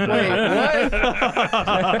all I need to know.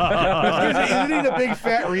 Isn't he the big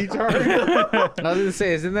fat retard? I was gonna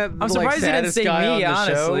say, isn't that I'm surprised you didn't saddest say guy me, on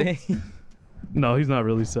the show? honestly. No, he's not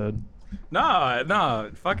really sad. No,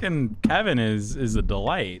 fucking Kevin is a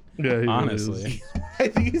delight. Yeah, he honestly. really is. I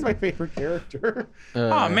think he's my favorite character.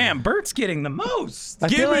 Oh man, Bert's getting the most. I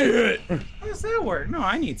Give feel me like- it. How does that work? No,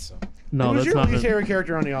 I need some. No, Who's that's your not. least An, favorite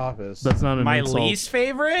character on The Office? that's not an My insult. least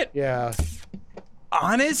favorite? Yeah.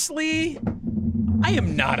 Honestly, I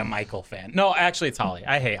am not a Michael fan. No, actually, it's Holly.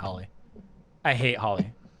 I hate Holly.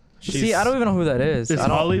 See, I don't even know who that is. Is I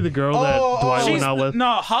don't, Holly the girl that Oh, Dwight She's went out with?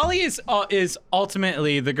 no, Holly is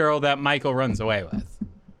ultimately the girl that Michael runs away with.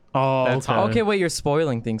 Oh, That's okay. Holly. Okay, wait, you're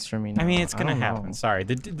spoiling things for me now. I mean, it's I gonna don't happen. know. Sorry,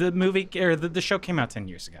 the movie or the show came out 10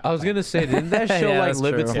 years ago. I was gonna say, didn't that show Yeah, like that's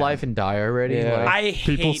live true. its Yeah. life and die already? Yeah. Like, I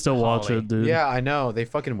People hate still watch Holly. it, dude. yeah, I know. They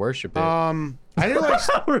fucking worship it. I didn't like.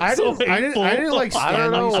 I so didn't like I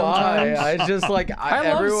don't know Stanley why. sometimes. I just like I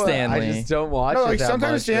love everyone, Stanley. I just don't watch No, it like that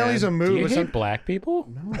sometimes much, Stanley's man. a Do mood. you but hate some, black people?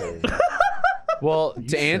 no. Well,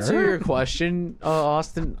 to answer sure? your question,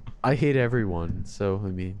 Austin, I hate everyone. So I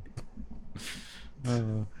mean,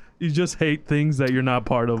 You just hate things that you're not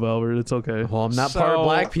part of, Albert. It's okay. well, I'm not part So- of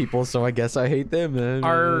black people, so I guess I hate them. Then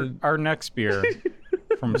Our next beer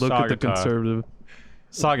from Look at the Saugatuck. conservative.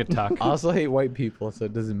 Saugatuck. I also hate white people, so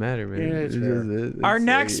it doesn't matter, man. Yeah, it's It's fair. just- it's Our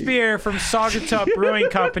next like- beer from Saugatuck Brewing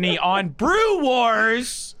Company on Brew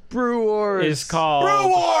Wars Brew Wars is called Brew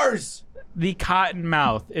Wars. the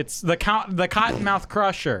Cottonmouth. It's the Cottonmouth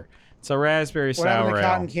Crusher. It's a raspberry What happened sour to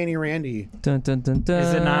Cotton ale. Candy Randy? Dun, dun, dun, dun,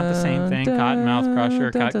 Is it not the same thing? dun, Cottonmouth Crusher,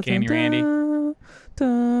 dun, Cotton dun, Candy dun, Randy? dun,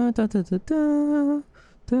 dun, dun, dun, dun,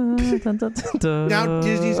 dun, dun, dun, dun. Now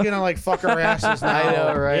Disney's gonna like fuck our asses now. I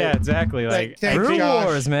know, right? Yeah, exactly. Like Thanks, Brew Josh.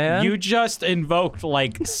 Wars, man. you just invoked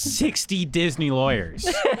like 60 Disney lawyers,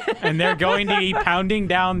 and they're going to be pounding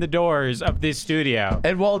down the doors of this studio.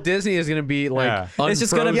 And Walt Disney is gonna be like, Yeah. It's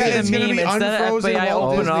just gonna be Yeah, the it's gonna meme be instead of unfrozen FBI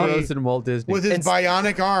Walt open up. Disney. Frozen Walt Disney. With his It's-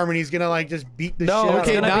 bionic arm, and he's gonna like just beat the no, shit okay, out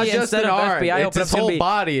gonna of not be just instead an of arm. FBI It's open his up, whole gonna be-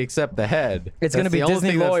 body except the head. It's gonna That's be the only Disney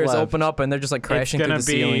thing that's lawyers left. open up and they're just like It's crashing through gonna the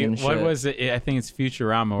ceiling be and shit. what was it? I think it's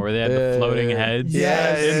Futurama where they had the floating heads.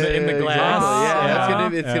 Yes. in the glass. Exactly.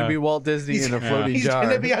 Yeah, Yeah. it's gonna be Walt Disney in a floating He's jar.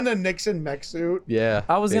 gonna be on the Nixon mech suit. Yeah.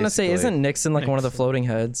 I was gonna say, basically. isn't Nixon like one of the floating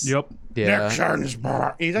heads? Yep. Yeah. Nixon's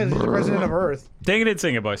bar. He's the president of Earth. Ding it and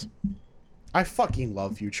sing it, boys. I fucking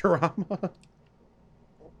love Futurama.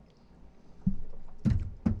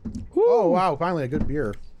 Oh wow! Finally, a good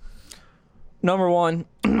beer. Number one.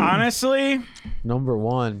 Honestly, Number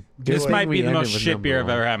one. this Good might thing be we the ended most with shit number beer I've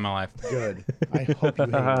one. ever had in my life. Good. I hope you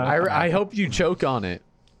hate it. I hope you choke on it.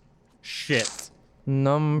 Shit.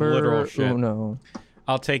 Number Literal shit. uno.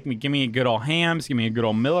 Give me a good old Hams, give me a good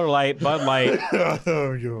old Miller Lite, Bud Light.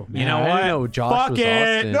 Oh, you. You know I what? didn't know Josh Fuck was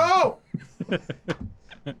it. Austin.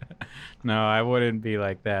 No. No, I wouldn't be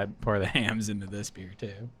like that. Pour the Hams into this beer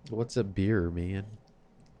too. What's a beer, man?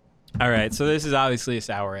 All right, so this is obviously a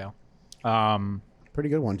sour ale. Pretty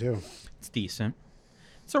good one too. It's decent.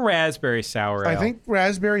 It's a raspberry sour ale. I think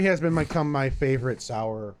raspberry has become my favorite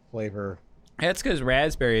sour flavor. that's because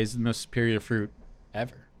raspberry is the most superior fruit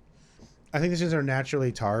ever. I think this is their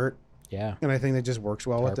naturally tart, Yeah. and I think that just works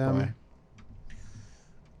well with Tart boy. them.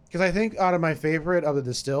 Because I think out of my favorite of the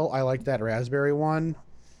distill, I like that raspberry one.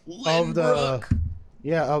 Of the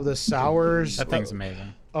sours. That thing's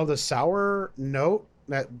amazing. Of the sour note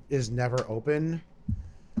that is never open,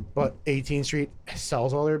 but 18th Street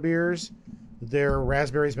sells all their beers. Their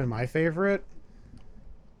raspberry's been my favorite.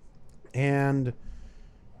 And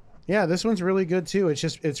yeah, this one's really good too.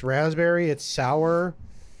 It's raspberry, it's sour.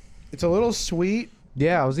 It's a little sweet,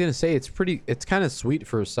 Yeah, I was gonna say it's kind of sweet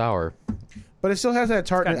for a sour. but it still has that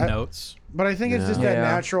Got tartness. notes. But I think it's just that Yeah.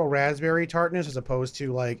 natural raspberry tartness as opposed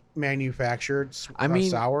to like manufactured I mean,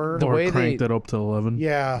 sour. the Or way cranked they- it up to 11.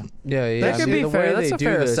 Yeah. Yeah, That could be the fair. way That's they a do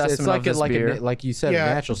fair this, it's assessment like of this beer. like you said,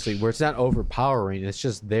 Yeah. a natural sweet, where it's not overpowering. It's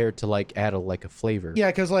just there to like add a flavor. Yeah,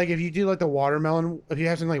 because like if you do like the watermelon, if you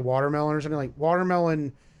have something like watermelon or something like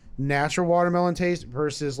watermelon natural watermelon taste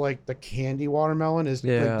versus like the candy watermelon is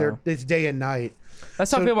like it's day and night.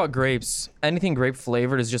 That's how I feel about grapes. Anything grape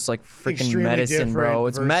flavored is just like freaking Extremely medicine, bro. different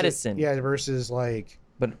It's versus- medicine. Yeah, versus like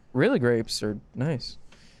But really, grapes are nice.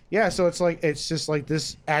 yeah. So it's just like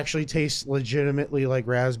this actually tastes legitimately like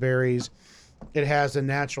raspberries. It has a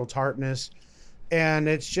natural tartness, and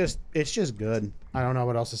it's just good. I don't know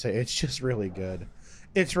what else to say. It's just really good.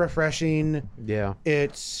 It's refreshing. Yeah.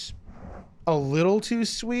 It's a little too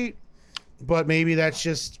sweet, but maybe that's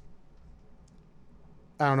just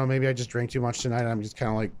I don't know. Maybe I just drank too much tonight. And I'm just kind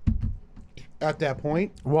of like at that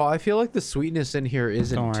point. Well, I feel like the sweetness in here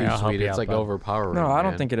isn't Don't worry, too I'll help sweet. you It's out, like bud. overpowering. No, I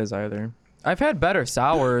don't man. think it is either. I've had better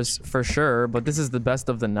sours for sure, but this is the best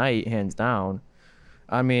of the night, hands down.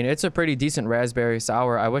 I mean, it's a pretty decent raspberry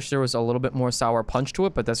sour. I wish there was a little bit more sour punch to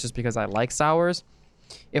it, but that's just because I like sours.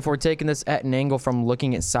 If we're taking this at an angle from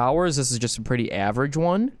looking at sours, this is just a pretty average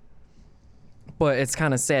one. But it's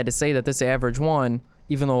kind of sad to say that this average one,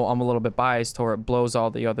 even though I'm a little bit biased toward it, blows all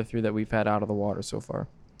the other three that we've had out of the water so far.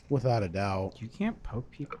 Without a doubt. You can't poke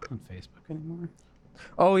people on Facebook anymore.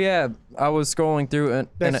 Oh yeah, I was scrolling through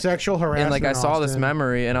That sexual harassment. and like I saw this Austin.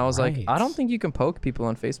 memory and I was like, Right. I don't think you can poke people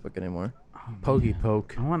on Facebook anymore. Oh, Pokey man.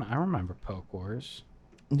 poke. I remember Poke Wars.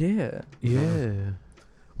 Yeah. Yeah.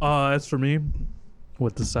 As for me,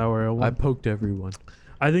 with the sour ale I one, poked everyone.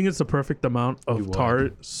 I think it's the perfect amount You of would.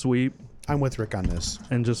 tart, sweet, I'm with Rick on this.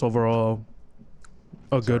 and just overall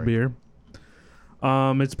a good Sorry. beer.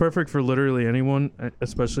 It's perfect for literally anyone,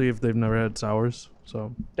 especially if they've never had sours.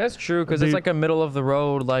 So That's true because it's The- like a middle of the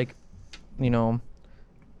road, like, you know,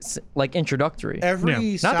 like introductory. Every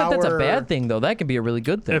Yeah. sour, Not that that's a bad thing though. That can be a really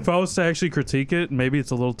good thing. if I was to actually critique it, maybe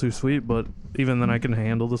it's a little too sweet, but even then I can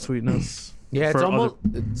handle the sweetness. Yeah, it's for almost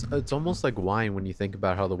it's almost like wine when you think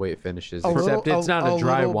about how the way it finishes. A Except little- it's not a a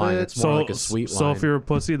dry little wine; bit. it's more like a sweet so wine. if you're a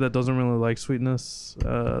pussy that doesn't really like sweetness,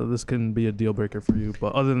 this can be a deal breaker for you.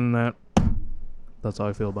 But other than that, that's how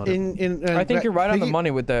I feel about it. I think you're right on the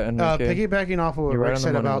money with that. Enrique. Piggybacking off of what You're right Rick on the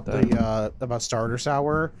said money about with the about starter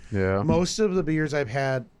sour, Yeah. most of the beers I've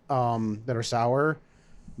had that are sour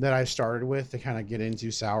that I started with to kind of get into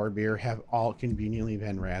sour beer have all conveniently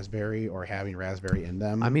been raspberry or having raspberry in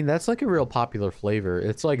them. I mean, that's like a real popular flavor.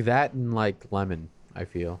 It's like that and like lemon, I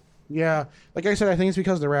feel. yeah, like I said, I think it's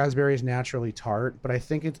because the raspberry is naturally tart, but I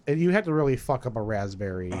think it's you have to really fuck up a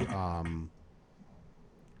raspberry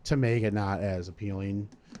to make it not as appealing.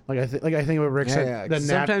 Like I think what Rick said. The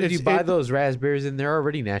sometimes you buy those raspberries and they're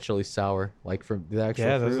already naturally sour, like from the actual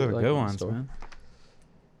Yeah, those fruit, are the like, good in the ones, store. man.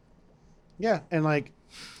 Yeah, and like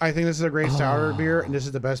I think this is a great sour beer, and this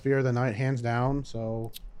is the best beer of the night, hands down.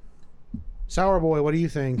 So, Sour Boy, what do you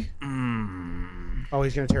think? Oh,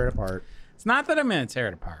 he's gonna tear it apart. It's not that I'm gonna tear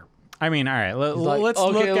it apart. I mean, all right. like, Let's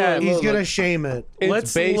okay, look at. He's look, gonna shame it. It's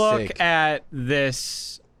Let's basic. look at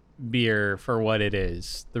this beer for what it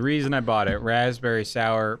is. The reason I bought it, raspberry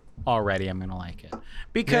sour. Already, I'm gonna like it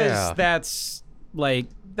because Yeah.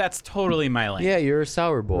 that's totally my lane. Yeah, you're a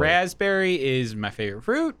sour boy. Raspberry is my favorite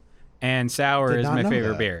fruit, and sour Did is not my know favorite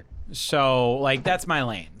that. beer. So, like, that's my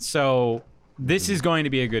lane. So, this is going to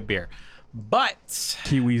be a good beer. But,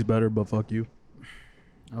 Kiwi's better, but fuck you.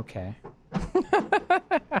 okay.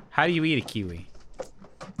 How do you eat a kiwi?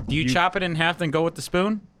 Do you chop it in half, then go with the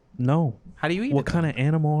spoon? No. How do you eat What it? kind of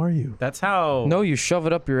animal are you? That's how. No, you shove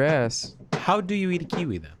it up your ass. How do you eat a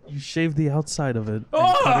kiwi then? You shave the outside of it and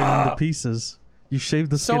cut it into pieces. You shave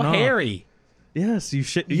the skin So off. hairy. Yes, you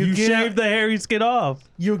You get- shave the hairy skin off.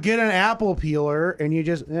 You get an apple peeler and you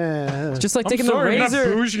just. Just like taking the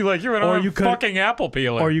razor. bougie like you, and Or I'm you a could- fucking apple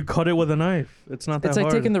peeler. Or you cut it with a knife. It's not that It's like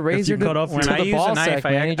hard. taking the If razor you to, cut off When to I the use a ball knife, sack,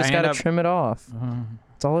 I man. You just end gotta up- trim it off.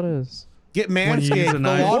 That's all it is. Get you use Manscaped, a the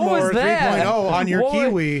knife. What lawnmower was that? 3.0 on your What?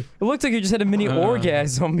 kiwi. It looked like you just had a mini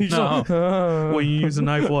orgasm. You just When you use a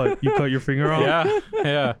knife, what? You cut your finger off? yeah,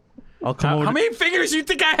 yeah. I'll come How over. many fingers you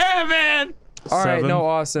think I have, man? All right, 7. no,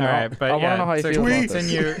 Austin. All right, but I yeah, want to know how you so feel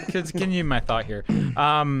about this. continue my thought here.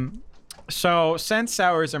 So since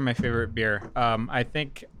sours are my favorite beer, I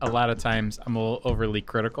think a lot of times I'm a little overly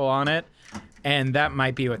critical on it, and that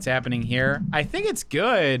might be what's happening here. I think it's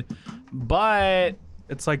good, but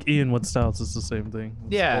It's like Ian with stouts. It's the same thing.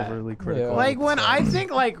 It's Yeah. overly critical. Yeah. like when I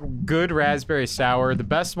think like good raspberry sour, the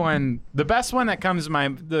best one that comes to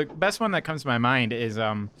my mind is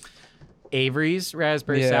Avery's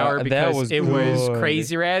raspberry Yeah, sour that because was it was good.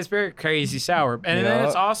 crazy raspberry, crazy sour. And then Yeah.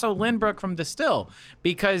 it's also Lindbrook from Distill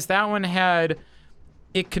because that one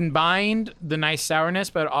it combined the nice sourness,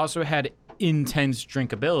 but it also had intense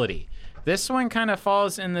drinkability. This one kind of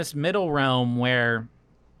falls in this middle realm where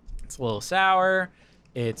it's a little sour,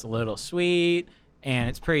 it's a little sweet, and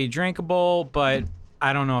it's pretty drinkable, but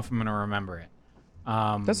I don't know if I'm going to remember it.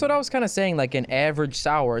 That's what I was kind of saying. Like an average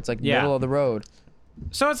sour, it's like Yeah. middle of the road.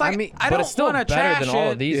 So it's like, I But don't it's still want to better trash than all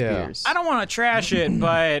it. of these Yeah. beers. I don't want to trash it,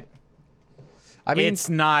 but I mean, it's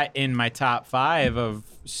not in my top 5 of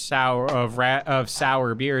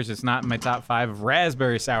sour beers. It's not in my top 5 of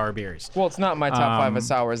raspberry sour beers. Well, it's not my top 5 of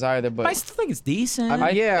sours either, but But I still think it's decent. I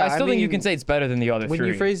I mean, think you can say it's better than the other when three.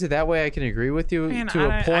 you phrase it that way, I can agree with you Man, to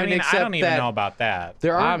a point. Except I don't even that know about that.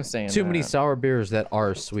 there I'm aren't saying too many that. sour beers that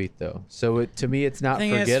are sweet though. So to me, it's not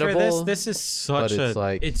Thing is, forgettable. for this is such but it's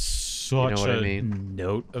like- it's such what I a mean?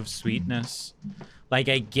 note of sweetness. Like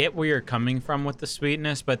I get where you're coming from with the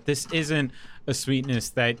sweetness, but this isn't a sweetness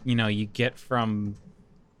that you get from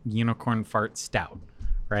Unicorn Fart Stout,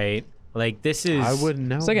 right? Like this is I wouldn't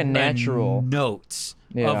know. it's like a natural. notes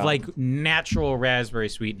Yeah. of like natural raspberry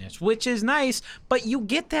sweetness, which is nice, but you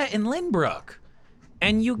get that in Lindbrook.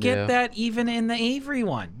 And you get Yeah. that even in the Avery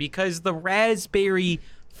one because the raspberry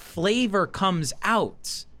flavor comes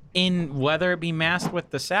out in whether it be masked with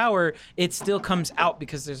the sour, it still comes out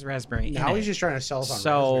because there's raspberry in Now it. he's just trying to sell us on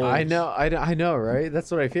So- raspberries. I know, right?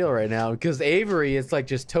 That's what I feel right now. Because Avery, it's like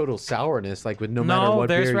just total sourness, like with no matter what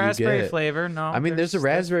there's beer raspberry you get. flavor. No, I mean, there's a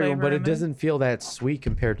raspberry one, flavor but in it there. doesn't feel that sweet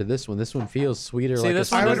compared to this one. This one feels sweeter, See, like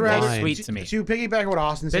this a one I would smooth rather lime. sweet to me. To piggyback what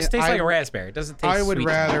Austin said, This tastes like a raspberry. It doesn't taste I would sweet to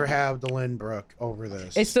me. rather have the Lindbrook over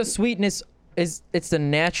this. It's the sweetness. It's the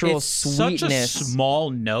natural It's sweetness. such a small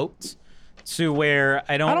note to where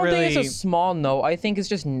I don't really. think it's a small note. I think it's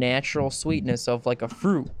just natural sweetness of like a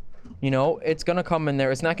fruit. It's gonna come in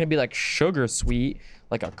there. It's not gonna be like sugar sweet,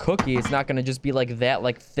 like a cookie. It's not gonna just be like that,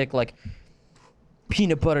 like thick, like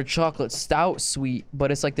peanut butter chocolate stout sweet.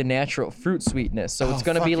 But it's like the natural fruit sweetness. So it's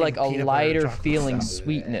gonna be fucking like a peanut butter lighter chocolate feeling stout.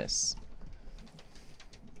 sweetness.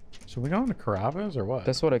 So we going to Carrabba's or what?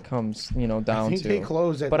 That's what it comes, down I think to. they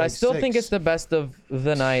close at But I like still think 6. it's the best of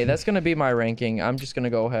the night. That's gonna be my ranking. I'm just gonna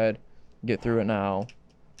go ahead, get through it now.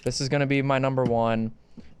 This is gonna be my number 1.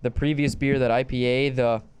 The previous beer, that IPA,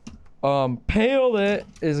 the Pale It,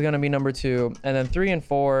 is gonna be number 2, and then 3 and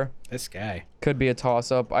 4 This guy. could be a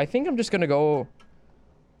toss-up. I think I'm just gonna go.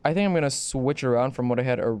 I think I'm gonna switch around from what I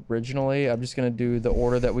had originally. I'm just gonna do the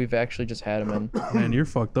order that we've actually just had them in. Man, you're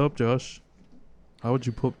fucked up, Josh. How would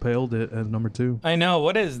you put Paled It as number 2? I know.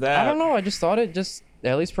 What is that? I don't know. I just thought it just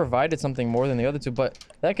at least provided something more than the other two, but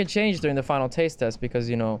that could change during the final taste test because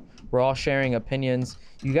we're all sharing opinions.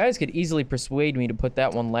 You guys could easily persuade me to put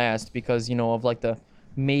that one last because of like the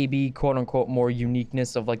maybe quote unquote more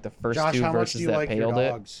uniqueness of like the first Josh, two how much do versus you that like your paled it.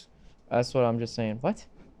 dogs? That's what I'm just saying. What?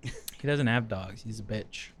 He doesn't have dogs. He's a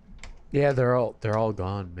bitch. Yeah, they're all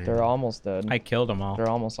gone, man. They're almost dead. I killed them all. They're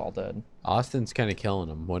almost all dead. Austin's kind of killing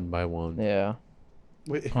them one by one. Yeah.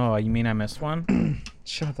 Wait, Oh, you mean I missed one?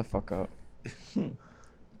 Shut the fuck up.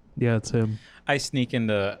 Yeah, it's him. I sneak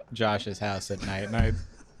into Josh's house at night and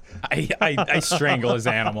I strangle his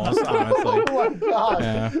animals, honestly. oh my god.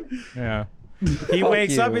 Yeah. Yeah. He Fuck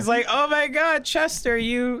wakes up, you. he's like, "Oh my god, Chester,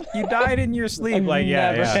 you died in your sleep." I've Like,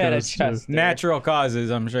 yeah, never yeah. had a That's true. chest. Natural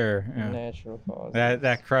causes, I'm sure. Yeah. Natural cause.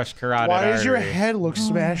 That crushed carotid Why does your artery. head look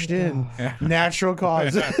smashed in? Natural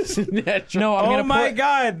causes. No, I'm Oh gonna my put,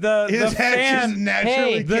 god, the His head just fan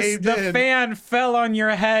naturally Hey, caved the in. fan fell on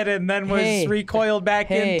your head and then was Hey. recoiled back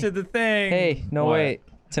Hey. into the thing. Hey, no What? wait.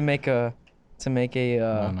 To make a No, let me get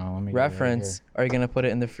it right reference, are you gonna put it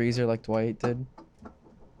in the freezer like Dwight did?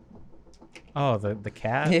 Oh, the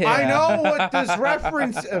cat? Yeah. I know what this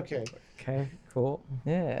reference. Okay, Okay, cool.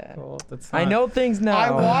 Yeah. Cool. That's I not- know things now.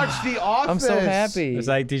 I watched The Office. I'm so happy. It was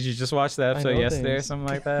like, did you just watch the episode know yesterday or things. something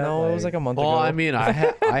like that? No, it was like a month Well, ago. I mean, I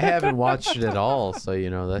haven't watched it at all, so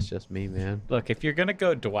that's just me, man. Look, if you're gonna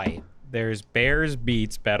go Dwight, there's Bears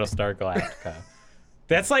beats Battlestar Galactica.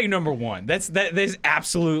 That's like number one. That's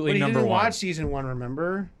absolutely But he number didn't one. watch season 1.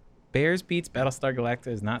 Remember? Bears beats Battlestar Galactica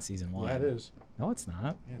is not season one. Yeah, it is. No, it's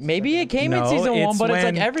not. maybe it came in No, season 1, it's but it's like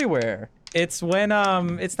when- everywhere. It's when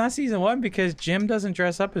it's not season one because Jim doesn't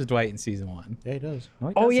dress up as Dwight in season one. Yeah, he does. No,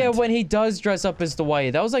 he Oh yeah, doesn't. when he does dress up as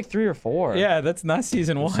Dwight, that was like 3 or 4. Yeah, that's not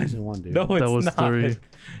season one. Season 1, dude. No, it's That was not. 3.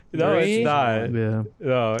 No, Three? it's not. Yeah.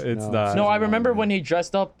 No, it's No, not. No, I Season remember 1, when man. he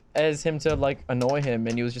dressed up as him to like annoy him,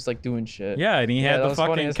 and he was just like doing shit. Yeah, and he Yeah, had that the was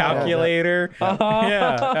funny fucking as hell. calculator. Yeah,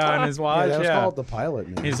 on his Yeah, watch. that was Yeah. called The Pilot,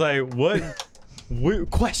 man. He's like,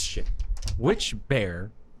 question? Which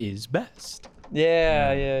bear is best?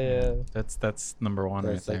 Yeah. That's number one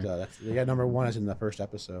That's right like there. they got number 1 as in the first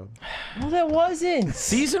episode. No, that wasn't.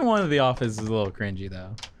 Season one of The Office is a little cringy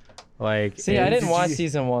though. Like, See, I didn't Did watch you-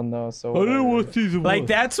 season 1 though, so season like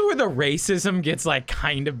that's where the racism gets like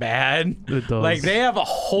kind of bad. It does. Like they have a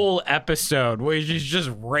whole episode where she's just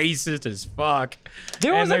racist as fuck.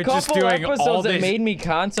 There And was a they're just couple doing all episodes that this- made me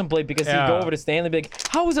contemplate because he'd Yeah. go over to Stanley and be like,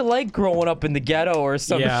 how was it like growing up in the ghetto or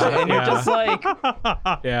some Yeah, shit? And yeah. you're just like,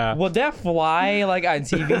 Yeah. would that fly like on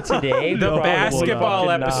TV today? The Probably basketball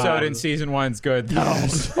fucking episode not. in season 1's good though.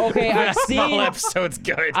 Okay, I've Basketball seen episode's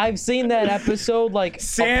good. I've seen that episode like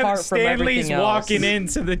apart from Stanley's everything else. walking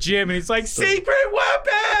into the gym and he's like, secret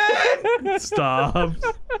weapon! Stop.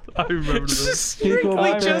 I remember this. Strictly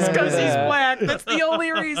I just remember because he's that. black. That's the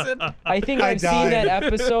only reason. I think I I've seen died. that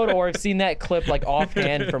episode or I've seen that clip like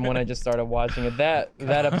offhand from when I just started watching it. That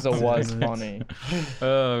episode was funny.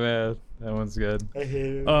 Oh man, that one's good.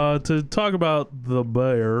 To talk about the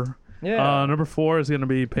bear. Yeah. Number 4 is gonna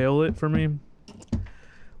be Pale It for me.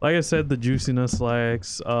 Like I said, the juiciness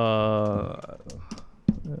lacks.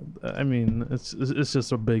 I mean, it's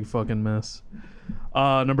just a big fucking mess.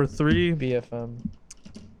 Number 3. BFM.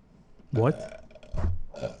 What?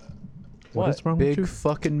 What? What is wrong with Big you?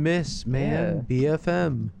 fucking miss, man.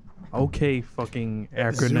 BFM. Okay, fucking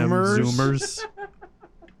acronym Zoomers.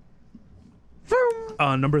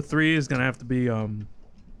 Zoomers. Number 3 is gonna have to be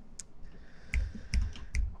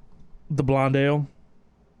the Blonde Ale.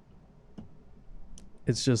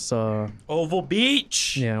 It's just Oval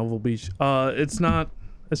Beach. yeah, Oval Beach. It's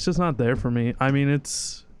just not there for me. I mean,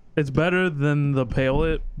 it's better than the Pale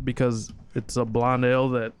It because it's a blonde ale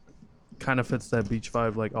that kind of fits that beach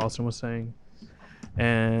vibe, like Austin was saying.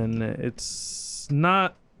 And it's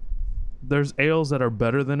not. There's ales that are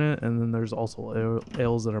better than it, and then there's also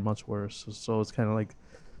ales that are much worse. So it's kind of like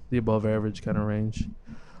the above average kind of range.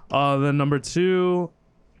 Then number 2,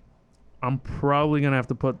 I'm probably gonna have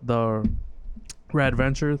to put the Rad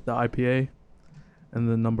Venture, the IPA, and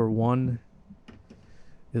then number 1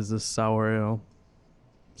 is the sour ale.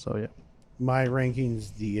 So yeah. My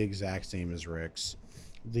ranking's the exact same as Rick's.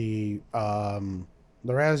 The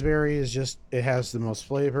raspberry is just, it has the most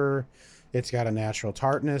flavor. It's got a natural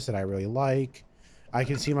tartness that I really like. I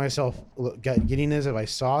can see myself getting this if I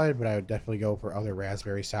saw it, but I would definitely go for other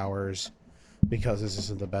raspberry sours because this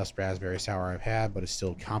isn't the best raspberry sour I've had, but it's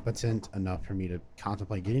still competent enough for me to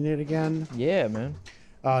contemplate getting it again. Yeah, man.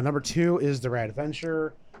 Number 2 is the Rad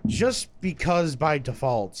Venture, just because by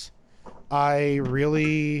default, I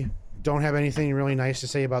really don't have anything really nice to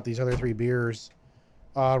say about these other 3 beers.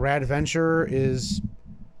 Rad Venture is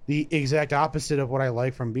the exact opposite of what I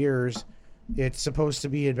like from beers. It's supposed to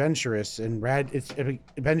be adventurous, and it's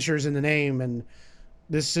adventures in the name, and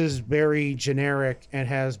this is very generic and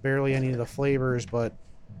has barely any of the flavors, but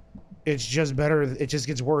it's just better. It just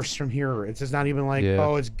gets worse from here. It's just not even like, Yeah.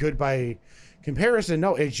 oh, it's good by comparison.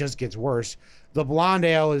 No, it just gets worse. The blonde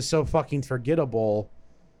ale is so fucking forgettable,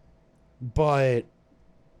 but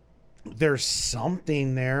there's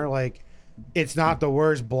something there. Like, it's not the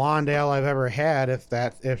worst blonde ale I've ever had. If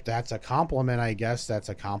that's a compliment, I guess that's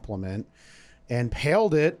a compliment. And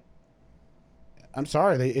Paled It, I'm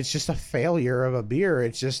sorry, it's just a failure of a beer.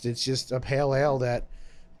 It's just a pale ale that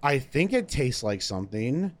I think it tastes like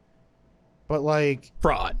something, but like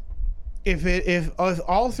Fraud. if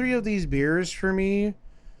all 3 of these beers for me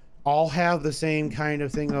all have the same kind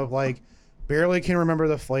of thing of like barely can remember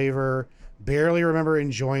the flavor, barely remember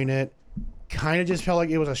enjoying it, kind of just felt like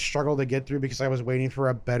it was a struggle to get through because I was waiting for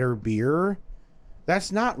a better beer.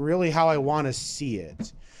 That's not really how I want to see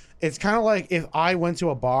it. It's kind of like if I went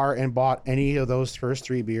to a bar and bought any of those first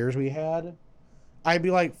 3 beers we had, I'd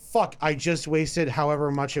be like, fuck, I just wasted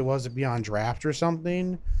however much it was to be on draft or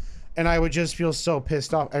something. And I would just feel so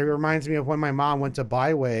pissed off. It reminds me of when my mom went to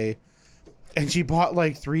Byway and she bought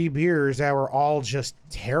like 3 beers that were all just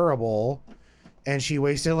terrible. And she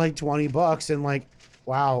wasted like $20 and like,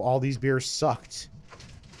 wow, all these beers sucked.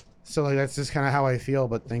 So like, that's just kind of how I feel.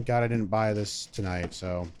 But thank God I didn't buy this tonight.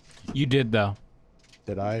 So You did though.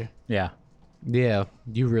 did I? Yeah. Yeah,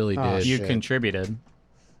 you really Oh, did. You shit. contributed.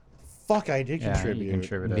 Fuck, I did Yeah, contribute. you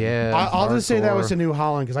contributed. Yeah, I'll just say that was hardcore. to New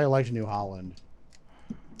Holland because I liked New Holland.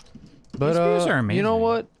 But These beers are you know amazing.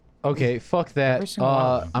 what? Okay, fuck Every that. single one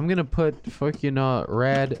of them. I'm gonna put fucking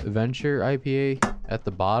Rad Venture IPA at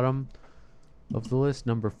the bottom of the list,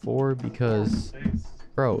 number 4, because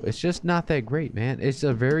bro, it's just not that great, man. It's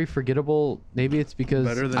a very forgettable. Maybe it's because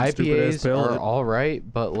Better than stupid ass IPAs Pale are Ale. all right,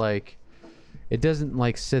 but like, it doesn't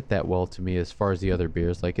like sit that well to me as far as the other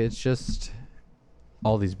beers. Like, it's just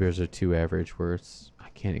all these beers are too average. Where I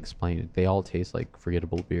can't explain it. They all taste like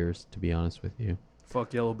forgettable beers, to be honest with you.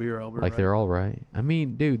 Fuck yellow beer, Albert. Like, they're all right. I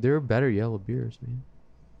mean, dude, there are better yellow beers, man.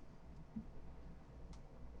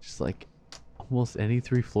 Just like, oh almost any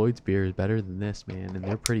Three Floyds beer is better than this, man, and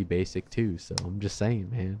they're pretty basic too. So I'm just saying,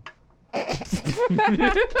 man.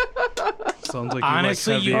 Sounds like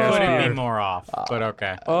Honestly, you like couldn't be beer. more off. But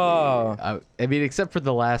okay. Oh, I mean, except for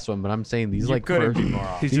the last one, but I'm saying these You like couldn't first. be more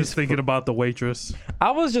off. He's just thinking about the waitress.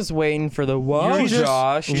 I was just waiting for the whoa, You're just-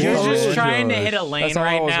 Josh. You're whoa, just trying to Josh. hit a lane That's all I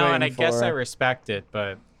right was now, and I waiting guess for. I respect it,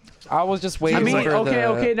 but I was just waiting I mean, for okay, the...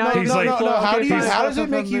 okay. Now No, He's no, like- no, no. How do you? fine, How does fine, it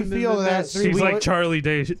make you fine, feel fine, that fine. Three He's like Floyd- Charlie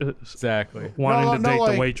Day exactly. wanting No, to no, date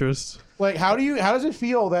like- the waitress. Like, how does it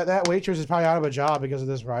feel that waitress is probably out of a job because of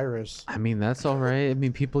this virus, I mean, that's all right. I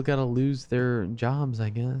mean, people gotta lose their jobs,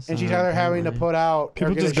 I guess. and she's either having to put out or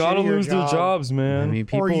People get a just gotta shittier lose their job, jobs, I man. mean,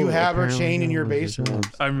 people or you have her apparently chained in gotta your lose their basement.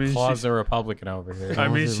 jobs. I mean, Claus the Republican over here. I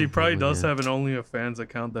mean, Claus she the probably does Republican. have an OnlyFans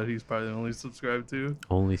account that he's probably only subscribed to.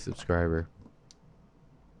 Only subscriber.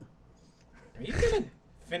 Are you gonna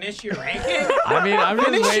finish your ranking? I mean, I'm just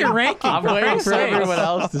Finish waiting. your ranking. I'm waiting Christ's for sakes. everyone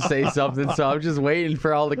else to say something, so I'm just waiting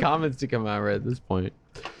for all the comments to come out right at this point.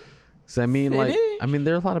 So I mean, like,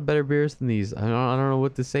 there are a lot of better beers than these. I don't know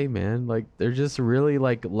what to say, man. Like, they're just really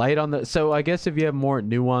like light on the. So I guess if you have more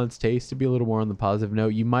nuanced taste, to be a little more on the positive note,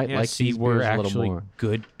 you might Yeah, like see, these we're beers a little actually more.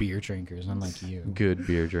 good beer drinkers, unlike you. Good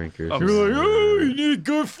beer drinkers. You're You're like, oh, you need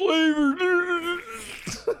good flavor.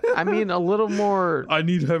 I mean, a little more. I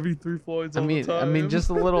need heavy Three Floyds all the time. I mean, just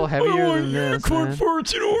a little heavier than this. Man.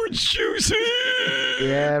 farts and orange juice.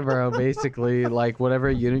 Yeah, bro. Basically, like whatever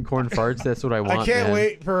unicorn farts, that's what I want. I can't man.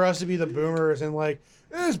 wait for us to be the boomers and like,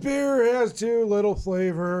 this beer has too little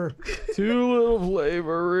flavor. Too little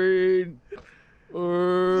flavoring.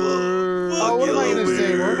 Oh, what am I gonna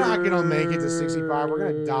say? We're not gonna make it to 65. We're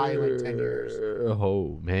gonna die in like 10 years.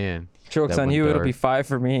 Oh man. Joke's That on went you, it'll dark. be 5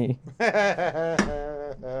 for me.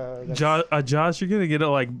 Josh, you're gonna get a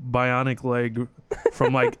like bionic leg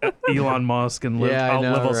from like Elon Musk and Yeah, I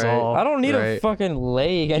outlive know, us right? all. I don't need a Right. fucking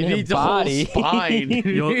leg. I You need need a the whole body. spine.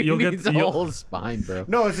 You'll get- needs a you'll- whole spine, bro.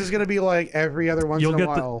 No, it's just gonna be like every other once You'll in a get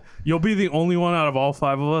while. You'll be the only one out of all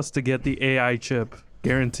 5 of us to get the AI chip.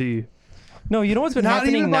 Guarantee. No, you know what's been Not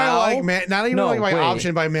happening even now? by like not even No, like by wait.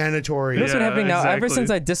 option, by mandatory. You know what's been Yeah, happening now? Ever exactly. since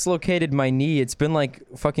I dislocated my knee, it's been like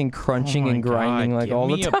fucking crunching and grinding like give all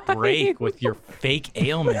the me time. a break with your fake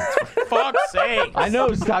ailments. For fuck's sake. I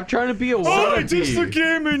know. Stop trying to be a Oh, wannabe.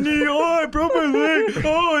 came in knee. Oh, I broke my leg.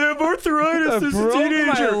 Oh, I have arthritis I broke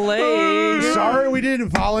my leg. Sorry, we didn't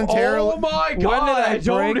voluntarily. Oh my When god! did I I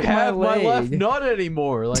don't break my have my left leg? nut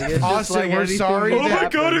anymore. Like it's just Austin, like we're anything sorry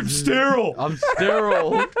that that- happens. sterile. I'm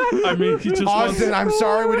sterile. I mean, he just wants. Austin, I'm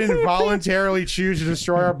sorry we didn't voluntarily choose to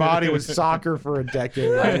destroy our body with soccer for a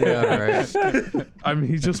decade. I know, right? I mean,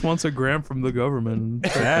 he just wants a grant from the government.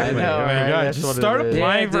 Exactly. know, Oh my right? God, That's just what it start is.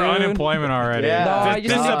 applying Yeah, for dude. unemployment already. Yeah. No, I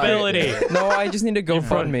just need to disability. No, I just need to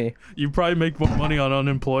GoFundMe. You probably make more money on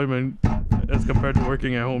unemployment as compared to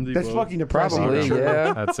working at Home Depot. That's fucking depressing. Probably,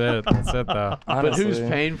 yeah. That's it. That's it, though. But who's Honestly.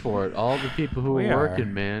 paying for it? All the people who We are are.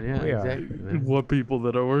 working, man. Yeah, We are. exactly. Man. What people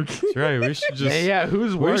that are working? That's right. We should just. Yeah,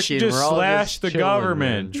 who's working? We should just We're all slash just the chilling,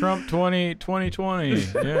 government. man. Trump 2020.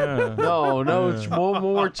 Yeah. No, it's no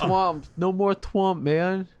more twump. No more twump,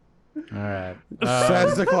 man. All right.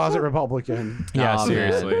 Says the closet Republican. Yeah, Aw, man.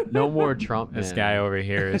 seriously. No more Trump, man. This guy over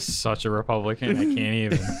here is such a Republican. I can't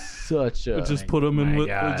even. Such a. Just put him in. my With,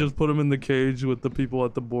 God. just put him in the cage with the people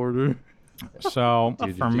at the border. So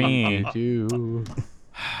for me,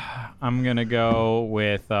 I'm gonna go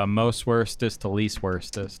with most worstest to least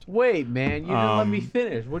worstest. Wait, man, you didn't let me Um,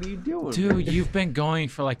 finish. What are you doing? Dude, you've been going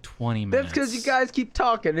for like 20 minutes. That's because you guys keep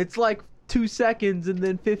talking. It's like 2 seconds and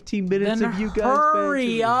then 15 minutes Then of you guys.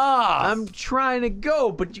 hurry bantering. up. I'm trying to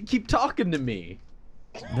go, but you keep talking to me.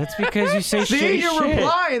 That's because you say See, shit. you're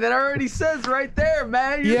replying. That already says right there,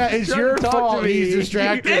 man. You're Yeah, just it's trying your to talk fault to me. he's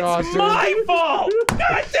distracted, It's Austin. my fault.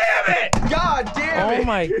 God damn it. God damn it. Oh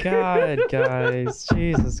my god, guys.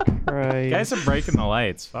 Jesus Christ. You guys are breaking the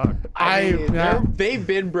lights. Fuck. I mean, yeah. they've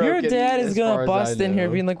been broken. Your dad as is far gonna as bust I in here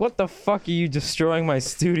know. being like, what the fuck are you destroying my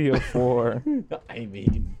studio for? I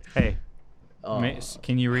mean, Hey, oh.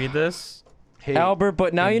 can you read this? Hey, Albert,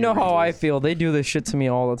 but now can you know read how I this? feel. They do this shit to me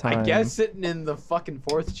all the time. I guess sitting in the fucking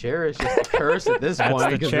 4th chair is just a curse at this That's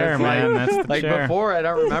point. the 'cause chair, it's man. Like, That's the like chair. before, I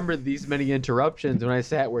don't remember these many interruptions when I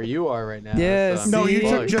sat where you are right now. Yeah, so I'm No, you See?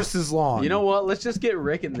 took fucked. just as long. You know what? Let's just get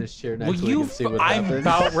Rick in this chair next Well, week and see what I'm happens.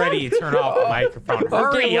 about ready to turn off the microphone. Okay,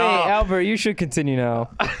 Hurry wait, up. Albert, you should continue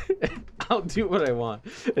now. I'll do what I want.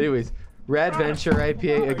 Anyways, Rad Venture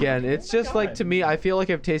IPA again. It's just like, to me, I feel like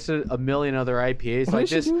I've tasted a million other IPAs What like is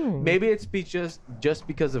she this. doing? Maybe it's just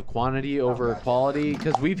because of quantity over quality,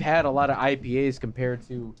 because we've had a lot of IPAs compared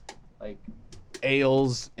to like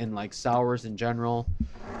ales and like sours in general.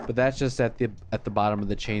 But that's just at the bottom of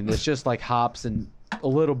the chain. It's just like hops and a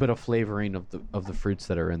little bit of flavoring of the fruits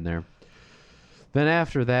that are in there. Then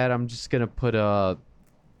after that, I'm just gonna put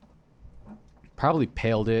probably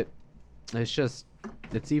paled it.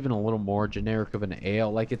 It's even a little more generic of an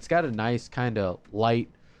ale. Like it's got a nice kind of light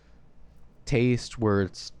taste where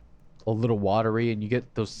it's a little watery and you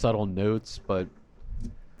get those subtle notes, but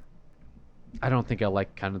I don't think I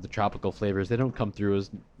like kind of the tropical flavors. They don't come through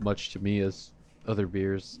as much to me as other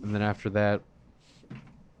beers. And then after that,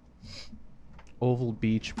 Oval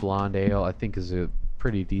Beach Blonde Ale I think is a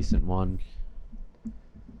pretty decent one.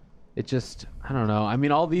 It just, I don't know. I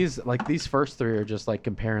mean, all these first three are just like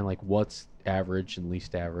comparing like what's average and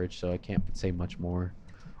least average, so I can't say much more.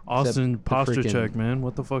 Austin, the posture freaking- check, man.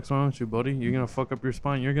 What the fuck's wrong with you, buddy? You're gonna fuck up your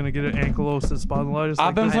spine. You're gonna get an ankylosis spondylitis. I've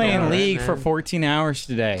like been this playing guy. League for man. 14 hours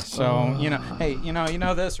today, so hey, you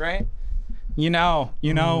know this, right? You know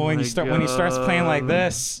when my he starts playing like God.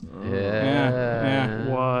 this. Yeah.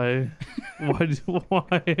 Why?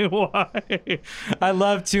 Why? I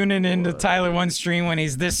love tuning into Tyler One stream when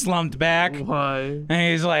he's this slumped back. Why?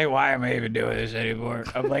 And he's like, why am I even doing this anymore?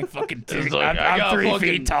 I'm like fucking like, I'm 3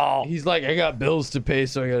 feet tall. He's like, I got bills to pay,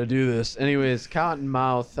 so I gotta do this. Anyways,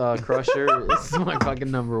 Cottonmouth Crusher is my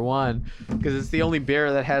fucking number one because it's the only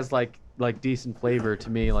beer that has like decent flavor to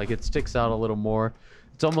me. Like it sticks out a little more.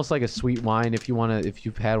 It's almost like a sweet wine if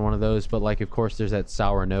you've had one of those, but like of course there's that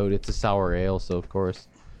sour note. It's a sour ale, so of course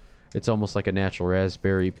it's almost like a natural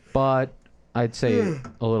raspberry, but I'd say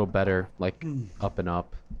a little better, like up and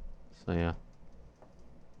up. So yeah.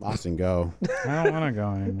 Austin, go. I don't want to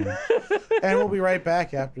go anymore. And we'll be right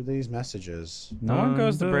back after these messages. No one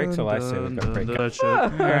goes to break till I say we go break. That shit. All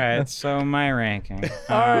right, so my ranking.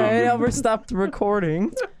 All right, Albert stopped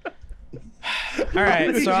recording. All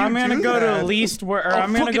right, so I'm gonna do go that? to least wor- or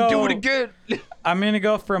I'm gonna go. do it again. I'm gonna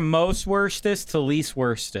go from most worstest to least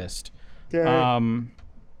worstest.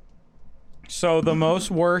 So the most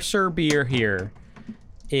worser beer here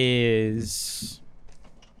is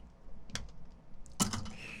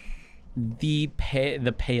the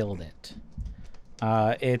paled it.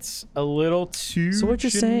 It's a little too So what you're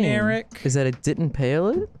generic. saying is that it didn't pale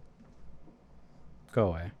it? Go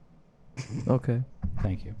away. Okay.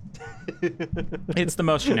 Thank you. It's the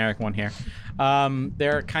most generic one here.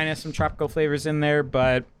 There are kind of some tropical flavors in there,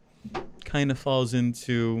 but kind of falls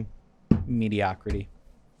into mediocrity.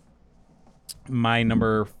 My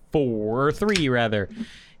number 3 rather,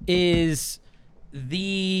 is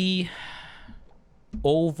the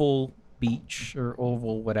Oval Beach or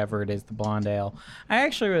Oval whatever it is, the blonde ale. I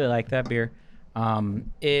actually really like that beer.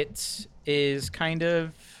 It is kind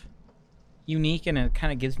of unique and it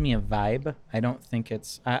kind of gives me a vibe. I don't think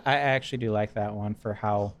I actually do like that one for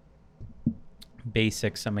how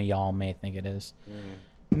basic some of y'all may think it is.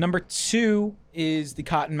 Number 2 is the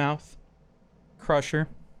Cottonmouth Crusher.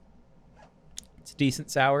 It's a decent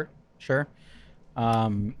sour, sure.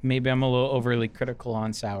 Maybe I'm a little overly critical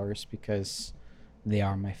on sours because they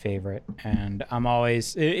are my favorite, and I'm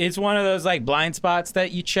always it's one of those like blind spots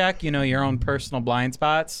that you check, your own personal blind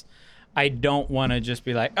spots. I don't want to just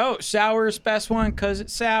be like, oh, sour's best one because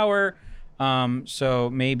it's sour. So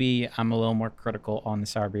maybe I'm a little more critical on the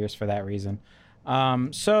sour beers for that reason.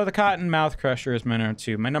 So the Cottonmouth Crusher is my number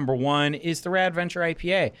 2. My number 1 is the Radventure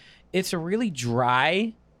IPA. It's a really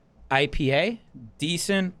dry IPA,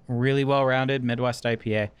 decent, really well-rounded Midwest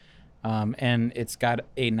IPA. And it's got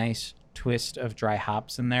a nice twist of dry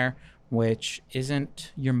hops in there, which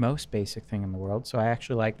isn't your most basic thing in the world. So I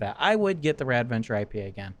actually like that. I would get the Radventure IPA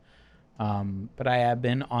again. But I have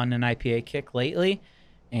been on an IPA kick lately,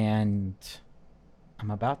 and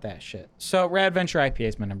I'm about that shit. So Radventure IPA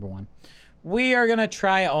is my number 1. We are going to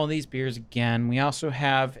try all these beers again. We also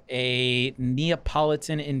have a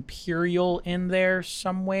Neapolitan Imperial in there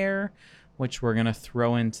somewhere, which we're going to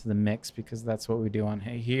throw into the mix because that's what we do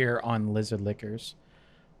here on Lizard Liquors.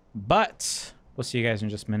 But we'll see you guys in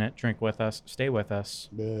just a minute. Drink with us. Stay with us.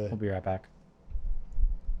 Bleh. We'll be right back.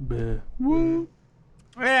 Bleh.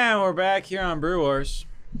 And we're back here on Brew Wars.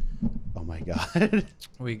 Oh my god.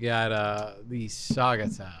 We got the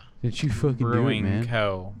Sagata Did you fucking do it, Brewing man?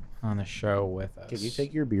 Co. on the show with us. Can you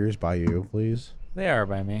take your beers by you, please? They are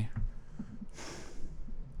by me.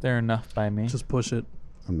 They're enough by me. Just push it.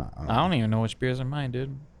 I'm not. I don't even know which beers are mine,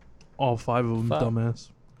 dude. All 5 of them, Fuck. dumbass.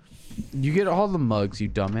 You get all the mugs, you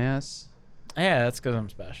dumbass. Yeah, that's because I'm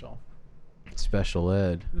special. Special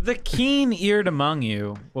ed. The keen-eared among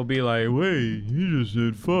you will be like, wait, you just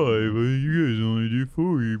said 5. You guys only do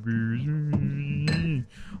 4 beers.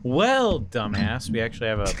 Well, dumbass, we actually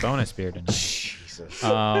have a bonus beer tonight. Jesus.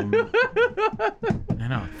 I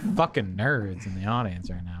know, fucking nerds in the audience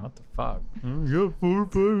right now. What the fuck? I got 4,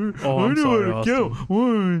 5. Oh, I'm sorry, Austin.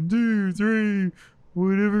 1, 2, 3,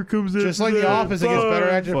 Whatever comes Just like The Office, it gets better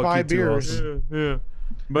after 5 beers. Yeah.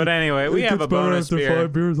 But anyway, we have a bonus beer.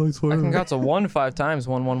 5 beers, I swear. I can count to 1 5 times.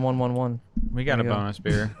 1 1 1 1 1. We got a There you go. bonus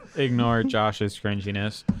beer. Ignore Josh's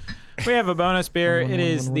cringiness. We have a bonus beer. It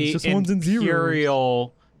is the Just ones and zeros.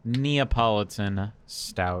 Imperial Neapolitan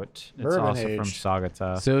Stout. It's Bourbon also from aged.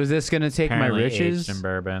 Sagata. So is this gonna take Apparently my aged riches? in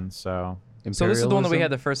bourbon. So So this is the one that we Imperialism?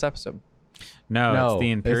 had the first episode. no, it's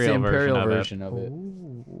the Imperial, version of it.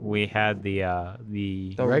 We had the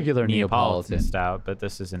The regular Neapolitan Neapolitan. Stout, but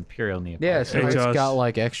this is Imperial Neapolitan. Yeah, so Hey, it's Josh. got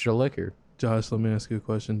like extra liquor. Josh, let me ask you a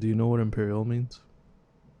question. Do you know what imperial means?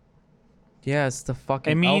 Yeah, it's the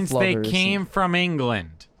fucking It means elf they lovers. came from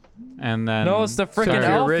England, and then No, it's the freaking started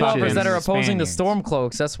elf rich lovers that in are opposing the Spaniards.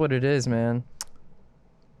 Stormcloaks. That's what it is, man.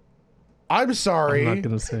 I'm sorry. I'm not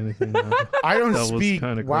gonna say anything. Now. I don't That was speak.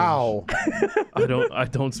 kinda Wow. I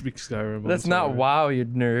don't speak Skyrim. I'm That's not sorry. WoW, you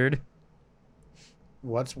nerd.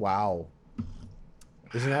 What's wow?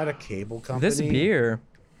 Isn't that a cable company? This beer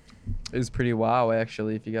is pretty wow,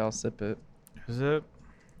 actually, if you guys sip it. Is it?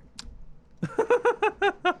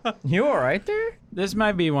 You alright there? This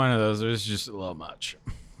might be one of those. It's just a little much.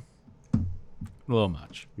 A little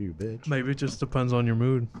much. You bitch. Maybe it just depends on your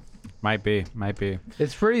mood. Might be.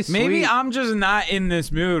 It's pretty sweet. Maybe I'm just not in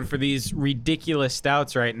this mood for these ridiculous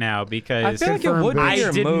stouts right now I because feel like it would be I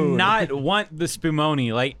your did mood. not want the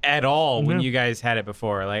Spumoni like at all when Yeah. you guys had it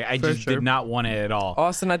before. Like I For just sure. did not want it at all.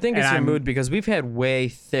 Austin, I think And it's your I'm- mood because we've had way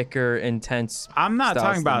thicker, intense. I'm not stouts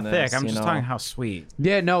talking about than thick. this, I'm you just know? talking how sweet.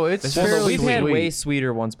 Yeah, no, it's Well, fairly we've had sweet. way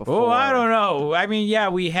sweeter ones before. Oh, I don't know. I mean, yeah,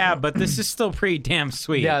 we have, but this is still pretty damn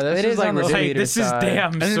sweet. Yeah, this It is is like on the ridiculous. sweeter this is side.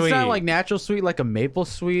 damn And sweet. it's not like natural sweet, like a maple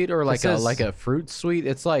sweet or like This is- like a fruit sweet.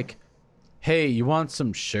 It's like, hey, you want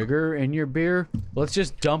some sugar in your beer? Let's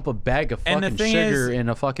just dump a bag of And the fucking thing sugar is- in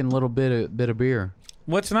a fucking little bit of beer.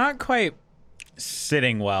 What's not quite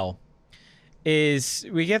sitting well is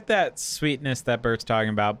we get that sweetness that Bert's talking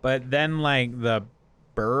about, but then like the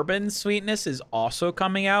bourbon sweetness is also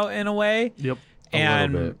coming out in a way. Yep.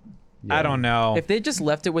 And little bit. I Yeah. don't know. If they just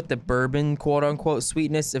left it with the bourbon, quote unquote,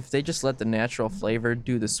 sweetness, if they just let the natural flavor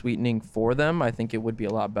do the sweetening for them, I think it would be a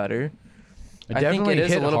lot better. I think definitely it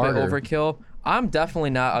is a hit little harder. bit overkill. I'm definitely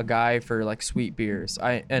not a guy for like sweet beers.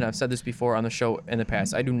 And I've said this before on the show in the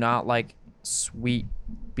past. I do not like sweet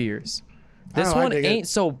beers. I This don't know, I one dig it. ain't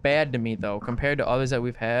so bad to me though, compared to others that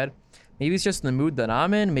we've had. Maybe it's just the mood that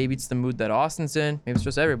I'm in. Maybe it's the mood that Austin's in. Maybe it's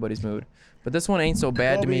just everybody's mood. But this one ain't so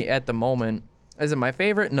bad to me Kobe. at the moment. Is it my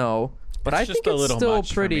favorite? No. But I it's just think a it's little still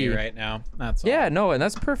much pretty. for me right now. That's all. Yeah, no, and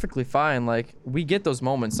that's perfectly fine. Like we get those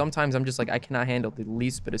moments. Sometimes I'm just like I cannot handle the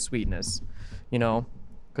least bit of sweetness, you know,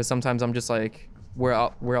 because sometimes I'm just like where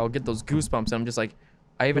I'll get those goosebumps and I'm just like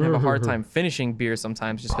I even have a hard time finishing beer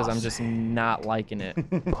sometimes just because I'm just not liking it.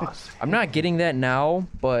 I'm not getting that now,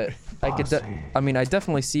 but I could. I mean, I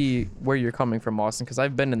definitely see where you're coming from, Austin, because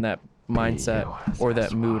I've been in that mindset or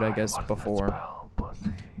that mood, I guess, before.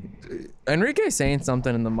 Enrique saying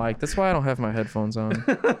something in the mic. That's why I don't have my headphones on.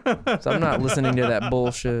 So I'm not listening to that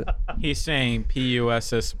bullshit. He's saying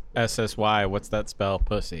PUSSY. What's that spell?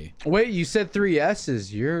 Pussy. Wait, you said 3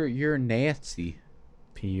 S's. You're Nancy.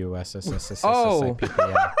 PUSSY. Oh.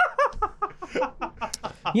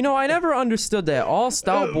 You know, I never understood that. All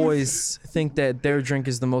stout boys think that their drink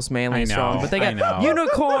is the most manly I and strong, know. but they I got know.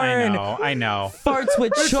 unicorn I know. farts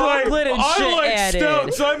with chocolate and shit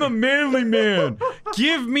added. I'm a manly man.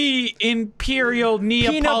 Give me Imperial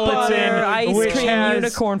Peanut Neapolitan, butter, ice which cream, has,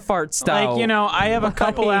 unicorn fart stout. like, you know, I have a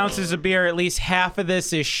couple Like- ounces of beer. At least half of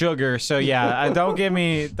this is sugar. So yeah, don't get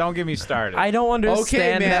me started. I don't understand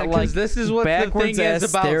Okay, man, that like because this is what the backwards thing is ass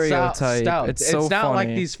about stereotype. stouts. It's so not funny. like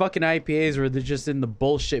these fucking IPAs where they're just in the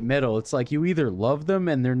bullshit middle. It's like you either love them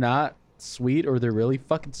and they're not sweet, or they're really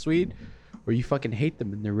fucking sweet, or you fucking hate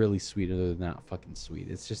them and they're really sweet, or they're not fucking sweet.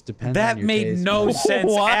 It just depends. that on your made taste, no man.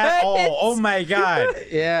 sense at all. Oh my god.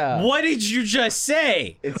 Yeah. What did you just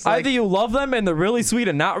say? It's like, Either you love them and they're really sweet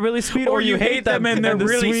and not really sweet, Or you hate them and they're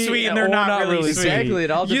really sweet and they're or not really sweet. Exactly,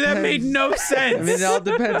 it all You, that made depends. no sense. I mean, it all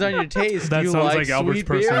depends on your taste. That do you sounds like like Albert's sweet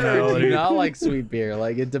beer or do personality. you not like sweet beer?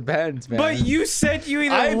 Like, it depends, man. But you said you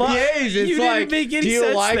either IPAs, love. it's You like, didn't make any do you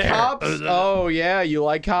sense like there. hops? Oh yeah, you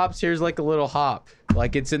like hops. Here's like a little hop.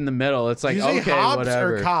 Like it's in the middle. It's like Did you say okay, hops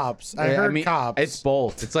whatever. or cops? I Yeah, heard mean, cops. It's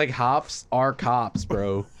both. It's like hops are cops,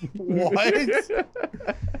 bro. What?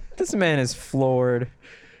 This man is floored.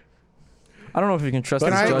 I don't know if you can trust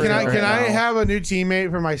Can this I judgment can I right can I now. have a new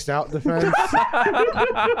teammate for my stout defense?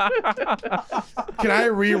 Can I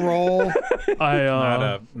re-roll?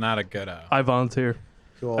 I Not a good. I volunteer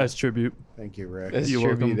Cool. as tribute. Thank you, Rick. That's You're true.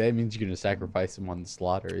 welcome. That means you're gonna sacrifice him on the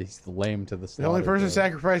slaughter. He's the lamb to the The slaughter. only person bro.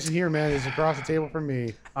 sacrificing here, man, is across the table from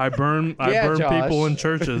me. I burn Yeah, people Josh. in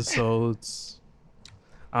churches, so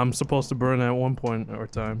I'm supposed to burn at one point or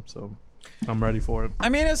time, so I'm ready for it. I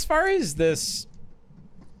mean, as far as this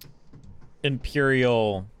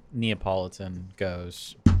Imperial Neapolitan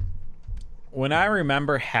goes, when I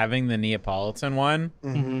remember having the Neapolitan one,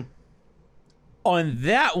 Mm-hmm. on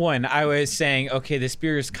that one, I was saying, okay, this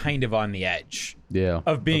beer is kind of on the edge Yeah.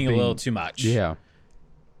 of being a little too much. Yeah.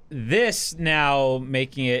 This now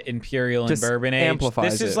making it Imperial and Just Bourbon Age,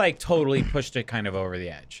 amplifies this is it. like totally pushed it kind of over the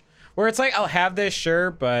edge. Where it's like, I'll have this, sure,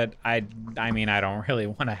 but I mean, I don't really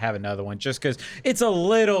want to have another one just because it's a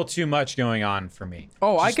little too much going on for me.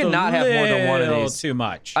 Oh, I Just could a not have more than one of little these. Too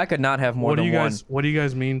much. I could not have more What do than you one.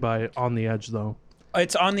 guys mean by on the edge though?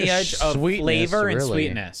 It's on the edge of Sweetness, flavor and really.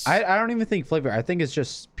 sweetness. I don't even think flavor. I think it's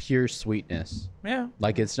just pure sweetness. yeah.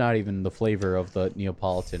 Like it's not even the flavor of the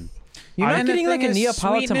Neapolitan. You're not And the getting like thing a is,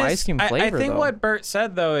 Neapolitan sweetness- ice cream I flavor think though. what Bert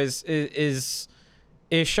said though is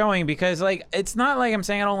showing, because like it's not like I'm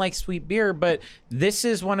saying I don't like sweet beer, but this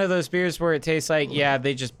is one of those beers where it tastes like, yeah,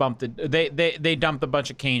 they just bumped it. They dumped a bunch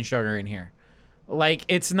of cane sugar in here. Like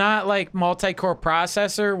it's not like multi-core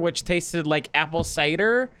processor, which tasted like apple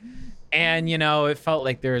cider. And, you know, it felt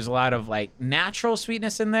like there was a lot of like natural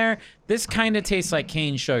sweetness in there. This kind of tastes like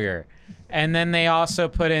cane sugar. And then they also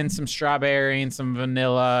put in some strawberry and some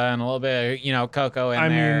vanilla and a little bit of, you know, cocoa in I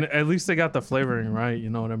there. mean, at least they got the flavoring right. You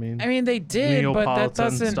know what I mean? I mean, they did, but that Neapolitan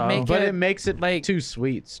doesn't style. make But it, it makes it like, too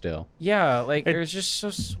sweet still. yeah, like it was just so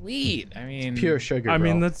sweet. I mean, Pure sugar. I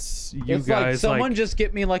mean, bro. that's you it's like guys. someone just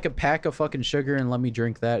get me like a pack of fucking sugar and let me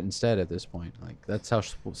drink that instead at this point. Like that's how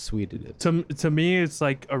sweet it is. to me, it's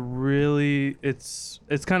like a really it's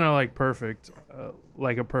kind of like perfect,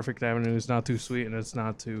 like a perfect avenue. It's not too sweet and it's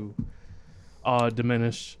not too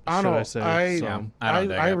diminish. I Should don't know. I say? I, I don't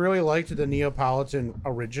dig I it. really liked the Neapolitan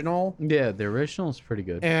original, Yeah, the original is pretty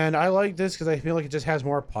good. and I like this because I feel like it just has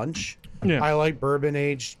more punch. Yeah. I like bourbon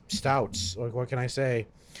aged stouts. Like, what can I say?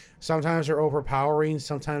 Sometimes they're overpowering,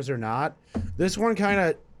 sometimes they're not. This one kind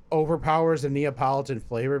of overpowers the Neapolitan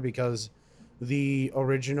flavor because the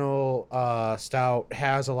original stout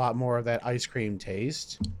has a lot more of that ice cream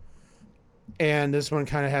taste. And this one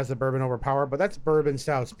kind of has the bourbon overpower, but that's bourbon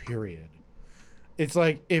stouts, period. It's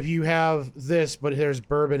like if you have this, but there's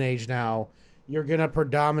bourbon age now, you're going to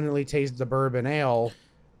predominantly taste the bourbon ale.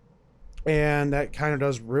 And that kind of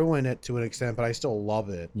does ruin it to an extent, but I still love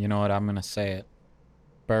it. you know what? I'm gonna say it.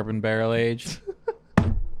 Bourbon barrel aged,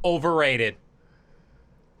 overrated.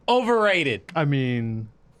 Overrated. I mean,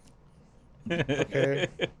 Okay.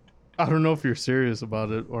 I don't know if you're serious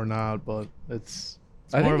about it or not, but it's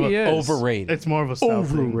I more think of he a, is. Overrated. It's more of a stout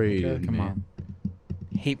thing. Overrated. Come man. on.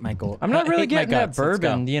 Hate my goal. I'm not really hate my getting that guts. Let's go.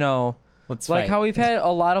 bourbon, you know. Let's Like fight. how we've had a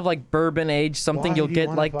lot of like bourbon aged something Why you'll do you get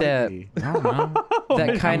wanna like fight that me? I don't know.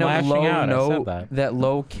 that kind I'm of lashing low out, I said note, that. that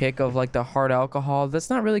low kick of like the hard alcohol. That's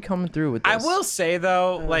not really coming through with this. I will say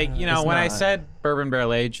though, like, you know, It's when I not. said bourbon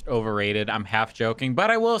barrel aged overrated, I'm half joking, but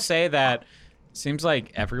I will say that seems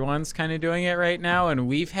like everyone's kind of doing it right now, and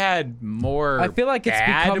we've had more. I feel like it's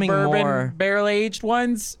bad becoming bourbon more- barrel aged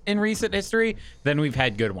ones in recent history than we've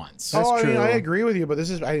had good ones. Oh, I mean, I true. agree with you, but this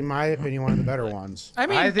is, in my opinion, one of the better ones. I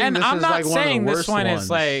mean, I think and this I'm is, not like, one of the saying this worst one ones. is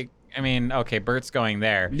like. I mean, okay, Bert's going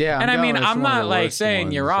there. Yeah, I'm and I mean, going, it's I'm one of not the like worst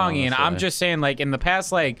saying you're ones, wrong, Ian. I'm honestly. just saying, like, in the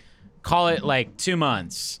past, like, call it like 2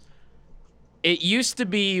 months. It used to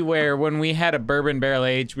be where when we had a bourbon barrel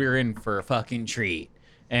age, we were in for a fucking treat,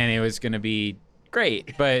 and it was gonna be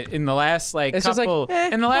great. But in the last like It's just like, couple, eh,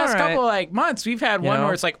 in the last alright. couple like months, we've had You one know?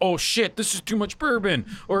 where it's like, oh shit, this is too much bourbon,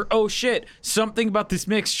 or oh shit, something about this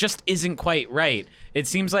mix just isn't quite right. It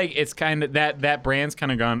seems like it's kind of that brand's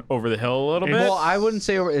kind of gone over the hill a little bit. Well, I wouldn't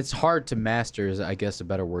say it's hard to master. Is I guess a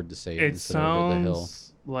better word to say. It instead of over the hill.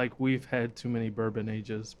 sounds like we've had too many bourbon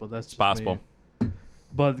ages, but that's just possible. me.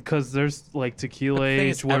 But because there's like tequila The thing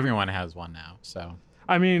is, age, where- everyone has one now, so.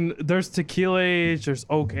 I mean, there's tequila age, there's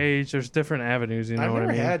oak age, there's different avenues. You know I've what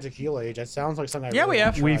never I mean? had tequila age. That sounds like something. I Yeah, really we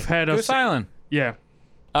have. wanna We've try. had a Goose Island. yeah.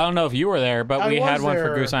 I don't know if you were there, but I we had was one for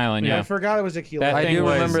there. Goose Island. I Yeah, forgot it was tequila. that I thing do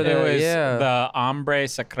was, remember it that, was yeah. the Hombre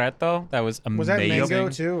Secreto. That was amazing. Was that mango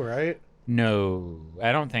too? Right? No,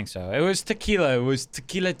 I don't think so. It was tequila. It was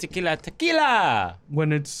tequila.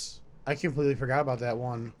 When it's I completely forgot about that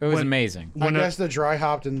one. It was When- amazing. I when a, guess the dry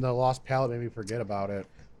hopped and the lost palate made me forget about it.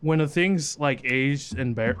 when a thing's like aged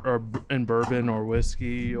in in bourbon or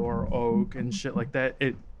whiskey or oak and shit like that,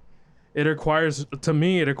 it requires, to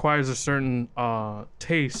me, it requires a certain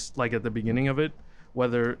taste, like at the beginning of it,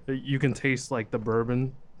 whether you can taste like the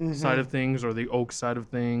bourbon side of things or the oak side of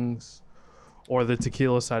things, or the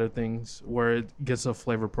tequila side of things, where it gets a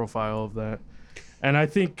flavor profile of that. And I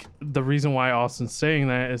think the reason why Austin's saying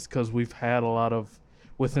that is because we've had a lot of,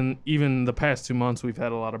 within even the past 2 months, we've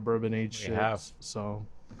had a lot of bourbon aged We have. shits. So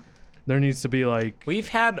there needs to be like, We've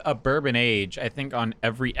had a bourbon age, I think, on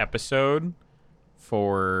every episode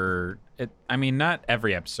for it. I mean, not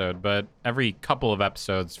every episode, but every couple of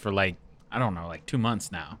episodes for like, I don't know, like 2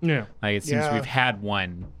 months now. yeah. Like it seems Yeah. we've had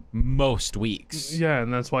one most weeks. Yeah,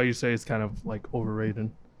 and that's why you say it's kind of like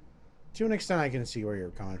overrated. To an extent, I can see where you're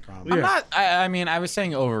coming from. Yeah. I'm not. I mean, I was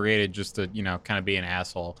saying overrated just to kind of be an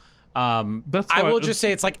asshole. That's I why- will just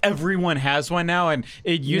say it's like everyone has one now, and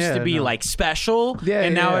it used Yeah, to be no. like special, Yeah,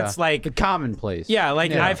 and now yeah. it's like commonplace. yeah,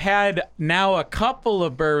 like Yeah. I've had now a couple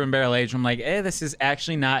of bourbon barrel aged. I'm like, this is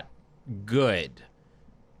actually not good.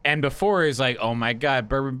 And before it's like, oh my god,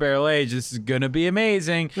 bourbon barrel aged, this is gonna be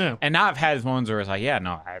amazing. Yeah. And now I've had ones where it's like, yeah,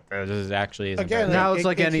 no, this is actually isn't Again, very Now It- it's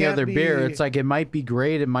like it any can't other beer. be- It's like it might be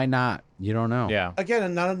great, it might not. You don't know. good. Yeah. Again,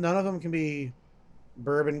 and none of them can be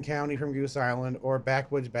Bourbon County from Goose Island or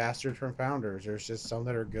Backwoods Bastard from Founders. There's just some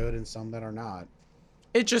that are good and some that are not.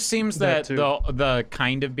 It just seems That that too. the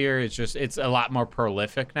kind of beer is just it's a lot more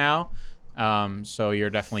prolific now. So you're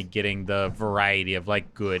definitely getting the variety of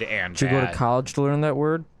like good and Did you go bad. to college to learn that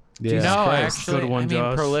word? Yeah. No, Christ. actually, Good one, I mean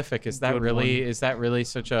Josh. prolific. Is that Good really one. is that really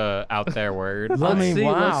such a out there word? Let's mean, see.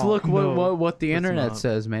 Let's wow. look No, what the it's internet not.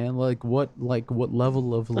 says, man. Like what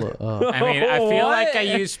level of I mean, I feel like I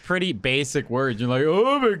What? use pretty basic words. You're like,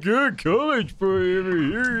 oh my god, college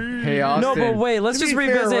boy. Hey, Austin. No, but wait, let's To just be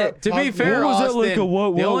fair, revisit. To be What fair, was it Austin, like a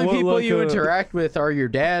what- the only what people like you a- interact with are your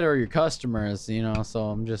dad or your customers. You know, so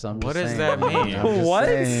I'm just What just does saying, that man. mean? I'm just What?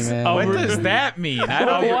 saying, man. Oh, What we're- does that mean? I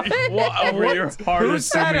don't. Albert, you're hard Who's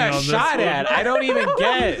that assuming a on this shot one. at? I don't even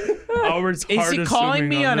get. Albert's Is hard he calling assuming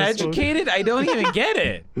me on this one. uneducated? I don't even get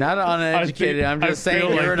it. Not uneducated. I'm I just saying feel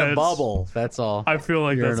you're like in a that's- bubble. That's all. I feel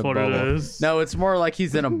like You're that's in a what it bubble. is. No, it's more like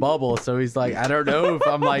he's in a bubble. So he's like, I don't know if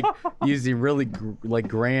I'm like using really like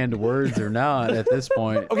grand words or not at this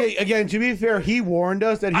point. Okay, again, to be fair, he warned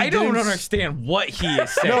us that he I don't didn't understand what he is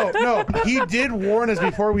saying. No, he did warn us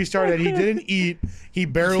before we started. He didn't eat. He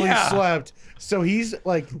barely Yeah. slept. So he's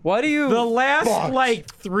like, Why do you? The last Fuck. like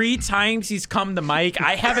 3 times he's come to Mike,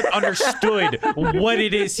 I haven't understood what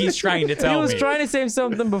it is he's trying to he tell was me. trying to say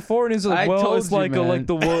something before, and he's like, I "Well, told it's you, like a, man. like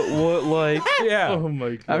the what like." Yeah. Oh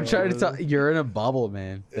my god. I'm trying to tell you're in a bubble,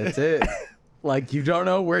 man. That's it. Like you don't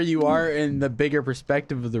know where you are in the bigger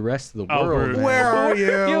perspective of the rest of the world. Albert. man. where are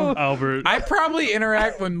you? Albert, I probably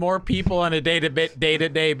interact with more people on a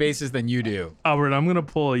day-to-day basis than you do. Albert, I'm gonna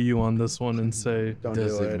pull a you on this one and say, Don't do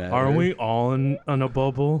Doesn't it. matter. are we all in a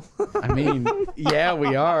bubble? I mean, yeah,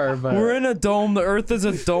 we are, but We're in a dome. The Earth is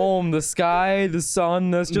a dome. The sky, the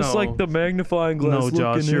sun. That's just No. like the magnifying glass. No,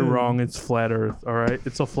 Josh, looking you're in. wrong. It's flat Earth. All right,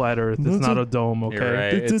 it's a flat Earth. It's That's not a- a dome. Okay. You're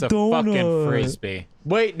right. It's It's a a fucking donut. frisbee.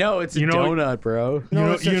 wait, no, it's a You know- donut, bro. No,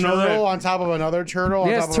 know- it's a you know turtle that- on top of another turtle. On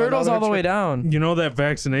Yeah, top it's of turtles another all the way down. You know that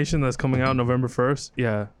vaccination that's coming out November 1st?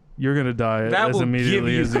 Yeah, you're gonna die That as will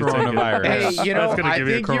immediately give you as you take it. coronavirus. Hey, you know, That's gonna I give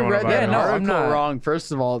you think you read coronavirus. that Yeah, no, I'm article not. wrong.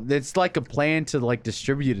 First of all, it's like a plan to like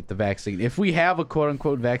distribute the vaccine. If we have a quote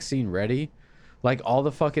unquote vaccine ready, like all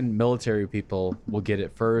the fucking military people will get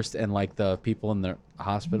it first, and like the people in the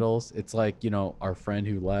hospitals, it's like, you know, our friend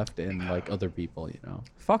who left and like other people, you know,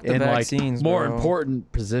 Fuck the in vaccines, like more bro.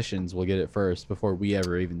 important positions will get it first before we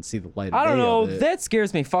ever even see the light of I don't day know. of it. That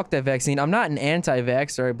scares me. Fuck that vaccine. I'm not an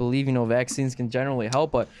anti-vaxxer. I believe, you know, vaccines can generally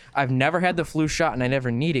help, but I've never had the flu shot and I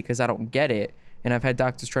never need it because I don't get it. And I've had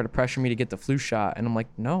doctors try to pressure me to get the flu shot, and I'm like,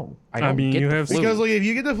 no, I don't mean, get you the have- flu. Because like, if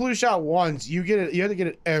you get the flu shot once, you get it. You have to get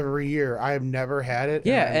it every year. I have never had it.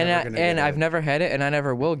 yeah, I'm never gonna get I've it. never had it, and I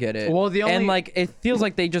never will get it. Well, the and only- like it feels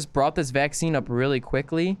like they just brought this vaccine up really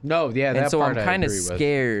quickly, No, yeah, that and so I'm part I kind of agree with.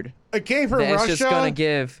 scared It came from that Russia. it's just gonna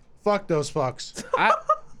give. Fuck those fucks.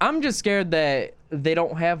 I'm just scared that they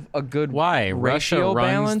don't have a good Why? Russia ratio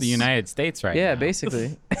runs balance. the United States right Yeah, now.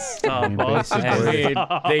 basically. Stop, I mean,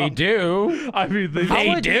 they do. I mean, They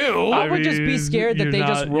would- do. I would just be scared that you're they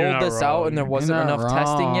just not- you're rolled not this out wrong. and there wasn't You're not enough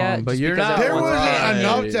testing yet. wrong, but just you're because not There everyone's wasn't right.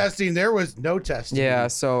 enough testing. There was no testing. Yeah,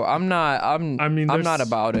 so I'm not. I mean, I'm there's- not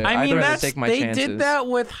about it. I mean, I'd rather that's take my they chances. did that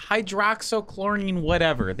with hydroxychloroquine,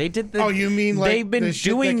 whatever. They did the. Oh, you mean like they've been the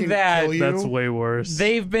shit doing can that. kill you? That's way worse.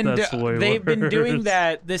 They've been That's way they've been doing worse.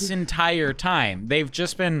 that this entire time. They've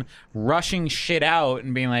just been rushing shit out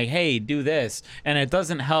and being like, "Hey, do this," and it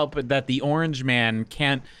doesn't help that the orange man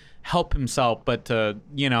can't help himself but to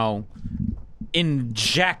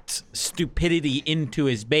inject stupidity into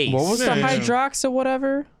his base. What was the hydrox or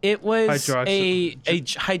whatever? It was Hydroxy- a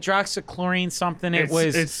hydroxychlorine something.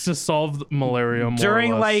 It's to solve malaria more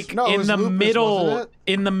during or less. like No, it in was the lupus, middle wasn't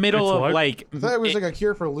it? in the middle It's of what? like I thought it was like a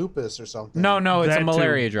cure for lupus or something. no, it's That a too.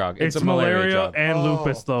 malaria drug. It's a malaria drug. and Oh.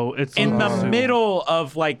 lupus though. It's In the lupus, too. middle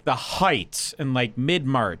of like the height in like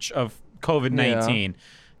mid-March of COVID-19,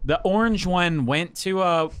 the orange one went to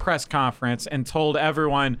a press conference and told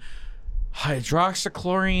everyone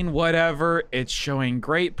hydroxychlorine, whatever, it's showing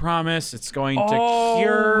great promise. It's going to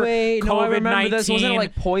cure wait, no, I remember COVID-19. this. Wasn't it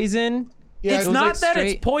like poison? Yeah, It's it was not like that it's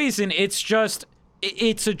straight- poison. It's just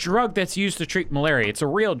it's a drug that's used to treat malaria. It's a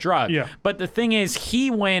real drug. Yeah. But the thing is,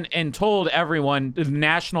 he went and told everyone, the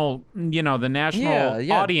national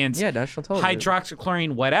audience, national television.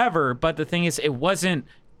 hydroxychlorine, whatever. But the thing is, it wasn't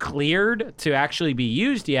cleared to actually be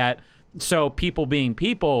used yet. So people being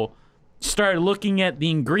people started looking at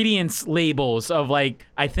the ingredients labels of like,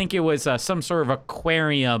 I think it was some sort of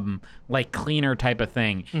aquarium like cleaner type of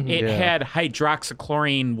thing. It had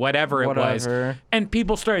hydroxychlorine, whatever it was, Whatever. and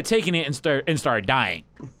people started taking it and started dying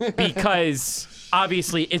because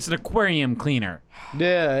obviously it's an aquarium cleaner.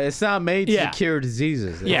 Yeah, it's not made Yeah. to cure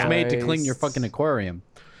diseases. It's Yeah. made to clean your fucking aquarium.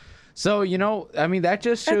 So, I mean, that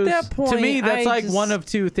just shows, that to point, me, that's I like just- one of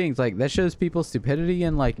two things. Like, that shows people's stupidity,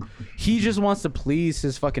 and like, he just wants to please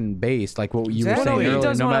his fucking base, like what you were Exactly. saying No, he earlier,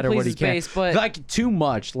 does no wanna matter please what he his can. base, but- like, too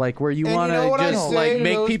much, like, where you And want you know what I just, say like, to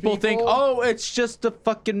make those people think, people? oh, it's just a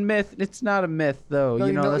fucking myth. It's not a myth, though.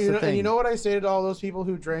 No, that's the and thing. you know what I say to all those people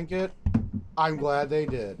who drank it? I'm glad they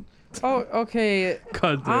did. Oh, okay.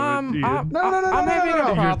 God damn it, Ian. I'm having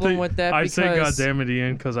a problem with that I because say God damn it,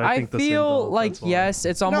 Ian, because I I think the same feel thought, like that's why. yes,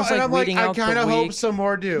 it's No, almost and like I'm like, weeding I out kind the of weak. hope some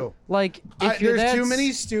more do. Like if you're There's too that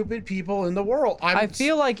many stupid people in the world. I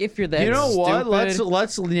feel like if you're that You know what? stupid,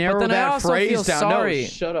 Let's narrow but then I that also phrase feel down. sorry. No,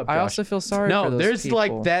 shut up, I Josh. also feel sorry No, for those there's people.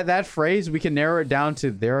 like that phrase we can narrow it down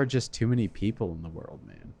to there are just too many people in the world,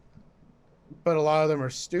 man. but a lot of them are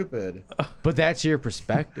stupid. But that's your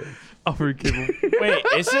perspective. Albert Kibble. Wait,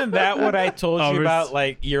 isn't that what I told you Albert's- about,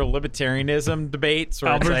 like your libertarianism debates,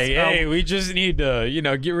 where it's Albert's- like, hey, we just need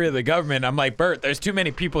to, get rid of the government? I'm like, Bert, there's too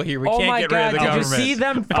many people here. We Oh can't my get god, rid of the did you government. see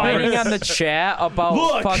them fighting on the chat about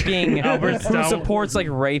Look! fucking Albert's who down- supports like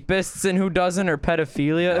rapists and who doesn't or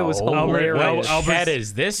pedophilia? It was Oh, hilarious. Albert- what Albert's- chat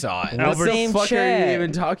is this on? The Albert- same What the fuck are chat. you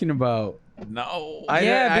even talking about? No. I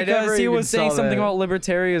Yeah, because never he even was saying saw something that. about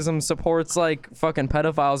libertarianism supports like fucking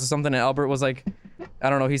pedophiles or something, and Albert was like, I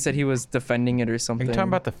don't know, he said he was defending it or Are something. you talking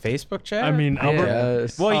about the Facebook chat? I mean, Albert.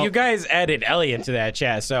 Yes. well, you guys added Elliot to that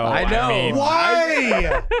chat, so I know. mean,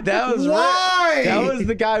 Why? that was Why? That was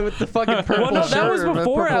the guy with the fucking purple Well, no, that was shirt with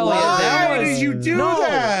before purple Elliot. leather. That Why was- did you do No,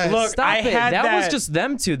 that? look, Stop I it. had That was that- just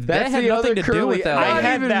them two. That That's had the nothing other to do with curly- Elliot.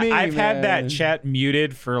 Not even me, I've had that man. chat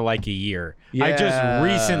muted for like a year. I just Yeah.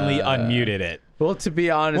 recently unmuted it. Well, to be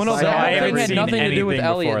honest, Well, no, So that I whole haven't thing had seen nothing to do with anything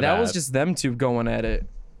Elliot. before That was that. just them two going at it.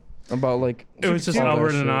 About like It was just all that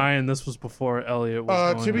Albert shit. and I, and this was before Elliot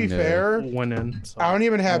was To be Yeah. fair, went in. So. I don't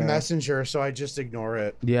even have Messenger, so I just ignore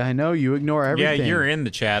it. yeah, I know you ignore everything. Yeah, you're in the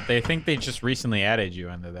chat. They think they just recently added you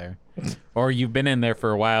into there, or you've been in there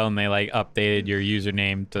for a while and they like updated your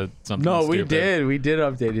username to something. No, we stupid. did. We did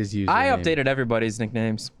update his username. I updated everybody's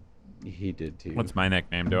nicknames. He did too. What's my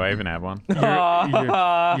nickname? Do I even have one?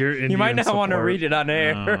 You're You might Indian not want to support. read it on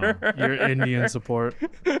air. You're Indian support,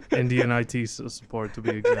 Indian IT support to be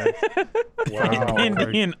exact.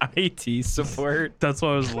 Indian IT support. That's why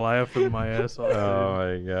I was laughing my ass off. Oh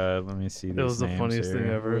my god, let me see these It was the names funniest thing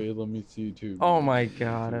here. ever. let me see too. Oh my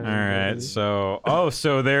god. All right, so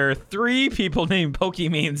so there are 3 people named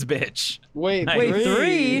Pokemon's bitch. Wait, Nice. Wait,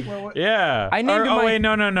 three? Yeah. I named oh my- wait,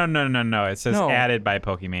 no. It says No. added by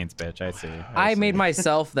Pokemon's bitch. I see. I see. made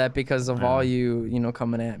myself that because of all you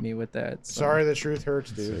coming at me with that. So. Sorry, the truth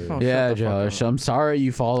hurts, dude. Oh, Yeah, shut the fuck Josh. up. I'm sorry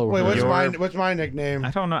you follow Wait, her. what's my nickname?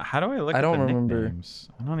 I don't know. How do I look? I at don't the remember. nicknames?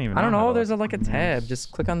 I don't even. I don't how know. to There's look like a at the tab. names.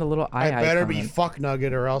 Just click on the little I eye better icon. be fuck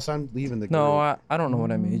nugget or else I'm leaving the group. No, I don't know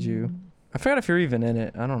what I made you. I forgot if you're even in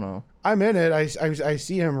it. I don't know. I'm in it. I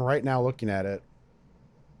see him right now looking at it.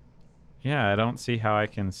 Yeah, I don't see how I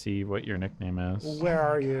can see what your nickname is. Where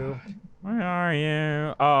are you? Where are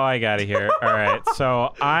you? Oh, I got it here. All right.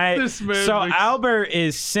 So This man so makes- Albert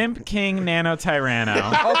is Simp King Nano Tyranno.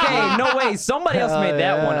 Okay, no way. Somebody else made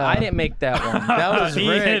that one. yeah. I didn't make that one. That was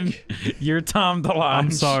Ian, Rick. you're Tom DeLonge.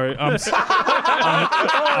 I'm sorry. I'm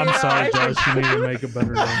sorry, Josh. You need to make a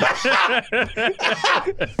better name.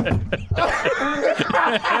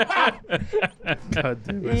 God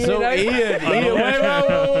damn it. So I- Ian,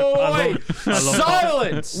 wait.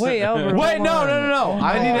 Silence. Wait, Albert. Wait, hold no. on.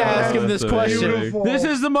 I need to ask him this That's question. beautiful. This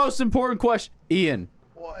is the most important question. Ian,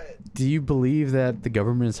 What? Do you believe that the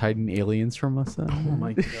government is hiding aliens from us then? Oh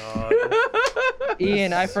my god.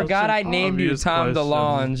 Ian, I forgot an I named you obvious Tom question.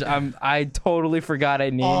 DeLonge. I totally forgot I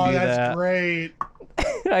named Oh, you that's that. great.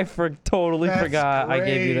 Totally That's forgot I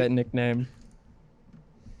gave you great. that nickname.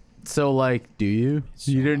 So like, do you?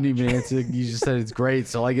 You didn't even answer. You just said it's great.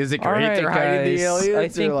 So like, is it All great right, they're hiding the guys. aliens? I or,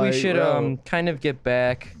 think we like, should bro? kind of get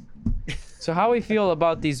back. So how we feel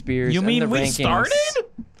about these beers? You and mean the we rankings. started?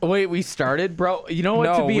 Wait, we started, bro. You know what?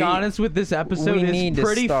 No, to be we- honest with this episode, we need it's to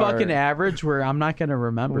pretty start. fucking average. Where I'm not gonna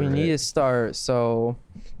remember. We need to start. So,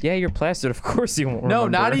 yeah, you're plastered. Of course you won't. No,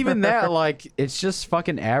 remember. not even that. Like, it's just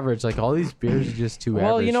fucking average. Like, all these beers are just too average.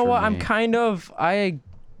 Well, you know for what? I'm me. kind of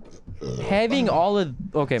having all of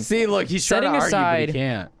okay. See, look, he's Setting trying to argue, aside- but he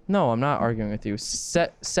can't. No, I'm not arguing with you.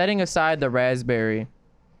 Setting aside the raspberry,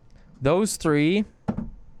 those three,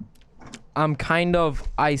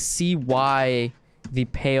 I see why the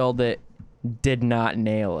pale that did not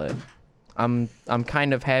nail it. I'm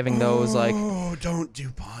kind of having those like, Oh, don't do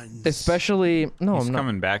puns. especially no, He's I'm not.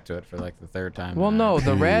 coming back to it for like the third time. Well, now. no,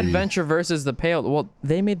 the Rad Venture versus the Pale. Well,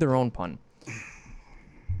 they made their own pun.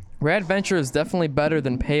 Rad Venture is definitely better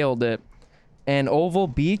than Pale Dip, and Oval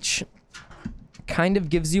Beach kind of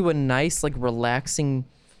gives you a nice, like, relaxing,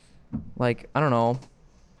 like, I don't know,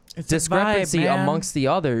 It's discrepancy a vibe, man. amongst the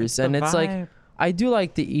others. a And it's like, vibe. I do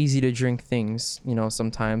like the easy to drink things, you know,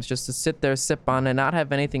 sometimes just to sit there, sip on it, not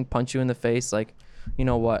have anything punch you in the face, like, you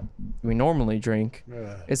know what we normally drink.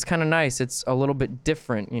 It's kind of nice. It's a little bit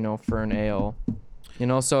different, you know, for an ale, you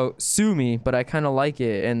know. So sue me, but I kind of like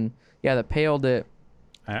it. And yeah, the Pale Dip,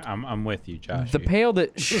 I'm with you, Josh. the Pale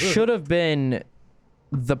Dip should have been,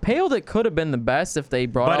 the Pale Dip could have been the best if they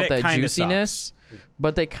brought But out it that kinda juiciness.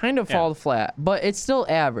 But they kind of Yeah. fall flat. But it's still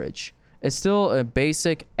average. It's still a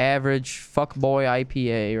basic average fuckboy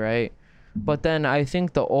IPA, right? But then I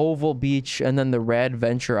think the Oval Beach and then the Rad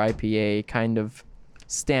Venture IPA kind of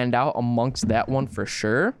stand out amongst that one for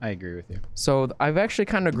sure. I agree with you. So I've actually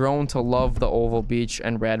kind of grown to love the Oval Beach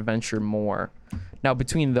and Rad Venture more. Now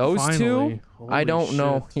between those Finally. two, I Holy don't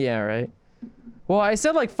know. shit. Yeah, right. Well, I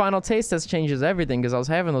said like final taste test changes everything because I was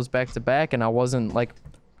having those back to back and I wasn't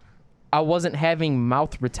having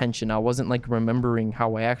mouth retention. I wasn't like remembering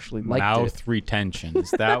how I actually liked Mouth retention.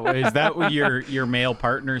 Is that what your male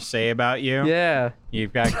partners say about you? it. Yeah,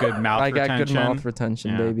 You've got good mouth I retention. got good mouth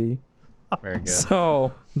retention, Yeah. baby. Very good.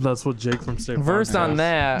 So That's what Jake from State Farm versed on says.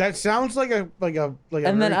 that. That sounds like a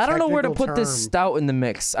And then very I don't know where to technical put this term. stout in the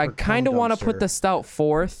mix. I for kind of cum want to put dumpster. the stout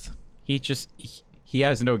fourth. He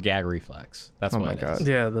has no gag reflex. That's Oh what my it is. God.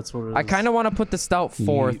 Yeah, that's what it is. I kind of want to put the stout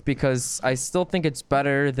fourth because I still think it's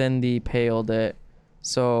better than the Pale Dip.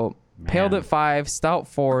 So Pale Man. Dip 5, stout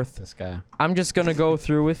fourth. This guy. I'm just gonna go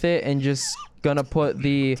through with it and just gonna put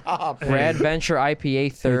the Rad Venture IPA Hey,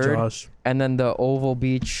 third, Josh. and then the Oval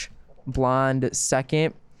Beach Blonde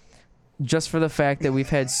second. Just for the fact that we've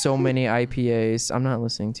had so many IPAs. I'm not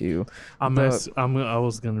listening to you. I The-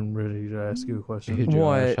 was getting ready to ask you a Hey, question. Josh,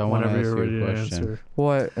 What? I want to Whenever ask you're ready you a to question. answer.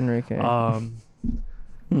 What, Enrique?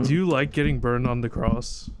 Do you like getting burned on the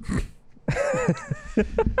cross?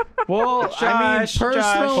 Well, I mean, Josh,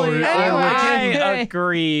 personally, Josh. I Anyway.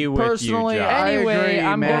 agree with personally, you, Josh. I Anyway, agree,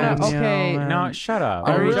 I'm man. gonna- okay. No, shut up.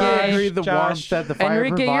 I really Enrique, agree the Josh, warmth that the fire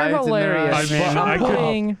Enrique, you're provides. and hilarious. the- I mean, I'm I could-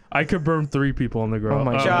 putting, I could burn 3 people on the ground. Oh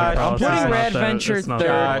my God. I'm Josh, putting Josh. Rad Venture third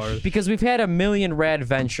Josh. because we've had a million Rad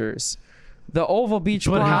Ventures. The Oval Beach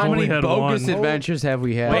But Blonde. how How many had bogus one. adventures have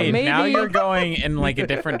we had? Wait, maybe- now you're going in like a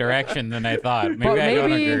different direction than I thought. Maybe But I don't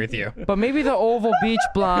maybe- agree with you. But maybe the Oval Beach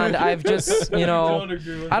Blonde, I've just, you know,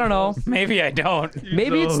 I don't know. Maybe I don't.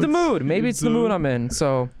 Maybe it's the don't. mood. Maybe You it's the mood don't. I'm in.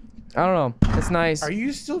 So, I don't know. It's nice. Are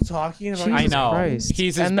you still talking about? I Jesus know. Christ.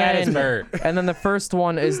 He's as And bad as then- Bert. And then the first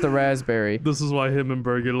one is the raspberry. This is why him and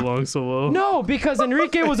Bird get along so well. No, because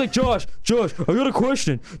Enrique was like, Josh, I got a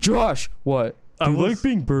question. Josh, what? I Do you was- like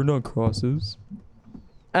being burned on crosses?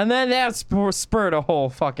 And then that spurred a whole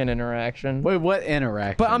fucking interaction. Wait, what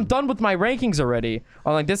interaction? But I'm done with my rankings already.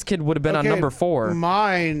 I'm like, this kid would have been on Okay, number 4.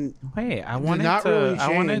 Mine, Wait, I Did wanted not to. really I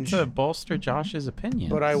wanted change. to bolster Josh's opinion.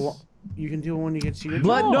 but you can do it when you can see your.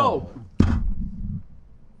 Blood, no.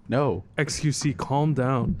 No. XQC, calm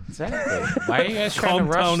down. Exactly. Why are you guys trying to Calm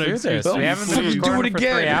rush down, through this? XQC. We haven't been Do recording it for 3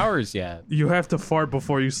 again. hours yet. You have to fart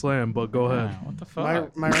before you slam, but go ahead. What the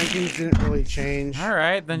fuck? My rankings didn't really change. All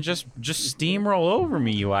right, then just steamroll over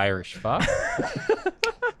me, you Irish fuck.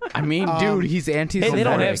 I mean, dude, he's anti-Semitic. Hey, they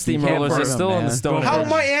don't have You can't steamrollers. burn They're him, still in the man. stone. How age.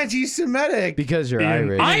 am I anti-Semitic? Because you're Ian,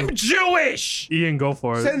 Irish. I'm Jewish. Ian, go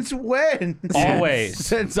for it. Since when? Always.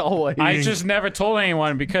 Since always. I just never told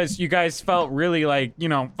anyone because you guys felt really like,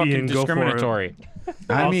 fucking Ian, go for it. discriminatory.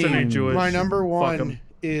 I Alternate mean, Jewish. My number Fuck 'em. one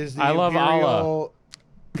is the I love Imperial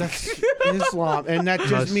That's Islam, and that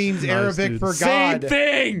just Nice- means nice, Arabic dude. for Same God.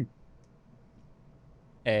 thing.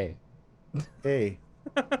 Hey, Hey,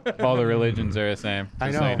 all the religions are the same. I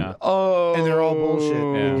just so you know. Oh, And they're all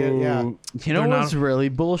bullshit. Yeah. You know They're what's not- really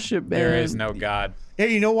bullshit, man? There is no God.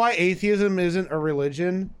 Hey, you know why atheism isn't a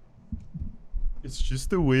religion? It's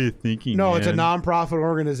just a way of thinking. No, it's a man. non-profit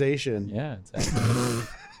organization. Yeah, exactly.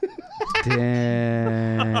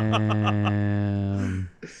 Damn.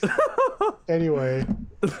 Anyway,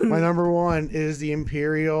 my number one is the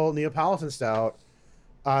Imperial Neapolitan Stout.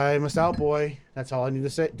 I'm a stout boy. That's all I need to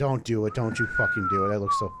say. Don't do it. Don't you fucking do it. That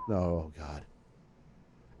looks so... Oh, God.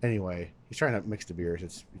 Anyway, he's trying to mix the beers.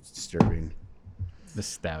 It's disturbing. The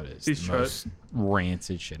stout is He's the tried- most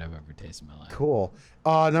rancid shit I've ever tasted in my life. Cool.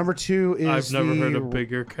 Number two is I've never heard the- a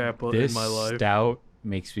bigger Kappa This in my life. stout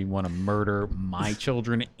makes me want to murder my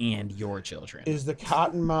children and your children. is the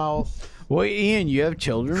Cottonmouth Wait, Ian, you have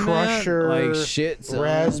children, Crusher man? Like shit, son.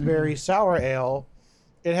 Raspberry Sour Ale.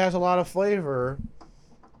 It has a lot of flavor,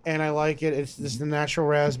 and I like it. It's this the natural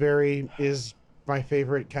raspberry is my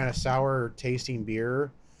favorite kind of sour tasting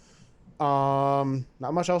beer. Not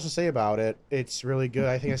much else to say about it. It's really good.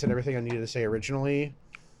 I think I said everything I needed to say originally.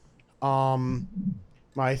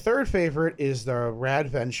 My third favorite is the Rad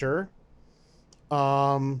Venture.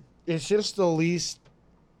 It's just the least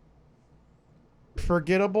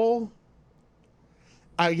forgettable.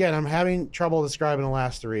 Again, I'm having trouble describing the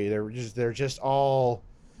last three. They're just all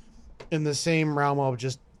in the same realm of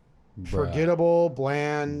just forgettable,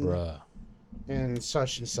 bland, Bruh. and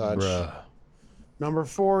such and such. Bruh. Number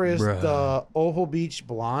 4 is Bruh. the Oval Beach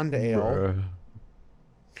Blonde Ale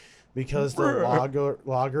because the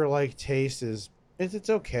lager like taste is it's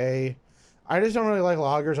okay. I just don't really like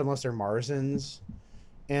lagers unless they're Marzens.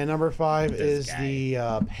 And number 5 is the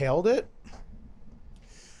Paled It.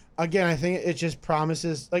 Again, I think it just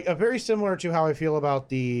promises like a very similar to how I feel about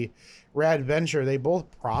the Rad Venture. They both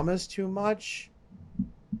promise too much,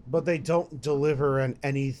 but they don't deliver on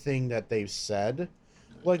anything that they've said.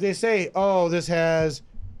 Like they say, oh, this has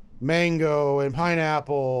mango and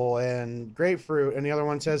pineapple and grapefruit, and the other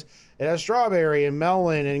one says it has strawberry and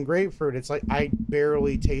melon and grapefruit. It's like I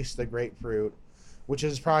barely taste the grapefruit, which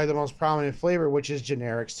is probably the most prominent flavor, which is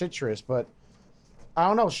generic citrus. But I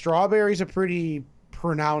don't know, strawberry's a pretty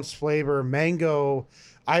pronounced flavor. Mango,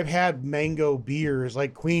 I've had mango beers,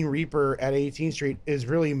 like Queen Reaper at 18th Street is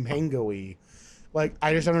really mango-y. Like,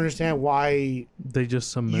 I just don't understand why They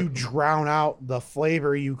just submit. you drown out the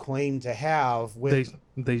flavor you claim to have with...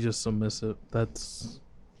 They just submiss it. That's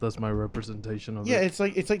my representation of Yeah, it.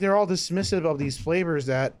 it's like they're all dismissive of these flavors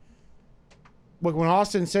that... Like when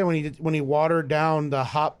Austin said when he watered down the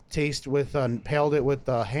hop taste with paled it with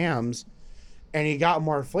the hams, and he got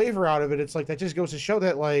more flavor out of it, it's like that just goes to show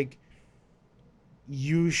that like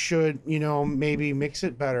you should maybe mix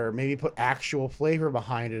it better, maybe put actual flavor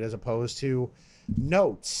behind it as opposed to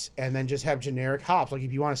notes, and then just have generic hops. Like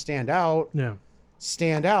if you want to stand out,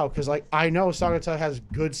 because like I know Sagata has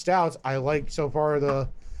good stouts. I like so far the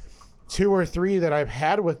 2 or 3 that I've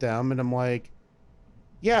had with them, and I'm like.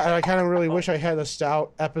 Yeah, and I kind of really wish I had a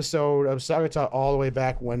stout episode of Sagata all the way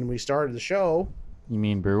back when we started the show. You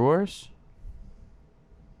mean Brew Wars?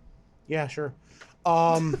 Yeah, sure.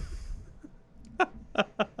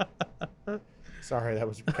 Sorry, that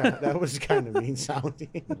was kind of mean sounding.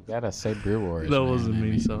 You gotta say Brew Wars. That man. wasn't I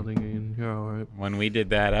me mean, sounding in. You're all right. When we did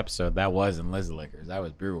that episode, that wasn't Liz Liquors. That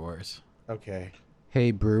was Brew Wars. Okay,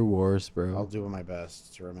 Hey, Brew Wars, bro. I'll do my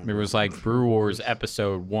best to remember. There was like Brew Wars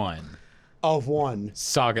episode 1, Of one.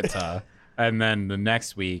 Sagata, and then the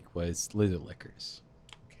next week was Liz Liquors.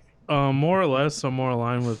 More or less, I'm more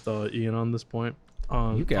aligned with Ian on this point.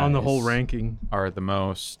 You On the whole guys ranking. are the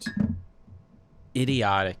most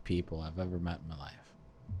idiotic people I've ever met in my life.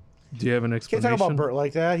 Do you have an Can't explanation? talk about Bert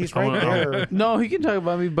like that. He's I right wanna- there. No, he can talk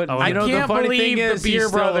about me, but I you know, can't the funny believe thing is, the he's Beer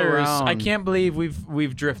still Brothers. around. I can't believe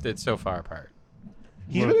we've drifted so far apart.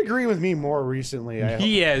 He's been agreeing with me more recently.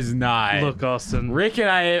 He has not. Look, Austin. Rick and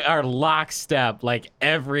I are lockstep like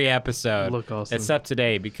every episode. Look, Austin. Except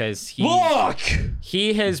today because he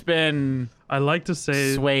has been I like to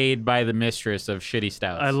say swayed by the mistress of shitty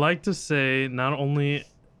stouts. I like to say not only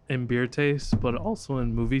in beer taste, but also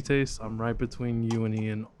in movie taste, I'm right between you and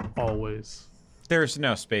Ian always. There's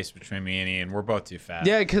no space between me and Ian. We're both too fat.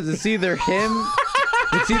 Yeah, because it's either him.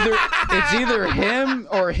 It's either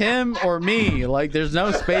him or me. Like there's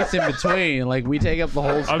no space in between. Like we take up the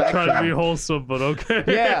whole spectrum. I'm trying to be wholesome, but okay.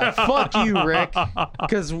 Yeah, fuck you, Rick.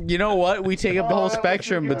 Because you know what? We take up the whole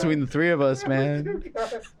spectrum between the 3 of us, man.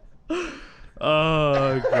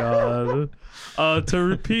 Oh god. To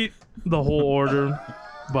repeat the whole order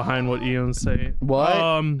behind what Ian's saying.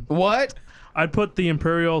 What? What? I'd put the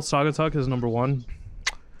Imperial Sagatuck as number 1.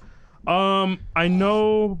 I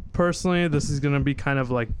know personally this is gonna be kind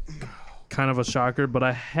of a shocker, but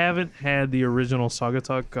I haven't had the original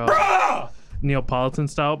Sagatuck Neapolitan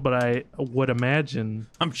stout, but I would imagine.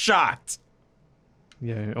 I'm shocked.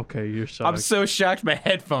 Yeah, okay, you're shocked. I'm so shocked my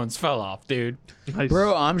headphones fell off, dude. Nice-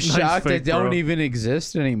 Bro, I'm nice shocked they fake, bro. don't even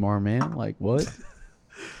exist anymore, man. Like, what?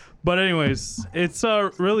 But anyways, it's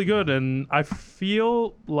really good, and I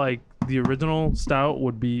feel like the original stout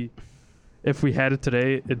would be, if we had it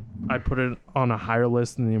today, I put it on a higher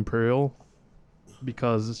list than the Imperial,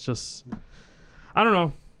 because it's just, I don't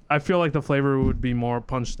know. I feel like the flavor would be more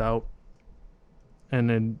punched out, and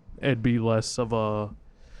then it'd be less of a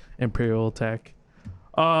Imperial attack.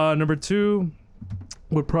 Number 2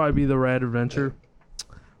 would probably be the Rad Adventure,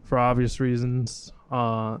 for obvious reasons.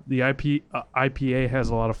 The IPA has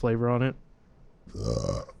a lot of flavor on it.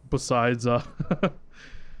 Besides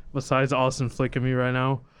Austin flicking me right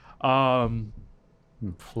now. I'm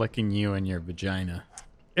flicking you in your vagina.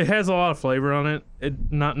 It has a lot of flavor on it.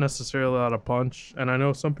 Not necessarily a lot of punch. And I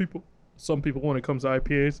know some people when it comes to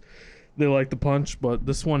IPAs, they like the punch, but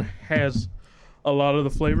this one has a lot of the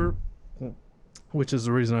flavor, which is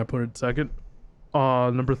the reason I put it second.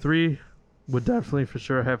 Number 3 would definitely for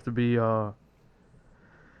sure have to be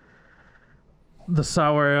the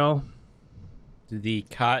Sour Ale. The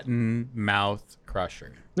Cotton Mouth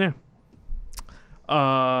Crusher. Yeah.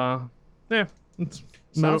 Yeah. It's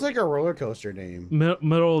Sounds like a roller coaster name.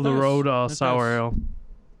 middle of the Does. road It sour does. ale.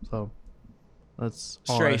 So that's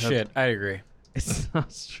all I Straight have shit. I agree. It's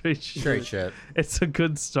not straight shit. Straight shit. It's a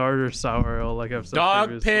good starter sour ale, like I've said Dog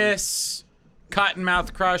previously. piss,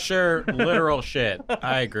 Cottonmouth Crusher, literal shit.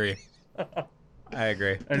 I agree. I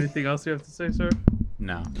agree. Anything else you have to say, sir?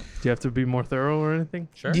 No. Do you have to be more thorough or anything?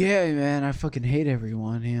 Sure. Yeah, man. I fucking hate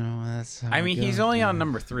everyone. You know, that's. How I it mean, he's goes, only on man.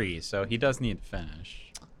 number 3, so he does need to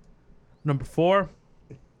finish. Number 4.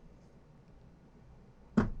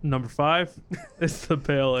 Number 5 is the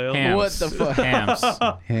pale ale. Hams. What the fuck? Hams.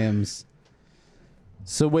 Hams.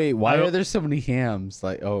 So wait, why I don't- are there so many hams?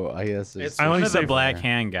 Like, oh, I guess It's I one only of the say Black four.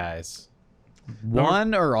 Hand guys.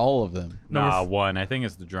 one or all of them. Number Nah, f- one. I think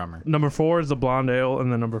it's the drummer. Number 4 is the blonde ale,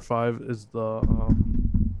 and then number 5 is the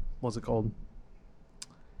what's it called?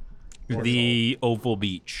 The Oval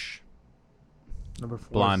Beach Number 4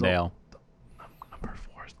 Blonde Ale. Number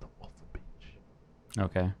 4 is the Wolf Beach.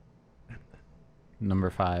 Okay. Number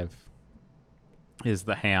 5 is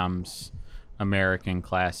the Hams American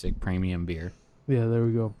Classic Premium Beer. Yeah, there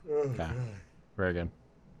we go. Okay. Very good.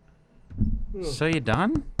 So you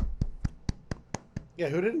done? Yeah,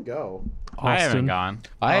 who didn't go? I haven't Austin. gone.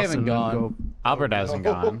 I Austin haven't didn't gone. go. Albert hasn't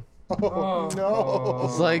gone. Oh, no.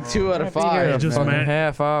 It's like 2 out of Here 5. a just fucking mad-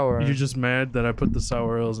 half hour. You're just mad that I put the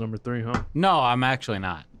sour ale as number 3, huh? No, I'm actually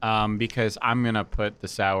not. Because I'm gonna put the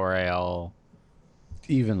sour ale.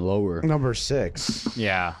 Even lower. Number 6.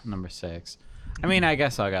 Yeah, number 6. I mean, I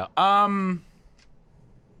guess I'll go.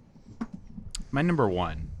 My number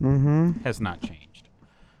 1 has not changed.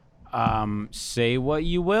 Say what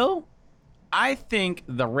you will. I think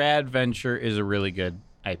the Rad Venture is a really good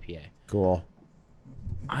IPA. Cool.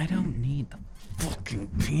 I don't need the fucking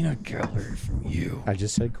peanut gallery from you. I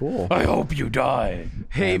just said cool. I hope you die.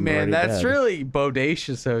 Hey, I'm man, already that's dead. really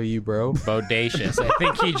bodacious of you, bro. Bodacious. I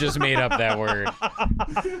think he just made up that word.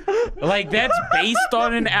 Like, that's based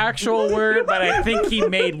on an actual word, but I think he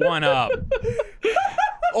made one up.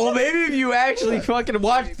 Well, maybe if you actually fucking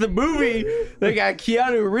watched the movie, they got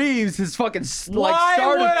Keanu Reeves, his fucking Why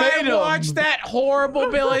started would Phantom. I watch that horrible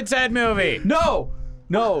Bill and Ted movie? No,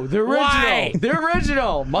 the original. Why? The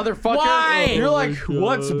original, motherfucker. Why? You're like, Oh my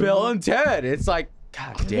what's God. Bill and Ted? It's like,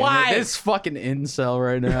 God damn Why? it, this fucking incel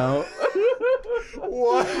right now.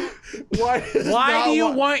 What? Why do you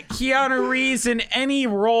want Keanu Reeves in any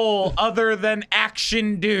role other than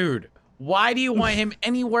action dude? Why do you want him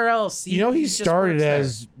anywhere else? You know, he just started works there.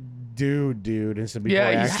 as dude, and so before Yeah,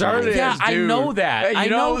 he action. started Yeah, as I dude. know that. Hey, I you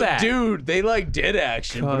know that. Dude, they like did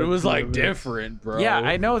action, but God it was like damn it. different, bro. Yeah,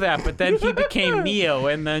 I know that, but then he became Neo,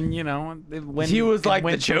 and then He was like the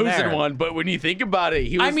went from chosen there. one, but when you think about it,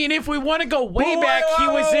 he was. I mean, if we want to go way Wait, back, he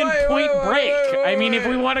was in wait, Point wait, Break. wait, I mean, if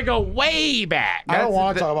we wait. want to go way back, I don't That's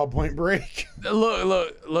want the- to talk about Point Break.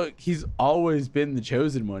 look. He's always been the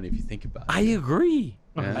chosen one. If you think about it. I agree.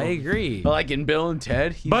 Yeah. I agree. But like in Bill and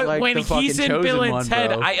Ted, he's But like when the fucking he's in chosen Bill and one, Ted,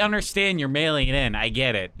 bro. I understand you're mailing it in. I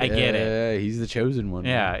get it. I get it. Yeah, he's the chosen one.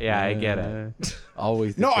 Yeah, man. yeah, I get it.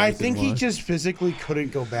 Always. The No, I chosen think he one. just physically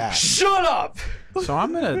couldn't go back. Shut up. So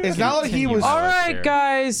I'm gonna. It's not like he continue was- my All list right, here.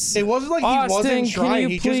 guys. It wasn't like he Austin, wasn't can trying. you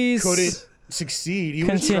He please just couldn't succeed. He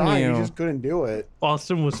was trying. Continue. He just couldn't do it.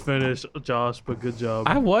 Austin was finished, Josh, but good job.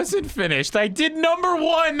 I wasn't finished. I did number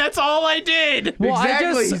 1. That's all I did. Well,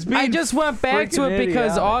 Exactly, he's I being just went back to it freaking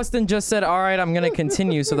because idiotic. Austin just said, "All right, I'm gonna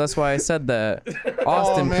continue," so that's why I said that.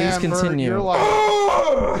 Austin, Oh, man, please Bert, continue. you're like,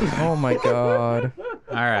 Oh my god.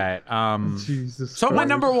 All right. Jesus. So my Christ.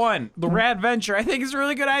 number 1, the Rad Venture, I think is a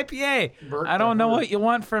really good IPA. I don't know what you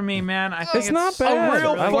want from me, man. I think It's not bad. A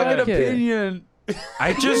real I fucking like it. opinion.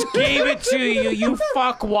 I just gave it to you, you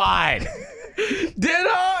fuckwad. Did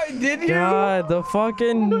I? Did you? God, the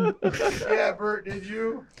fucking yeah, Bert, did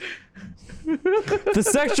you? the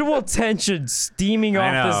sexual tension steaming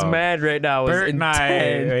I off this know. man right now is Bert and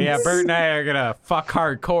intense. Bert and I are gonna fuck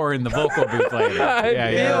hardcore in the vocal booth later. I Yeah,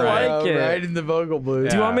 feel you're right. like it. Right in the vocal booth.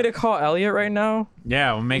 Do you want me to call Elliot right now?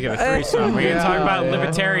 Yeah, we'll make it a threesome. We can talk about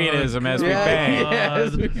libertarianism as we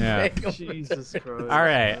bang. Yeah. Jesus Christ. All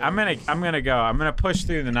right, I'm gonna go. I'm gonna push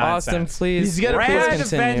through the Austin, nonsense. please. He's gotta please Rad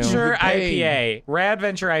continue. Venture Pain. IPA. Rad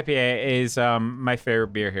Venture IPA is my favorite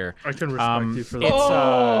beer here. I can respect you for It's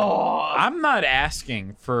that. I'm not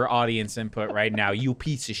asking for audience input right now, you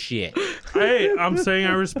piece of shit. Hey, I'm saying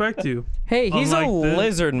I respect you. Hey, he's a Unlike this-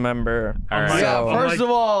 lizard member. All right. Yeah, So- first of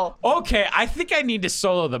all, Okay, I think I need to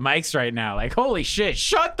solo the mics right now. Like, holy shit,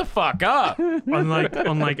 shut the fuck up.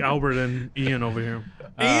 Unlike Albert and Ian over here.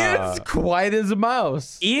 Ian's quiet as a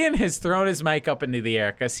mouse. Ian has thrown his mic up into the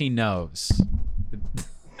air because he knows.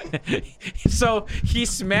 So he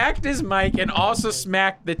smacked his mic and also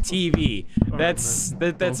smacked the TV. That's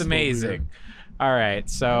Don't amazing. All right,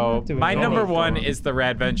 so my that. number Oh, 1 God. is the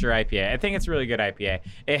Rad Venture IPA. I think it's a really good IPA.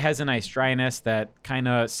 It has a nice dryness that kind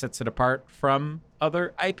of sets it apart from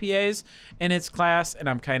other IPAs in its class, and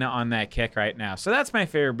I'm kind of on that kick right now. So that's my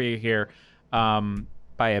favorite beer here,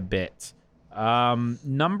 by a bit.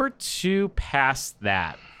 Number 2 past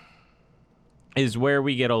that is where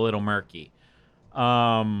we get a little murky.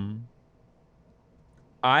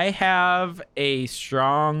 I have a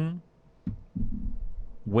strong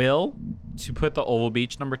will to put the Oval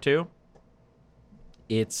Beach number 2.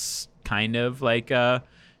 It's kind of like a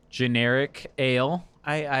generic ale.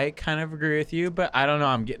 I kind of agree with you, but I don't know.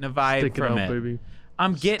 I'm getting a vibe Stick it from out, it. baby.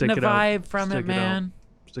 I'm getting a Stick it out. vibe from Stick it, it out. man.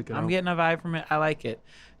 Stick it I'm out. getting a vibe from it. I like it.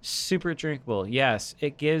 Super drinkable. Yes,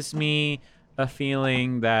 it gives me a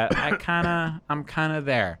feeling that I'm kind of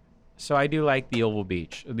there. So I do like the Oval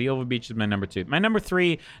Beach. The Oval Beach is my number 2. My number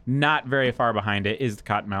 3, not very far behind it, is the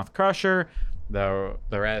Cottonmouth Crusher, the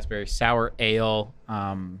raspberry sour ale.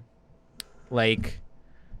 Like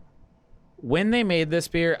when they made this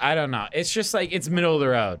beer, I don't know. It's just like it's middle of the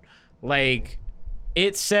road. Like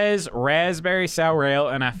it says raspberry sour ale,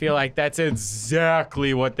 and I feel like that's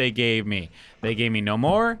exactly what they gave me. They gave me no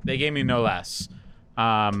more. They gave me no less.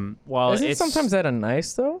 Well, Isn't it's sometimes that a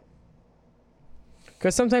nice though?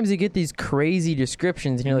 Because sometimes you get these crazy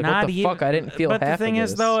descriptions, and you're like, "What the fuck? I didn't feel But half the thing of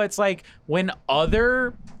is, this." though, it's like when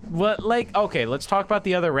okay, let's talk about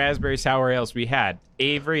the other raspberry sour ales we had.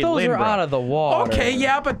 Avery, those Lindbrough. are out of the water. Okay,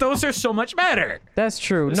 yeah, but those are so much better. That's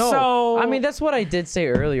true. No, So- I mean that's what I did say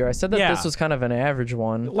earlier. I said that Yeah. this was kind of an average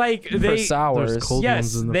one Like for they, sours. There's cold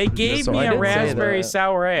yes, ones in the they fridge. gave So me I a did say raspberry that.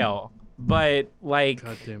 sour ale, but like.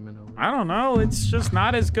 God damn it. Albert. I don't know. It's just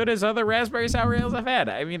not as good as other raspberry sour ales I've had.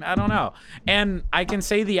 I mean, I don't know. And I can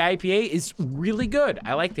say the IPA is really good.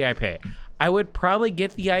 I like the IPA. I would probably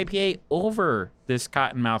get the IPA over this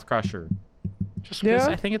Cottonmouth Crusher. Just because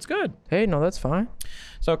Yeah. I think it's good. Hey, no, that's fine.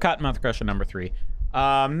 So Cottonmouth Crusher number 3.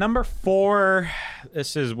 Number 4.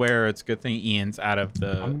 This is where it's a good thing Ian's out of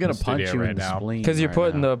the I'm gonna studio punch you right in the now. spleen. Because you're right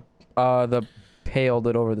putting now. the paled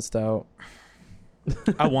it over the stout.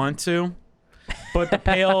 I want to, but the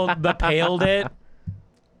paled it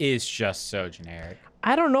is just so generic.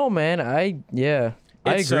 I don't know, man. I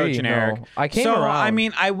It's so agree. generic. No, I came so, around. I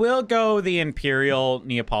mean, I will go the Imperial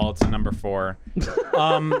Neapolitan number 4.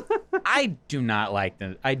 I do not like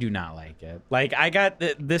it. Like, I got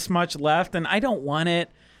this much left, and I don't want it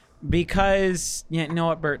because, you know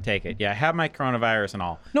what, Bert, take it. Yeah, I have my coronavirus and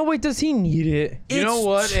all. no, wait. Does he need it? You know It's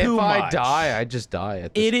what? If too I much. die, I just die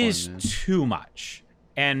at this It point, is man. too much.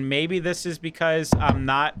 And maybe this is because I'm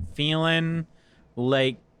not feeling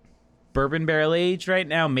like bourbon barrel aged right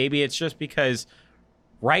now. Maybe it's just because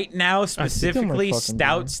right now specifically fucking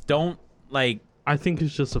stouts don't like. I think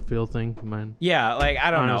it's just a feel thing, man. Yeah, like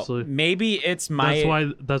I don't Honestly. know. Maybe it's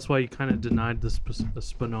my. That's why you kind of denied the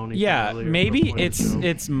Spinoni. Yeah, earlier maybe before the show.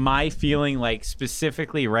 it's my feeling like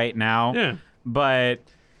specifically right now. Yeah. But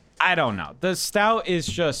I don't know. The stout is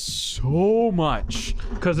just so much.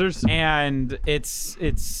 Because there's And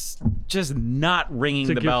it's just not ringing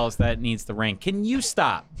To the give- bells that it needs to ring. Can you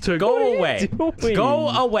stop? To- Go What are you away. doing? Go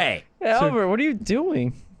away. Hey, Albert, what are you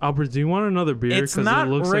doing? Albert, do you want another beer? It's 'Cause not it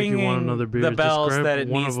looks like you ringing want another beer. the Just bells grab that it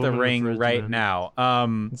one needs of to them in the ring fridge, right man.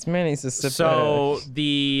 now. This man needs to sip So back.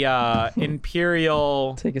 the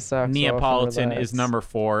Imperial Take his socks off and Neapolitan relax. is number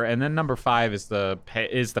 4, and then number 5 is the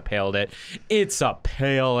paled ale. It's a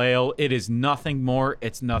pale ale. It is nothing more.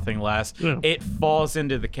 It's nothing less. Yeah. It falls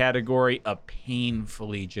into the category of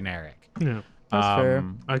painfully generic. Yeah, That's fair.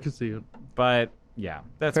 I can see it. But yeah,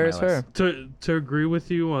 that's Fair my is list. fair. To agree with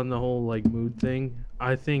you on the whole like mood thing,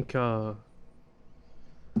 I think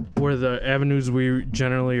where the avenues we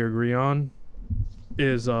generally agree on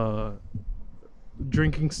is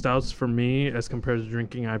drinking stouts for me as compared to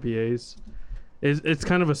drinking IPAs. It's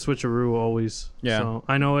kind of a switcheroo always. Yeah. So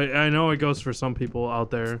I know it goes for some people out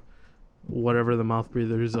there, whatever the mouth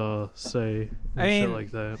breathers say and I shit mean,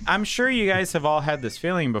 like that. I'm sure you guys have all had this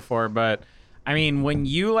feeling before, but I mean, when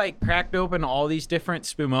you like cracked open all these different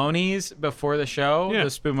Spumonis before the show, Yeah. the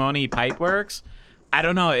Spumoni Pipeworks, I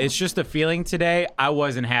don't know. It's just a feeling today. I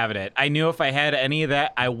wasn't having it. I knew if I had any of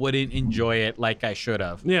that, I wouldn't enjoy it like I should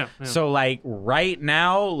have. Yeah. So like right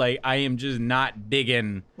now, like I am just not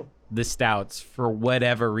digging the stouts for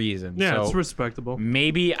whatever reason. yeah, so it's respectable.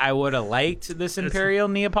 maybe I would have liked this Imperial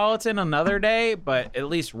Neapolitan another day, but at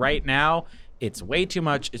least right now, it's way too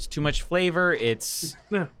much. It's too much flavor. It's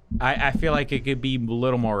Yeah. I feel like it could be a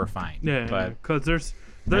little more refined. Yeah. but Because that's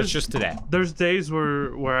there's just today. There's days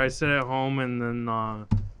where I sit at home and then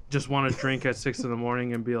just want to drink at 6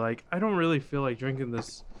 in.morning and be like, I don't really feel like drinking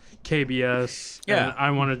this KBS. Yeah. And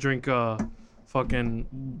I want to drink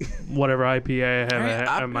fucking whatever IPA I have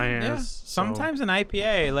at my hands. Yeah. So, Sometimes an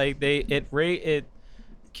IPA, like it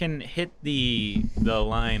can hit the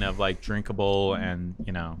line of like drinkable and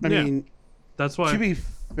I Yeah. mean, that's why to be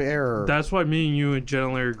fair, that's why me and you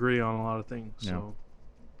generally agree on a lot of things. So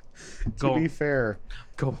to be fair,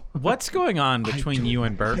 go. what's going on between you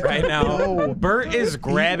and Bert right now? know. Bert is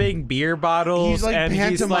grabbing beer bottles he's like and he's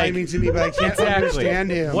pantomiming like, to me, but I can't Exactly.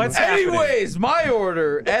 understand him. What's happening? Anyways, my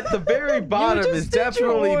order at the very bottom just is did your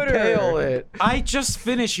definitely order. pale it. I just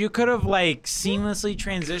finished. You could have like seamlessly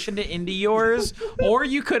transitioned it into yours, or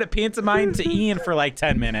you could have pantomimed to Ian for like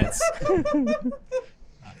 10 minutes.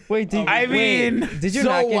 Wait, did I mean, did you So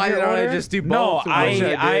not give why your did order? I just do both? No, Which I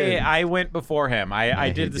did. I went before him. I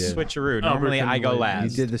he did the did. switcheroo. Normally Albert I go can win.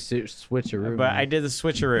 last. You did the switcheroo. but man. I did the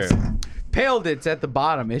switcheroo. Paled it's at the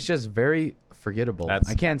bottom. It's just very forgettable.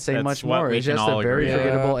 That's- I can't say that's much what more. we It's can just a all very agree on.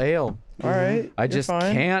 forgettable ale. All right. I you're just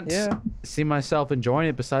fine. can't Yeah. see myself enjoying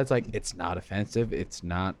it. Besides, like, it's not offensive. It's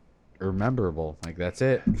not rememberable. Like, that's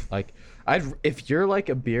it. Like, if you're like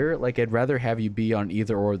a beer, like, I'd rather have you be on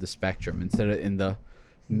either or of the spectrum instead of in the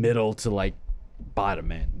middle to like bottom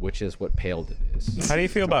end, which is what paled it is. How do you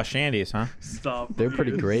feel about shandies, huh? Stop. They're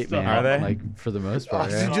pretty great, man. Are they? Like, for the most part.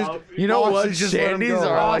 Austin, right? just, You know Austin, what? just let him Shandies go.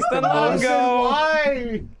 are like the Austin, let him most. go.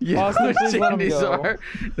 Why? You know Austin, what please let him Shandies go. are?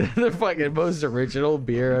 They're the fucking most original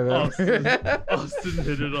beer I've ever. Austin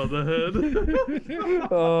hit it on the head.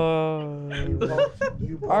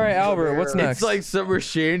 All right, Albert. What's next? It's like summer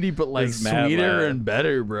shandy, but like It's mad sweeter loud. and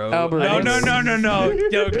better, bro. Albert, No, what's-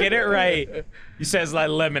 no, get it right. He says like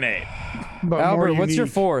lemonade. But more Albert, what's your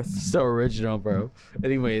unique. fourth? So original, bro.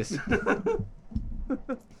 Anyways,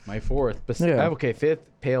 my fourth. Yeah. Okay, fifth,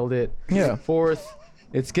 paled it. Yeah. Fourth,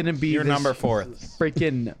 it's gonna be Your this number 4th.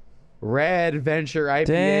 freaking Rad Venture IPA.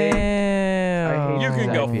 Damn. hate You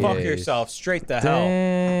can go IPAs. fuck yourself straight to hell.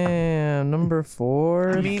 Damn. Number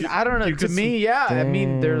 4. I mean, I don't know. you To could me, yeah. I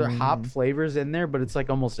mean, there are Damn. hop flavors in there, but it's like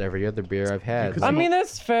almost every other beer I've had. could I Like, mean,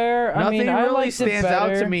 that's fair. I nothing mean, I really liked it stands out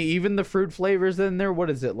to better. me. Even the fruit flavors in there. What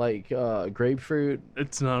is it like? Grapefruit.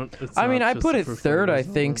 It's not. It's I mean, not I just put the it fruit third, I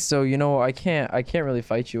flavors. think. So you know, I can't really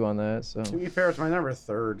fight you on that. So To be fair, it's my number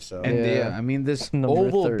 3rd, so. And Yeah. yeah, I mean this Number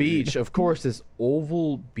Oval 30. Beach, of course, this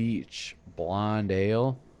Oval Beach blonde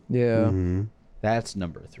ale. yeah. Mhm. That's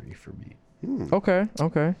number 3 for me. Okay.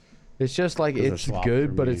 Okay. It's just like Those are it's slop good,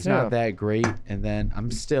 for but me. it's Yeah. not that great. And then I'm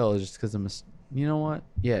still just because you know what?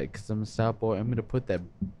 Yeah, because I'm a stout boy. I'm gonna put that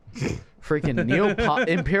freaking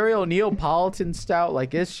Imperial Neapolitan stout.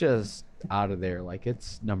 Like it's just out of there. Like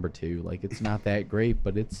it's number 2. Like it's not that great,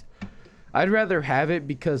 but it's. I'd rather have it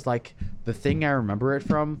because like the thing I remember it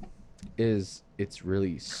from is it's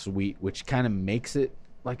really sweet, which kind of makes it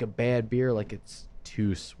like a bad beer. Like it's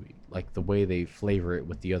too sweet. Like the way they flavor it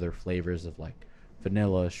with the other flavors of like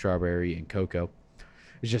vanilla, strawberry, and cocoa.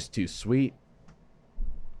 It's just too sweet.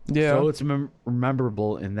 Yeah. So it's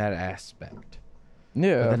rememberable in that aspect.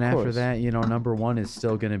 Yeah. But then of after course. that, number one is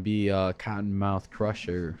still gonna be Cottonmouth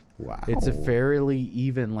Crusher. Wow. It's a fairly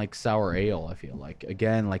even like sour ale. I feel like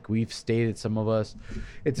again, like we've stated, some of us,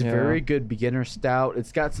 it's a Yeah. very good beginner stout.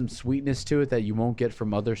 It's got some sweetness to it that you won't get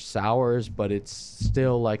from other sours, but it's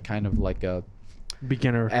still like kind of like a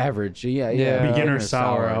Beginner. average. Yeah, Yeah. Beginner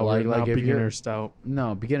sour. Like not if you're- beginner stout.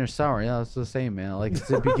 No, beginner sour. Yeah, that's the same, man. Like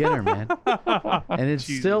it's a beginner, man, and it's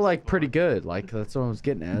still like pretty good. Like that's what I was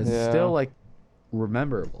getting at. It's Yeah. still like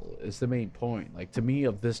rememberable. Is the main point. Like to me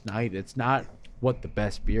of this night, it's not what the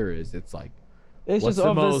best beer is. It's like It's what's just the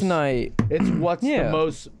of this most- night. it's what's Yeah. the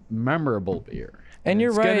most memorable beer. And you're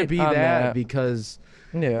it's gonna right be on that that. because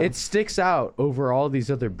Yeah. it sticks out over all these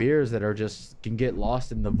other beers that are just can get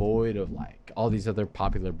lost in the void of like all these other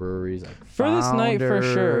popular breweries like For this night, for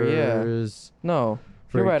sure, yeah. Founders. No,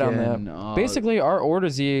 you're right on that. Freaking, Basically, our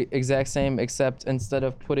order's the exact same, except instead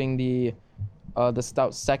of putting the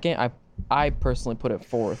stout second, I personally put it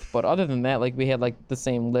fourth. But other than that, like we had like the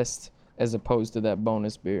same list as opposed to that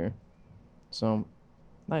bonus beer. So,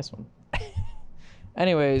 nice one.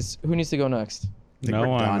 Anyways, who needs to go next? I think No we're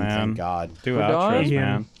one, done, man. Thank God. Do We're outros, done?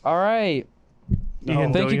 man. All right. Ian,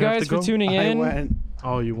 Thank don't you have guys to for go? tuning I in. went.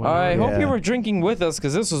 Oh, you went. I already? hope you Yeah. were drinking with us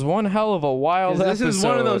because this was one hell of a wild This episode. is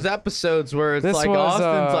one of those episodes where it's This like was,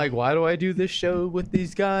 Austin's uh, like, why do I do this show with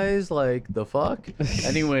these guys? Like the fuck.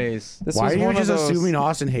 Anyways, This Why was are you one of just those- assuming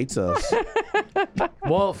Austin hates us?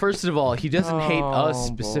 well, first of all, he doesn't hate us Oh,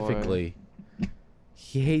 boy. specifically.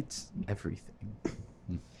 He hates everything.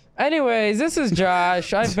 Anyways, this is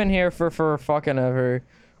Josh. I've been here for fucking ever.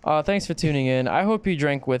 Thanks for tuning in. I hope you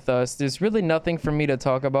drank with us. There's really nothing for me to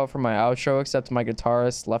talk about for my outro except my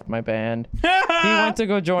guitarist left my band. He went to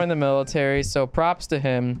go join the military, so props to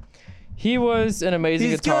him. He was an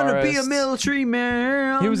amazing guitarist. military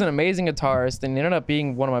man. He was an amazing guitarist, and he ended up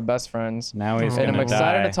being one of my best friends. Now he's And gonna I'm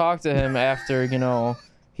excited die. to talk to him after,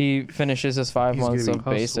 he finishes his 5 He's gonna months be- of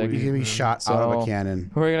How basic. sweet. He's gonna be shot out of So- a cannon.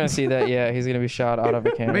 We're gonna see that. Yeah, he's gonna be shot out of a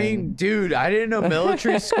I cannon. mean, dude, I didn't know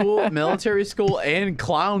military school, and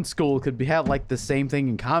clown school could have like the same thing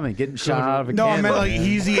in common, getting shot out of a No, I cannon. meant like man.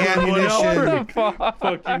 easy what ammunition. the fuck?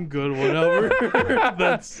 Fucking good, whatever.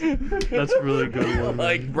 that's really good one.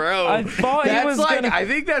 Like, bro, I thought he that's was like, gonna- I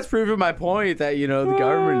think that's proving my point that the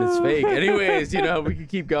government is fake. Anyways, we can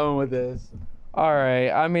keep going with this. All right.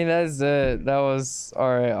 I mean, that's it. That was all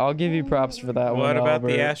right. I'll give you props for that one. What about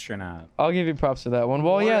the Albert. astronaut? I'll give you props for that one.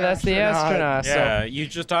 Well, What yeah, that's the astronaut? astronaut. Yeah, you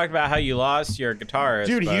just talked about how you lost your guitarist.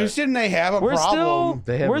 Dude, but- Houston, they have a So we're problem.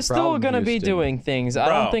 They still have we're a still problem, gonna be Houston. doing things. I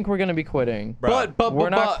Bro. don't think we're gonna be quitting. Bro, But We're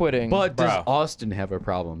not quitting. But does Bro. Austin have a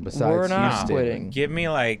problem besides We're not Houston? quitting. Give me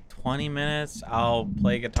like 20 minutes. I'll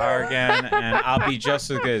play guitar again, and I'll be just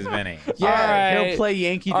as good as Vinny. Yeah, All right. he'll play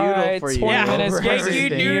Yankee All Doodle right, for you. 20 Yeah, minutes over versus Yankee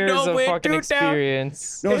everything. Doodle. years of with fucking Doodle. experience.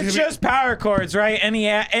 No, It's just power chords, right?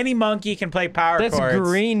 Any monkey can play power That's chords.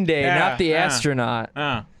 Green Day, Yeah, not the yeah. astronaut.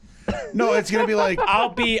 No, it's gonna be like I'll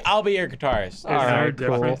be your guitarist. All Is there a right, cool.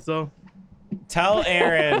 difference though? Tell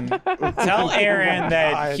Aaron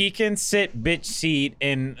that God. he can sit bitch seat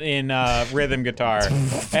in rhythm guitar,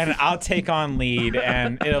 and I'll take on lead,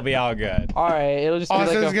 and it'll be all good. All right, it'll just be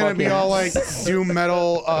Austin's like a gonna be fucking- all like doom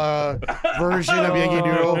metal version of Yankee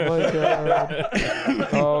Oh Doodle. my god.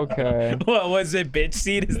 Okay. What was it? Bitch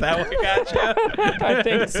seat? Is that what got you? I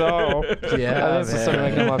think so. Yeah, I think so,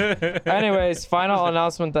 something like that. Anyways, final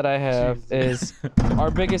announcement that I have is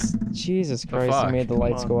our biggest. Jesus Christ! I fuck? made the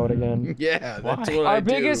lights go out again. Yeah, that's what I Our do.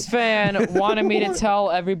 biggest fan wanted me to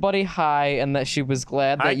tell everybody hi and that she was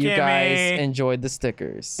glad that Hi, you guys Kimmy. enjoyed the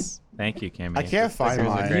stickers. Thank you, Kimmy. I can't find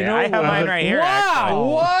Stickers are mine. great. You know I have mine what? right here. Wow!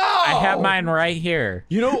 Actually. Wow! I have mine right here.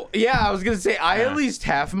 Yeah, I was gonna say I Yeah. at least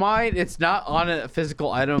have mine. It's not on a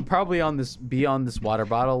physical item. Probably on this water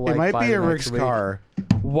bottle. It Like, might by be the a Rick's next week. car.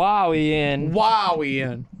 Wow, Ian. Wow,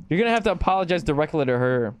 Ian. You're gonna have to apologize directly to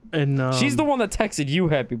her. And She's the one that texted you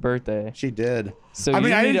happy birthday. She did. So I mean,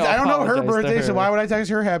 you I need didn't. to I don't know her apologize to birthday, so her. why would I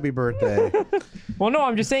text her happy birthday? Well, no,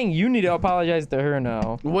 I'm just saying you need to apologize to her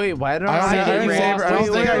now. Wait, why don't I don't I, think- I get didn't save her- I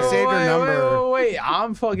don't think I saved her number. Wait,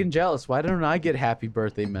 I'm fucking jealous. Why don't I get happy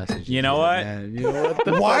birthday messages? You know yet, what? man? You know what?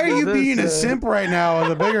 The Why fuck are is you this, being a uh, simp right now?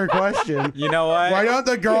 Is a bigger question. You know what? Why don't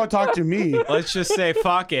the girl talk to me? Let's just say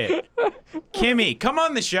fuck it. Kimmy, come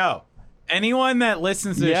on the show. Anyone that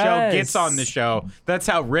listens to the show Yes. gets on the show. That's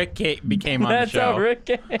how Rick became on That's the show. how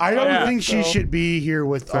Rick. I don't Yeah. think she should be here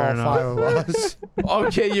with all enough. 5 of us.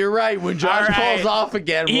 Okay, you're right. When Josh All right. calls off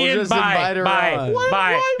again, we'll Ian, just bye, invite her bye, on.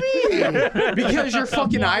 bye. Because you're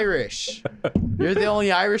fucking Irish. You're the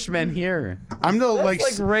only Irishman here. I'm the Like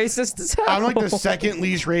racist as hell. I'm like the second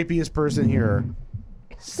least rapiest person here.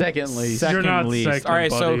 Second least. Second not least. second, All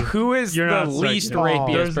right, so buddy. who is You're the not least second.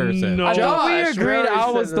 rapiest There's person? no- I thought we Josh, agreed I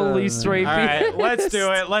Josh was the said, least All rapey. right, let's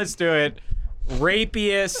do it. Let's do it.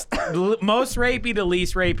 Rapiest, most rapey to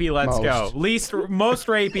least rapey. Let's go. Most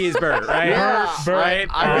rapey is Bert, right? Yeah, Right.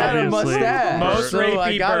 I got a Obviously. mustache. Most so rapey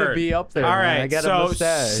I gotta Bert. be up there. All man. right. I got a So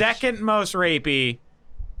mustache. second most rapey.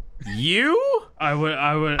 You? I would.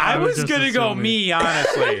 I was just gonna go assume me,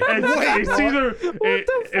 honestly. It's either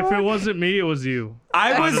if it wasn't me, it was you.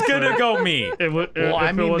 I was gonna go me. Well, If I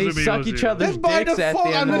it mean, they wasn't me, it suck was each you. other's Then by dicks at default,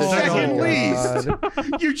 the I'm end the of the second show.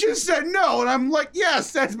 least. You just said no, and I'm like,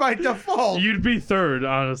 yes, that's my default. You'd be third,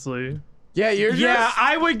 honestly. Yeah, you're Yeah, just.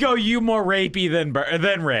 I would go you more rapey than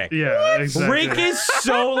Rick. Yeah, exactly. Rick is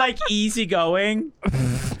so like easygoing,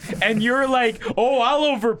 and you're like, oh, I'll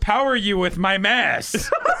overpower you with my mass.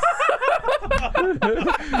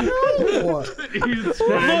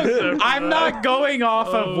 Look, I'm not going off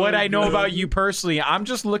of what I know about you personally. I'm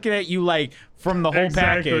just looking at you like from the whole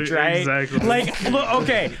package, right? Exactly. Like, look,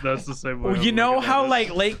 okay. That's the same way. You I'm know looking how at it.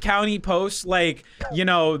 like Lake County posts like, you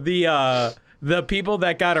know, the people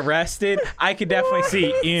that got arrested? I could definitely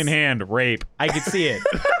see in hand rape. I could see it.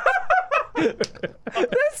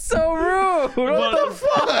 So rude. What the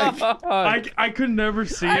fuck? I could never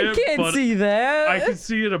see I it. can't but see that. I could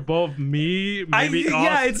see it above me. Maybe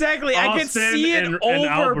yeah, exactly. I could Austin see it and over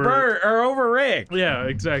Albert. Bert or over Rick. Yeah,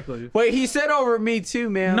 exactly. Wait, he said over me too,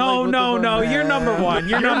 man. No, Like, no, what the no. fuck? You're number one.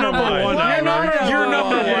 You're number one. one, Albert. You're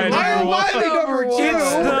number one. Why am I the number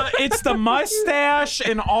two? It's the mustache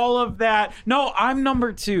and all of that. No, I'm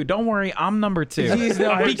number two. Don't worry, I'm number two. He's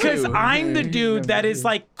number because two. I'm the dude that is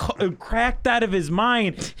like cracked out of his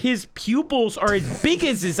mind. His pupils are as big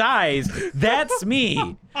as his eyes. That's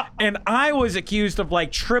me. And I was accused of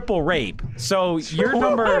like triple rape. So you're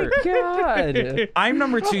number. God. I'm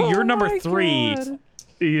number two. You're number three. God.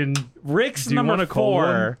 Ian, Rick's Do you number wanna call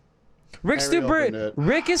four. Rick's Harry too opened it.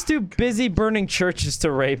 Rick is too busy burning churches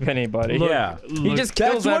to rape anybody. Yeah. He just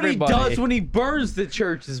kills That's what everybody. he does when he burns the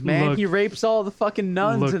churches, man. Look. he rapes all the fucking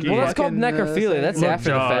nuns. Look, and Ian. Well, that's called fucking, necrophilia. That's Look,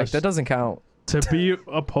 after the Josh. fact. That doesn't count. to be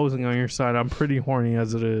opposing on your side, I'm pretty horny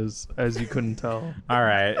as it is, as you couldn't tell. All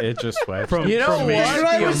right, it just switched. From, You know from me, what? That's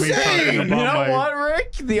what I from was me saying. talking You about know my- what,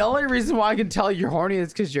 Rick? The only reason why I can tell you're horny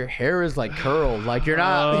is because your hair is like curled. Like you're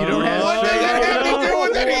not. You don't have. What does that have to do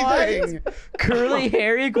with anything? Curly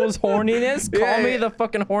hair equals horniness. Call Yeah. me the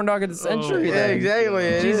fucking horn dog of the century. Yeah, then. exactly.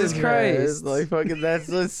 It Jesus is, man. Christ. It's like fucking. That's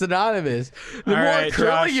synonymous. The All more right,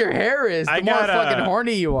 curly Josh, your hair is, the I more gotta- fucking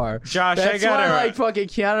horny you are. Josh, I That's gotta- why like fucking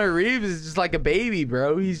Keanu Reeves is just like a baby,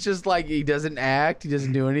 bro. He's just like he doesn't act, he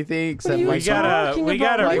doesn't do anything except you like We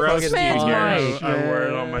gotta like roast fucking you Sponge, here. I wear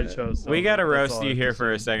it man. on my chest. We gotta That's roast all I you have here to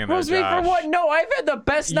for say. a second, though, Roast me for Josh. what? No, I've had the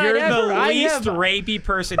best night You're ever. the I least have. rapey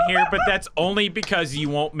person here, but that's only because you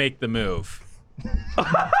won't make the move.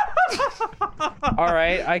 All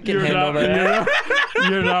right, I can You're handle not, that.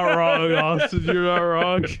 you're not wrong, Austin. You're not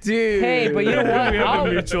wrong. dude. Hey, but you know what? We have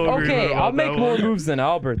a mutual agreement Okay, about I'll make that more one. moves than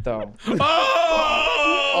Albert, though.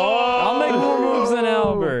 Oh! I'll make more moves than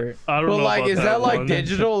Albert. I don't But know like, about is that like one.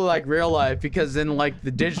 digital, or like real life? Because in like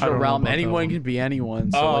the digital don't know realm, about that anyone one. can be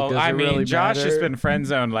anyone. So Oh, like, does I it mean, really Josh has matter? been friend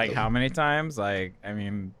zoned like how many times? Like, I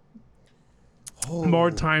mean, More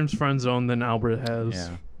times friend zone than Albert has. yeah.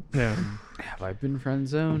 Yeah. Have I been friend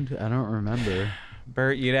zoned? I don't remember.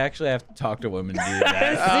 Bert, you'd actually have to talk to women to do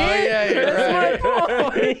that. Oh yeah, you're right.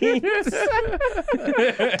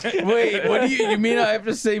 Wait, what do you mean? I have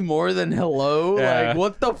to say more than hello? Yeah. Like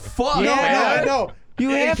what the fuck? No, Yeah. no.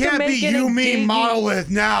 You It have to can't make be it you, a me, dinky- monolith.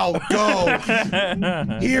 Now go.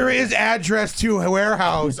 Here is address to a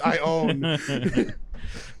warehouse I own.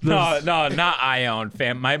 No, not I own.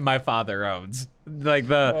 My father owns. Like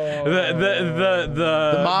the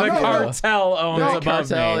mafia. cartel owns No, above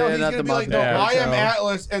cartel, me. yeah. He's not gonna the be like, mafia. no, I am Yeah.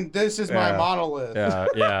 Atlas, and this is my Yeah. monolith.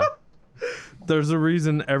 Yeah. There's a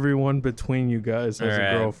reason everyone between you guys has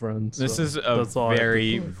Alright. a girlfriend. This so is a that's all I have to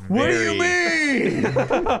very, say. What do you mean?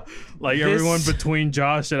 Like This- everyone between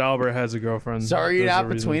Josh and Albert has a girlfriend. So are you There's not a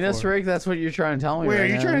reason between us, for it. Rick? That's what you're trying to tell me. Wait, right are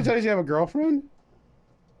you now. trying to tell us you have a girlfriend?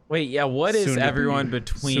 Wait, yeah. What is Soon to everyone be.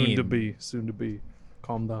 between? Soon to be.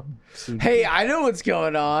 Calm down. Soon to Hey, I know what's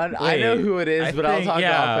going on. I know Wait, who it is, I but I'll think- talk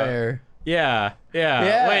yeah. off air. Yeah.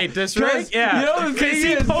 Yeah. Wait, this 'Cause, Rick? Yeah. you know, the Because thing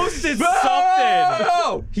he is- posted No!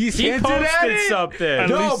 something. He's He hinted at posted it. something. At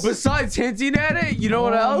No, least- besides hinting at it, you know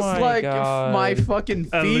what Oh else? my Like God. my fucking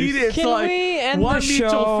At feed, least- it's Can like we end one the mutual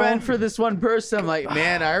show? friend for this one person. I'm like,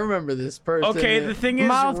 man, I remember this person. Okay, the thing is,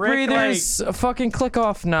 Mouth Rick, breathers, fucking click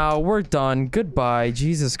off now. We're done. Goodbye.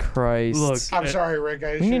 Jesus Christ. Look, I'm sorry, Rick.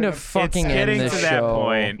 I we need to shouldn't have- fucking it's end getting this to that show.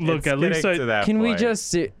 point. Look, It's at least getting I- to that Can we point.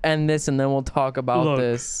 just end this and then we'll talk about Look,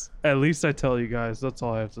 this? at least I tell you guys. guys. That's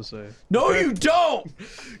all I have to say. No, you don't.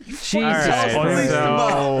 Jesus All right, Christ.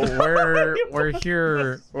 so we're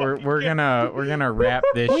here. We're gonna wrap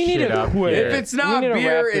this We need shit to up quit. here. If it's We not need to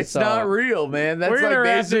beer, wrap this it's not up. real, man. That's We're like gonna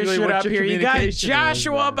wrap this basically shit what up your here. You got communication is,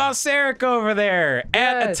 Joshua man. Balseric over there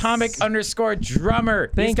at Yes. atomic_drummer.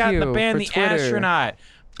 He's Thank got the you band for The Twitter. Astronaut.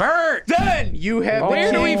 Bert. Then you have Where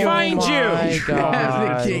the do we king of- find you? my You have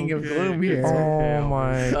God. the king of gloom here. Oh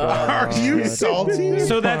my god. Are you salty?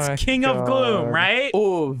 So my that's King of Gloom, God. right?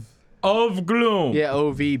 Ov. Of Gloom. Yeah,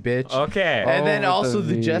 OV, bitch. Okay. And then Oh, also with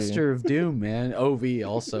the the V. Jester of Doom, man. OV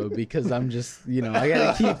also, because I'm just, I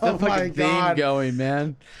gotta keep the Oh my fucking theme God. going,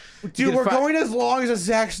 man. Dude, we're going as long as a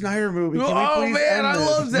Zack Snyder movie. Can we Oh, please man, end I this?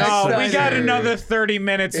 love Zack No, Snyder. we got another 30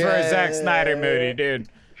 minutes for a Zack Yeah. Snyder movie, dude.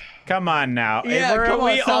 Come on now. Yeah, come on,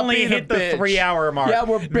 we stop only being a hit the bitch. 3-hour mark. Yeah,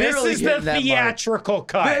 we're This barely is the hitting that mark. theatrical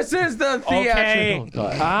cut. This is the theatrical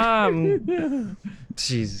cut.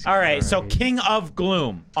 Jesus. All right, so Christ. King of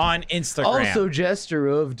Gloom on Instagram. Also, Jester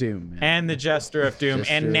of Doom, man. and the Jester of Doom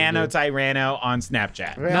Jester and of Nano Doom. Tyranno on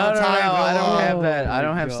Snapchat. No, I don't have that. I Oh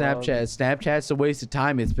don't my have God. Snapchat. Snapchat's a waste of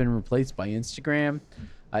time. It's been replaced by Instagram.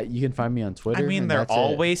 You can find me on Twitter. I mean, and they're that's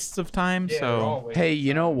all it. wastes of time, so Hey,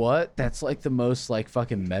 you know what? That's like the most like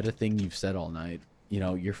fucking meta thing you've said all night.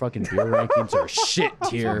 Your fucking beer rankings are shit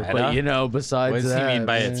tier. Meta? But besides what does that, he mean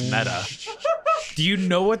by it's man, meta? Do you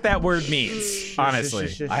know what that word means? Honestly.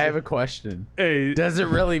 I have a question. Hey, Does it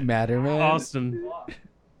really matter, man? Austin.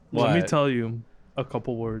 Let me What? tell you a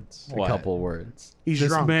couple words. A What? couple words. He's This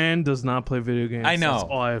drunk. man does not play video games. I know. That's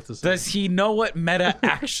all I have to say. Does he know what meta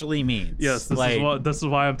actually means? Yes, this like, is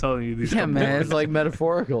why I'm telling you these. Yeah, couple man. words. It's like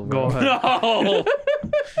metaphorical, bro. Go ahead. No,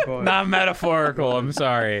 Go ahead. not metaphorical. I'm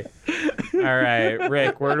sorry. All right,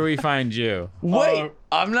 Rick, where do we find you? Wait,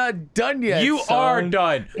 I'm not done yet. You son. are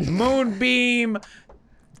done. Moonbeam,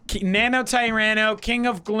 Nano Tyranno, King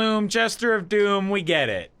of Gloom, Jester of Doom. We get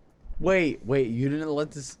it. Wait. You didn't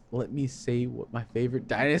let me say what my favorite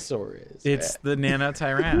dinosaur is. It's the Nano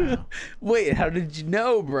Tyranno. Wait, how did you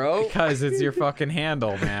know, bro? Because it's your fucking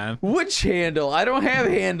handle, man. Which handle? I don't have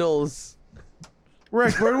handles.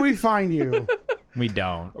 Rick, where do we find you? We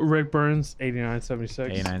don't. Rick Burns, 8976.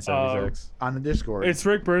 8976. On the Discord. It's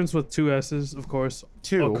Rick Burns with 2 S's, of course,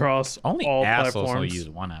 Two. across Only all assholes will platforms. use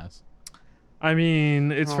one S. I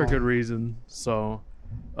mean, it's for Oh. good reason. So,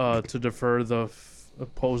 to defer the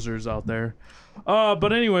posers out there.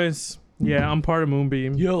 But anyways, yeah, I'm part of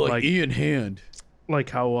Moonbeam. Ian Hand. like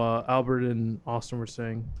how Albert and Austin were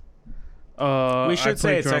saying. We I should say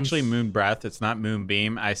play it's drums. actually Moon Breath. It's not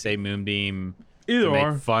Moonbeam. I say Moonbeam Either to make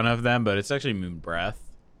or. fun of them, but it's actually Moon Breath.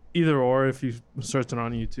 Either or, if you search it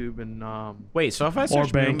on YouTube and Wait, so if I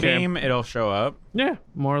search Bandcamp. Moonbeam, it'll show up? yeah,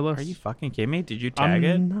 more or less. Are you fucking kidding me? Did you tag I'm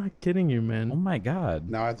it? not kidding you, man. Oh my god.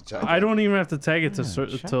 Now I have to check. I don't even have to tag it to Yeah,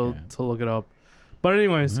 check to it. to look it up. But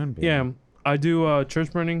anyways, Moonbeam. yeah, I do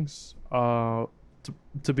church burnings.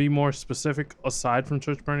 To be more specific, aside from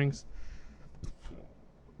church burnings,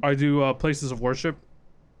 I do places of worship.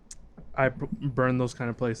 I burn those kind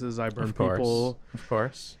of places. I burn Of course. people. Of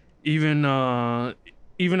course. Even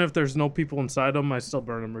if there's no people inside them, I still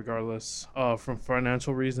burn them regardless. From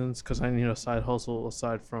financial reasons, because I need a side hustle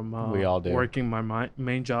aside from We all do. working my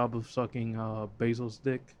main job of sucking Basil's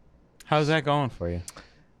dick. How's that going for you?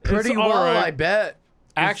 Pretty It's well, alright. I bet.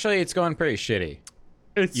 Actually, it's going pretty shitty.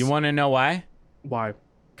 It's You want to know why? why?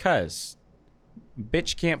 Cuz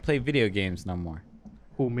bitch can't play video games no more.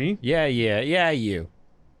 Who, me? Yeah, you.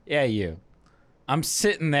 I'm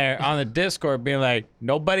sitting there on the Discord being like,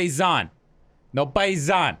 nobody's on.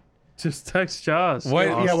 Just text Josh. What-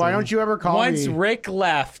 Yeah, why don't you ever call Once me? Rick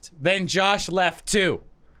left, then Josh left too.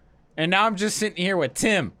 And now I'm just sitting here with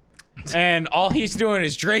Tim. And all he's doing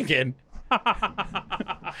is drinking.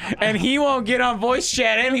 And he won't get on voice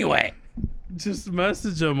chat anyway. Just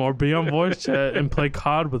message him or be on voice chat and play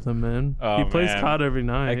COD with him, man. Oh, He plays man. COD every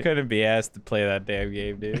night. I couldn't be asked to play that damn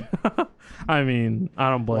game, dude. I mean, I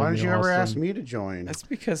don't blame Why don't you ever Austin. ask me to join? That's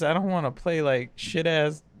because I don't want to play like shit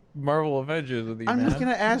ass Marvel Avengers with you, I'm man. just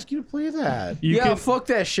gonna ask you to play that. You yeah, can, fuck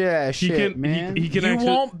that shit, he shit, can, man. He can You actually,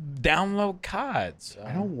 won't download COD. so-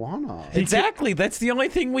 I don't wanna. Exactly. That's the only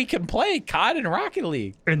thing we can play, COD and Rocket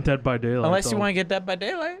League. in Dead by Daylight. Unless you though. want to get Dead by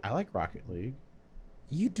Daylight. I like Rocket League.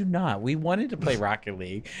 You do not. We wanted to play Rocket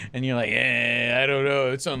League, and you're like, I don't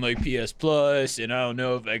know. It's on like PS Plus, and I don't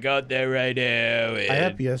know if I got that right now. I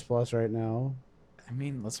have PS Plus right now. I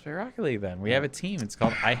mean, let's play Rocket League then. We have a team. It's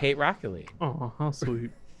called I Hate Rocket League. Oh, how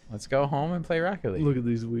sweet. Let's go home and play Rocket League. Look at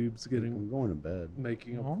these weebs getting I'm going to bed.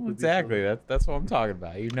 making up. Well, with each exactly. That's what I'm talking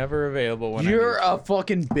about. You're never available when You're I a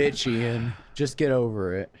fucking bitch, Ian. Just get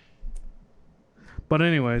over it. other. But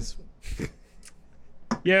anyways,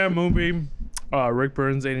 yeah, Moonbeam. Rick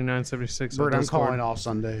Burns 8976. Bird, on I'm Discord. calling all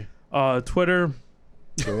Sunday. Twitter.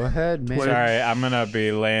 Go ahead, man. Sorry, I'm gonna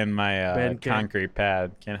be laying my Bandcamp. concrete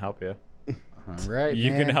pad. Can't help you. All right,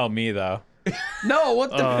 You man. can help me though. No,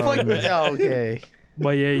 what the fuck? man. Oh, okay.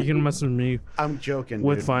 But yeah, you can message me I'm joking.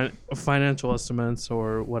 with dude. financial estimates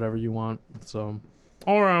or whatever you want. So,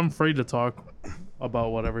 or I'm free to talk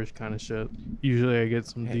about whatever kind of shit. Usually I get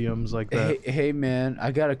some DMs like that. Hey, man,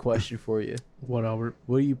 I got a question for you. What, Albert?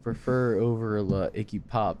 What do you prefer over Iggy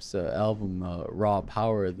Pop's album Raw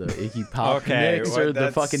Power, the Iggy Pop mix, or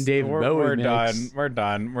the fucking David Bowie we're mix? done. We're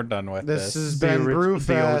done. We're done with This this. has The been orig- Brewfest.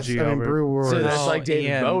 the I OG mean, Albert. Brew Wars. So that's like David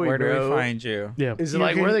Ian, Bowie, where do bro. we find you? Yeah. Is it You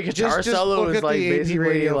like can where the guitar just solo look is at like the AP basically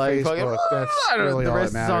Radio like fucking? Facebook. That's I don't know, really the all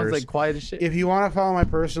rest that sounds matters. like quiet as shit. If you want to follow my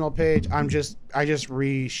personal page, I just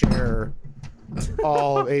reshare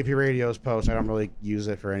all of AP Radio's posts. I don't really use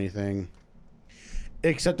it for anything,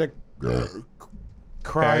 except to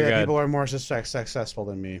cry Very that good. people are more successful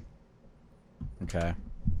than me. Okay.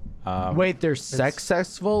 Wait, they're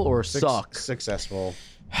successful or suck? Successful.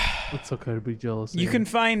 It's okay to be jealous. You Ian. can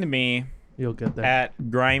find me You'll get that. at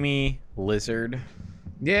Grimy Lizard.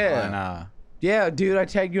 Yeah. On, Yeah, dude, I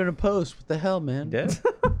tagged you in a post. What the hell, man? did?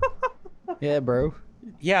 Yeah, bro.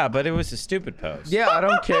 Yeah, but it was a stupid post. Yeah, I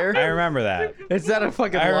don't care. I remember that. It's not a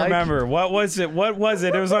fucking I like. remember. What was it? What was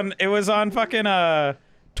it? It was on fucking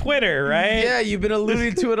Twitter, right? Yeah, you've been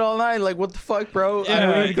alluding to it all night. Like, what the fuck, bro? I Yeah,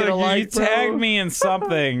 don't need to get a you like, bro. tagged me in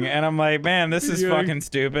something, and I'm like, man, this is Yeah. fucking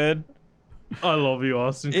stupid. I love you,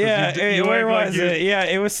 Austin. 'cause Yeah, you where act like was you- it? Yeah,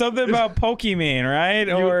 it was something about Pokemon, right?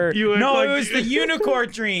 Or you act no, like it was you- the unicorn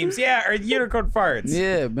dreams. Yeah, or unicorn farts.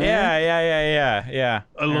 Yeah, man. Yeah.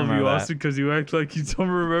 I love remember you, that. Austin, because you act like you don't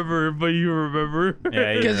remember it, but you remember.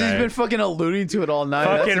 Yeah, you're Because he's right. been fucking alluding to it all night.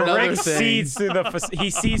 Fucking That's another Rick thing. sees through he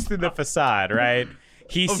sees through the facade, right?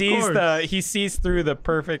 He Of sees course. he sees through the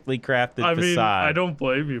perfectly crafted I mean, facade. I don't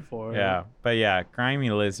blame you for it. Yeah, but yeah, Grimy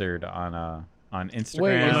Lizard on Instagram.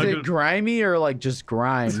 Wait, is not it good. grimy or like just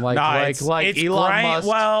grime? Like Nah, it's Elon grime- Musk's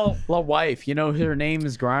Well, wife. You know her name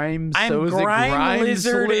is Grimes. I'm so is grime it Grimes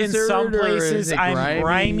lizard in some or is places. it I'm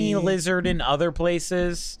grimy lizard in other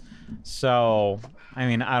places. So, I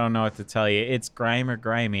mean, I don't know what to tell you. It's grime or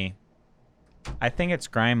grimy. I think it's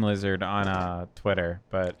grime lizard on Twitter,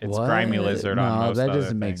 but it's grimy What? lizard no, on most that other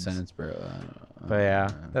doesn't make things. sense, bro. But yeah,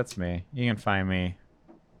 that's me. You can find me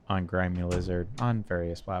on Grimy Lizard on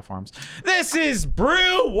various platforms. This is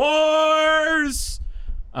Brew Wars.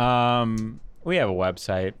 We have a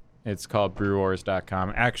website. It's called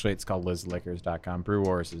brewwars.com. Actually, it's called lizlickers.com. Brew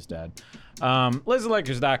Wars is dead.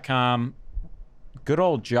 Lizlickers.com. Good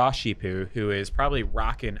old Joshy Poo, who is probably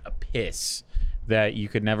rocking a piss that you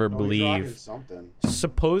could never believe. Something.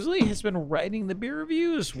 Supposedly has been writing the beer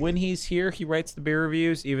reviews. When he's here, he writes the beer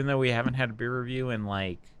reviews, even though we haven't had a beer review in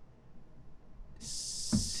like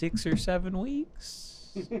 6 or 7 weeks.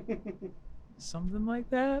 Something like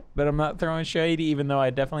that. But I'm not throwing shade, even though I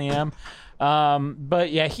definitely am.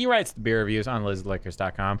 But yeah, he writes the beer reviews on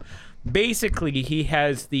lizlickers.com. Basically, he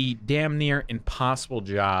has the damn near impossible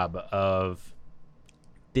job of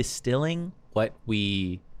distilling what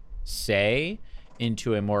we say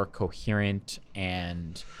into a more coherent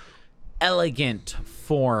and elegant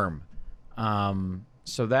form.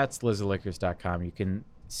 So that's lizardlickers.com. You can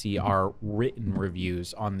see our written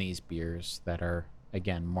reviews on these beers that are,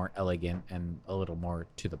 again, more elegant and a little more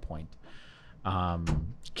to the point.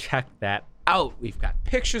 Check that out. We've got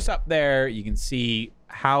pictures up there. You can see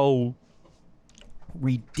how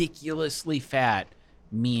ridiculously fat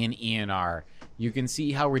me and Ian are. You can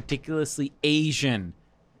see how ridiculously Asian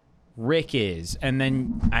Rick is. And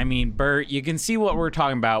then, I mean, Bert, you can see what we're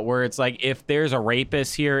talking about, where it's like, if there's a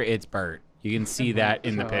rapist here, it's Bert. You can see that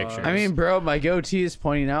in the pictures. I mean, bro, my goatee is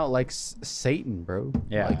pointing out like Satan, bro.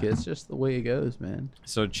 Yeah. Like, it's just the way it goes, man.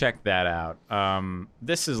 so check that out.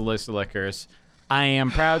 This is List of Liquors. I am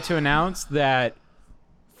proud to announce that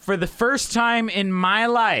for the first time in my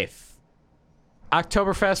life,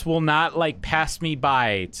 Oktoberfest will not like pass me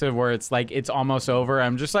by to where it's like it's almost over.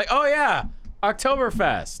 I'm just like, oh yeah,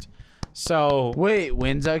 Oktoberfest. So Wait,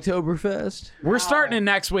 when's Oktoberfest? we're starting it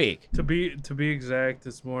next week. To be exact,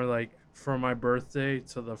 it's more like from my birthday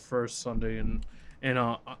to the first Sunday in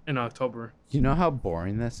October. You know how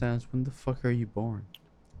boring that sounds? When the fuck are you born?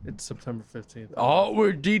 It's September 15th. Oh,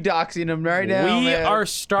 we're de-doxing him right now, We man. are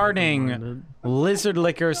starting Lizard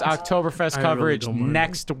Liquors Oktoberfest I really coverage don't mind.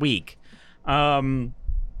 next week.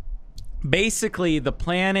 Basically, the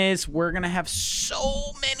plan is we're going to have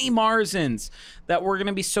so many Marzens that we're going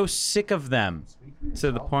to be so sick of them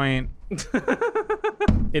to the point.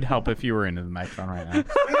 It'd help if you were into the microphone right now.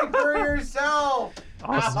 Speak for yourself.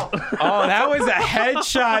 Awesome. Oh, that was a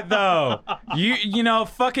headshot though. You know,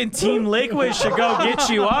 fucking Team Liquid should go get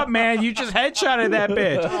you up, man. You just headshotted that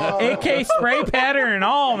bitch. AK spray pattern and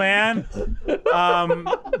all, man.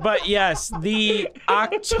 But yes, the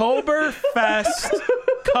Oktoberfest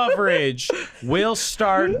coverage will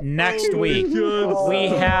start next week. We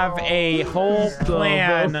have a whole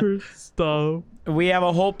plan. Stop. We have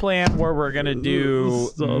a whole plan where we're gonna do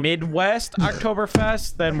Midwest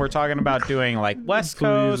Oktoberfest. Then we're talking about doing like West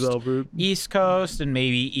Coast, Albert. East Coast, and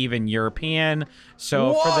maybe even European.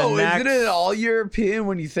 So Whoa, for the next, isn't it all European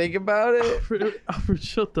when you think about it? Albert,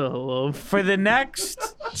 shut the hell up. for the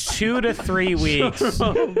next 2 to 3 weeks,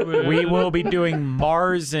 Oh, man. we will be doing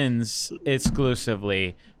Marzens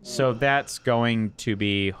exclusively. So that's going to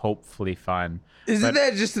be hopefully fun. Isn't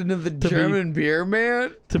that just another German beer,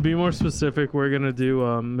 man? To be more specific, we're gonna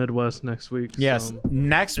do Midwest next week. Yes, so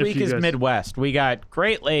next if week you is guys- Midwest. We got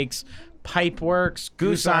Great Lakes, Pipeworks,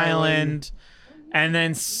 Goose Island, and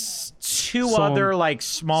then two Sol- other like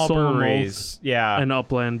small Sol- breweries. Yeah, and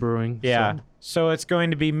Upland Brewing. yeah. so. So it's going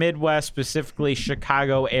to be Midwest, specifically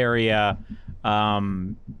Chicago area,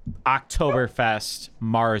 Oktoberfest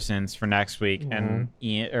Marzens for next week, and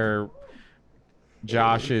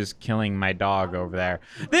Josh is killing my dog over there.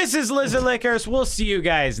 This is Lizard Lickers. We'll see you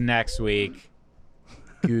guys next week.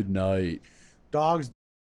 Good night. Dogs